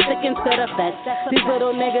shit, sticking to the facts. These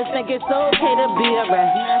little niggas think it's okay to be a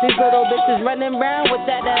rat. These little bitches running around with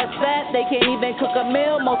that ass fat. They can't even cook a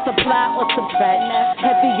meal, multiply or subtract.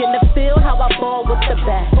 Heavy in the field, how I ball with the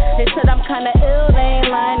bat. They said I'm kinda ill, they ain't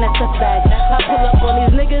lying, that's a fact. I pull up on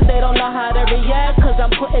these niggas, they don't know how to react. Cause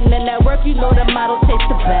I'm putting in that work, you know the model takes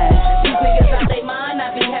the bag. These niggas out they mind,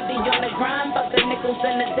 I be heavy on the grind. Fuck the nickels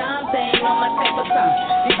and the dimes, they ain't on my type of time.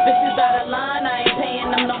 These bitches out of line, I ain't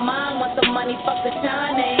paying them no mind. Want the money, fuck the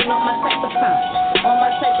shine, they ain't on my type of time. On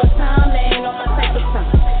my type of time, they ain't on my type of time.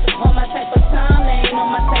 On my type of time, they ain't on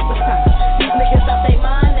my type of time. These niggas out they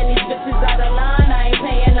mind, and these bitches out of line. I ain't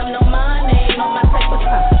paying them no mind, they ain't on my type of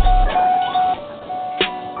time.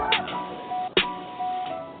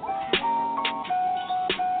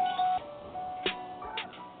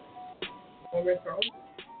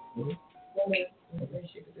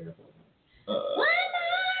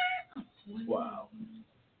 Wow.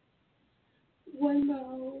 One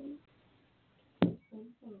more.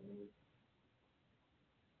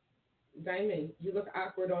 Diamond, you look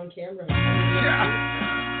awkward on camera. Yeah.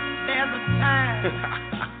 There's a time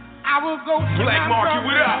I will go to Black Market,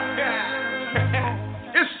 what up?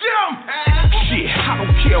 It's them. Shit, I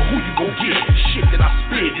don't care who you gon' get. Shit that I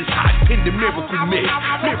spit is hot in the miracle mix.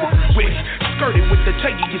 Miracle wit, skirted with the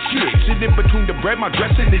tangiest shit. And in between the bread, my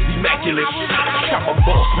dressing is immaculate. I'm a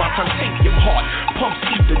boss, my titanium heart. Pump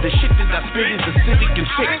ether, the shit that I spit is acidic and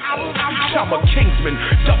sick. I'm a Kingsman,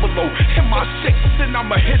 00, MI6. And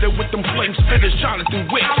I'm a hitter with them flame spitters, Jonathan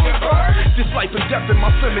Wick. This life and death in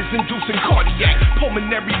my film is inducing cardiac.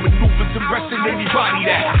 Pulmonary maneuvers arresting anybody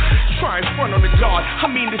that try and front on the guard. I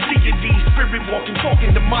mean the CND, spirit walking,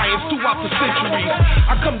 talking to Mayans throughout the centuries.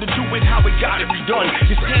 I come to do it how it gotta be done.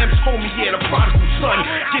 His Ham's homie, yeah, the prodigal son.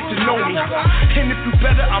 Get to know me. And if you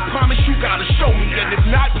better, I promise you gotta show me. And if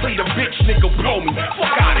not, play the bitch, nigga, blow me.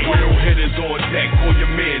 Fuck out of here. Real hitters on deck, call your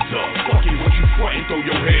mans up. Fuck it, what you frontin', throw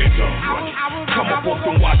your hands up. Come up off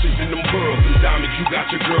them watches in them pearls and diamonds. You got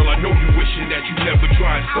your girl, I know you wishing that you never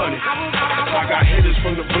tried sunning. I got hitters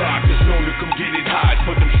from the block that's known to come get it hot.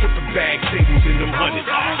 For them stripper bag singles in them hundreds.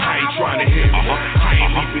 I ain't trying to hear it. I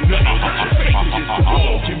ain't leaving nothing. Your face is just a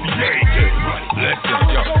wall. Can be anything. Listen,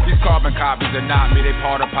 yo, these carbon copies are not me. They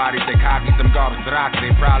porta potties, they copy some garbage rocky.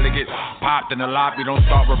 They probably get popped in the lobby. Don't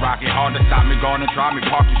start with Rocky. Hard to stop me, gonna try me,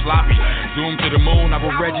 park you sloppy. Zoom to the moon, I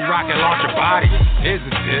will Reggie Rocket, launch your body. Here's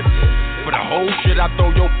a tip. For the whole shit, I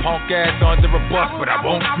throw your punk ass under a bus, but I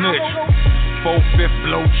won't snitch. 4/5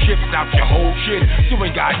 blow chips out your whole shit. You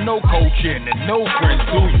ain't got no coaching and no friends,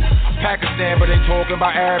 do you? Pakistan, but ain't talking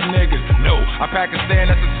about Arab niggas. No, a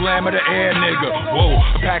Pakistan that's a slam of the air nigga. Whoa,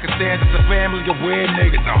 a Pakistan that's a family of weird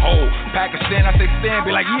niggas. A whole Pakistan, I say stand,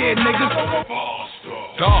 be like, yeah, niggas.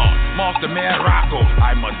 Gone, Monster Man Rocco.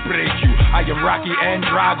 I must break you. I am Rocky and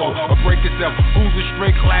Drago. Or break yourself. Who's a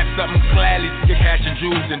straight clap? Something gladly. You're catching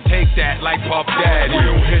Jews and take that like Puff Daddy.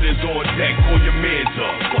 Real hitters on deck, call your mans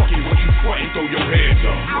up. Fuck it, what you frontin', throw your hands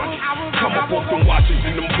up. Come up off them watches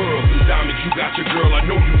in them pearls and diamonds. You got your girl, I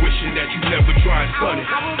know you wishing that you never tried sunning.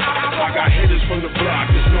 I got hitters from the block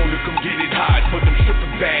that's known to come get it hot. For them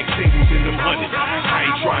stripper bag singles in them hundreds. I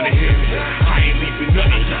ain't trying to hear it. I ain't leaving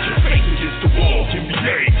nothing. Get your face against the wall. Can be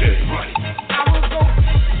anything.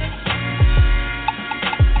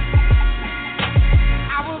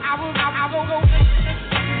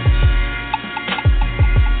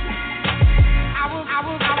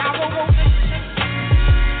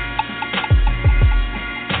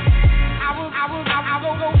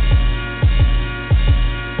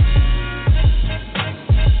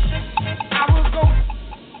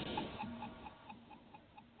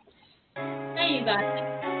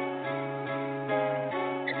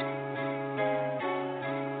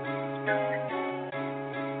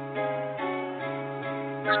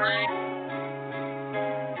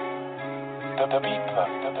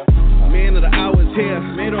 Man of the hour is here.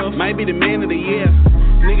 Might be the man of the year.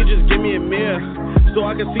 Nigga, just give me a mirror so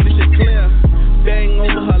I can see the shit clear. Bang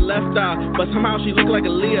over her left eye, but somehow she look like a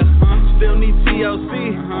Leah. Still need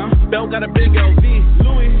TLC. Belt got a big LV.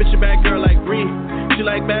 Louis, bitch a bad girl like Bree. She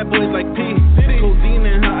like bad boys like P. Codeine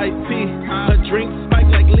in her iced tea. Her drink spike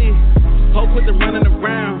like Lee. Ho quit the running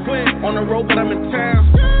around. On the road, but I'm in town.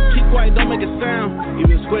 Keep quiet, don't make a sound.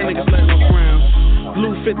 Even square niggas let no frown.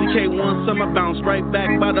 Blue 50K one summer, bounce right back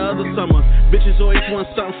by the other summer. Bitches always want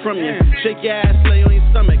something from you. Shake your ass, lay on your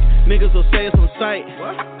stomach. Niggas will say it's on sight,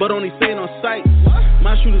 but only say it on sight.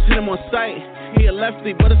 My shooters hit him on sight. He a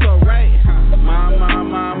lefty, but it's alright. My.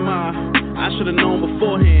 I should've known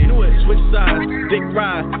beforehand. Switch sides, dick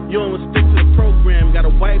ride. You don't stick to the program. Got a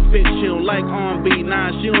white bitch, she don't like R&B. Nah,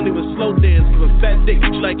 she don't even slow dance. Give a fat dick,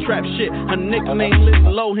 she like trap shit. Her nickname Lindsay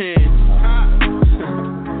Lohan.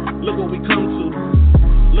 Look what we come to.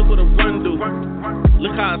 Look what a run do.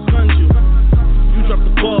 Look how I sunned you. You dropped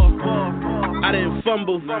the ball. I didn't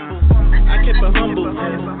fumble. I kept it humble.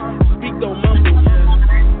 Speak, don't mumble.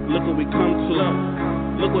 Look what we come to.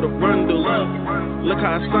 Look what a run do. Look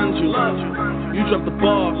how I sunned you. You dropped the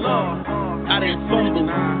ball. I didn't fumble.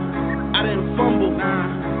 I didn't fumble.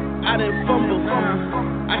 I didn't fumble.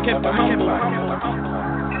 I kept it humble.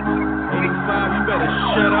 85, you better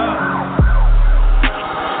shut up.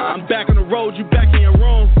 I'm back on the road, you back in your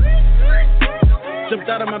room. Jumped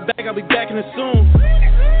out of my bag, I'll be back in it soon.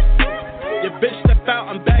 Your bitch step out,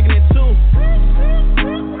 I'm bagging it too.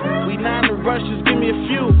 We not in a rush, just give me a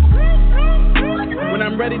few. When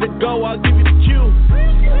I'm ready to go, I'll give you the cue.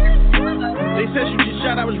 They said she get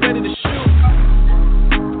shot, I was ready to shoot.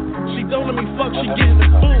 She don't let me fuck, she getting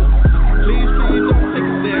the boot. Please, don't take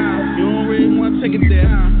it there. You don't really wanna take it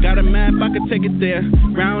there. Got a map, I can take it there.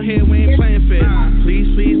 Round here, we ain't playing fair. Please,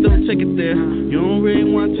 don't take it there. You don't really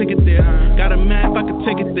wanna take it there. Got a map, I can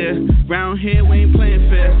take it there. Round here, we ain't playing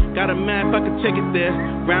fair. Got a map, I can take it there.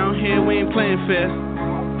 Round here, we ain't playing fair.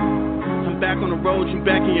 I'm back on the road, you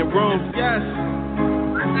back in your room. Yes.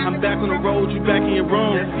 I'm back on the road, you back in your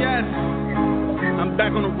room. Yes. I'm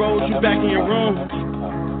back on the road, you back in your room.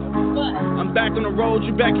 I'm back on the road,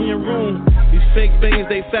 you back in your room. These fake bangers,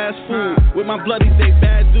 they fast food. With my bloodies, they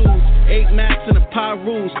bad dudes. 8 max and the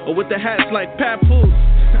Pyrus, or with the hats like Papoose.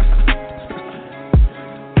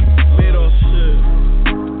 Little shit.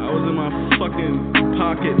 I was in my fucking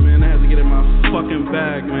pocket, man. I had to get in my fucking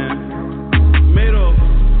bag, man. Mado.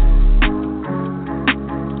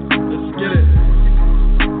 Let's get it.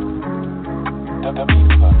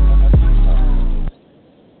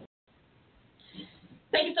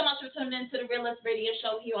 Thank you so much for tuning in to the Realist Radio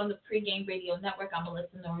Show here on the Pregame Radio Network. I'm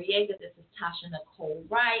Alyssa Noriega. This is Tasha Nicole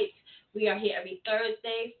Wright. We are here every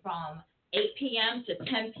Thursday from 8 p.m. to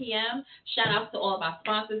 10 p.m. Shout out to all of our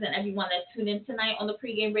sponsors and everyone that tuned in tonight on the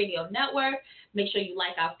Pregame Radio Network. Make sure you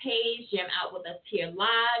like our page, jam out with us here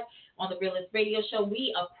live on the Realist Radio Show.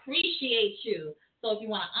 We appreciate you. So if you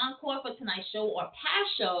want an encore for tonight's show or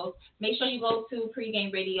past shows, make sure you go to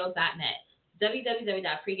pregameradio.net,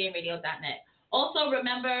 www.pregameradio.net. Also,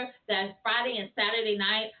 remember that Friday and Saturday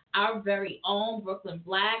night, our very own Brooklyn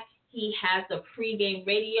Black, he has the pregame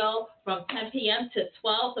radio from 10 p.m. to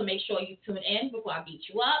 12, so make sure you tune in before I beat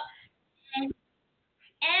you up. And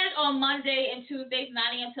on Monday and Tuesdays,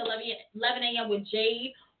 9 a.m. to 11 a.m. with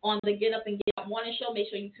Jade on the Get Up and Get Up morning show. Make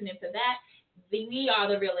sure you tune in for that. We are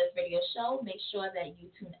the Realist Radio Show. Make sure that you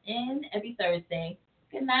tune in every Thursday.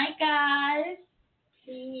 Good night, guys.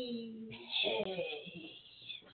 Peace.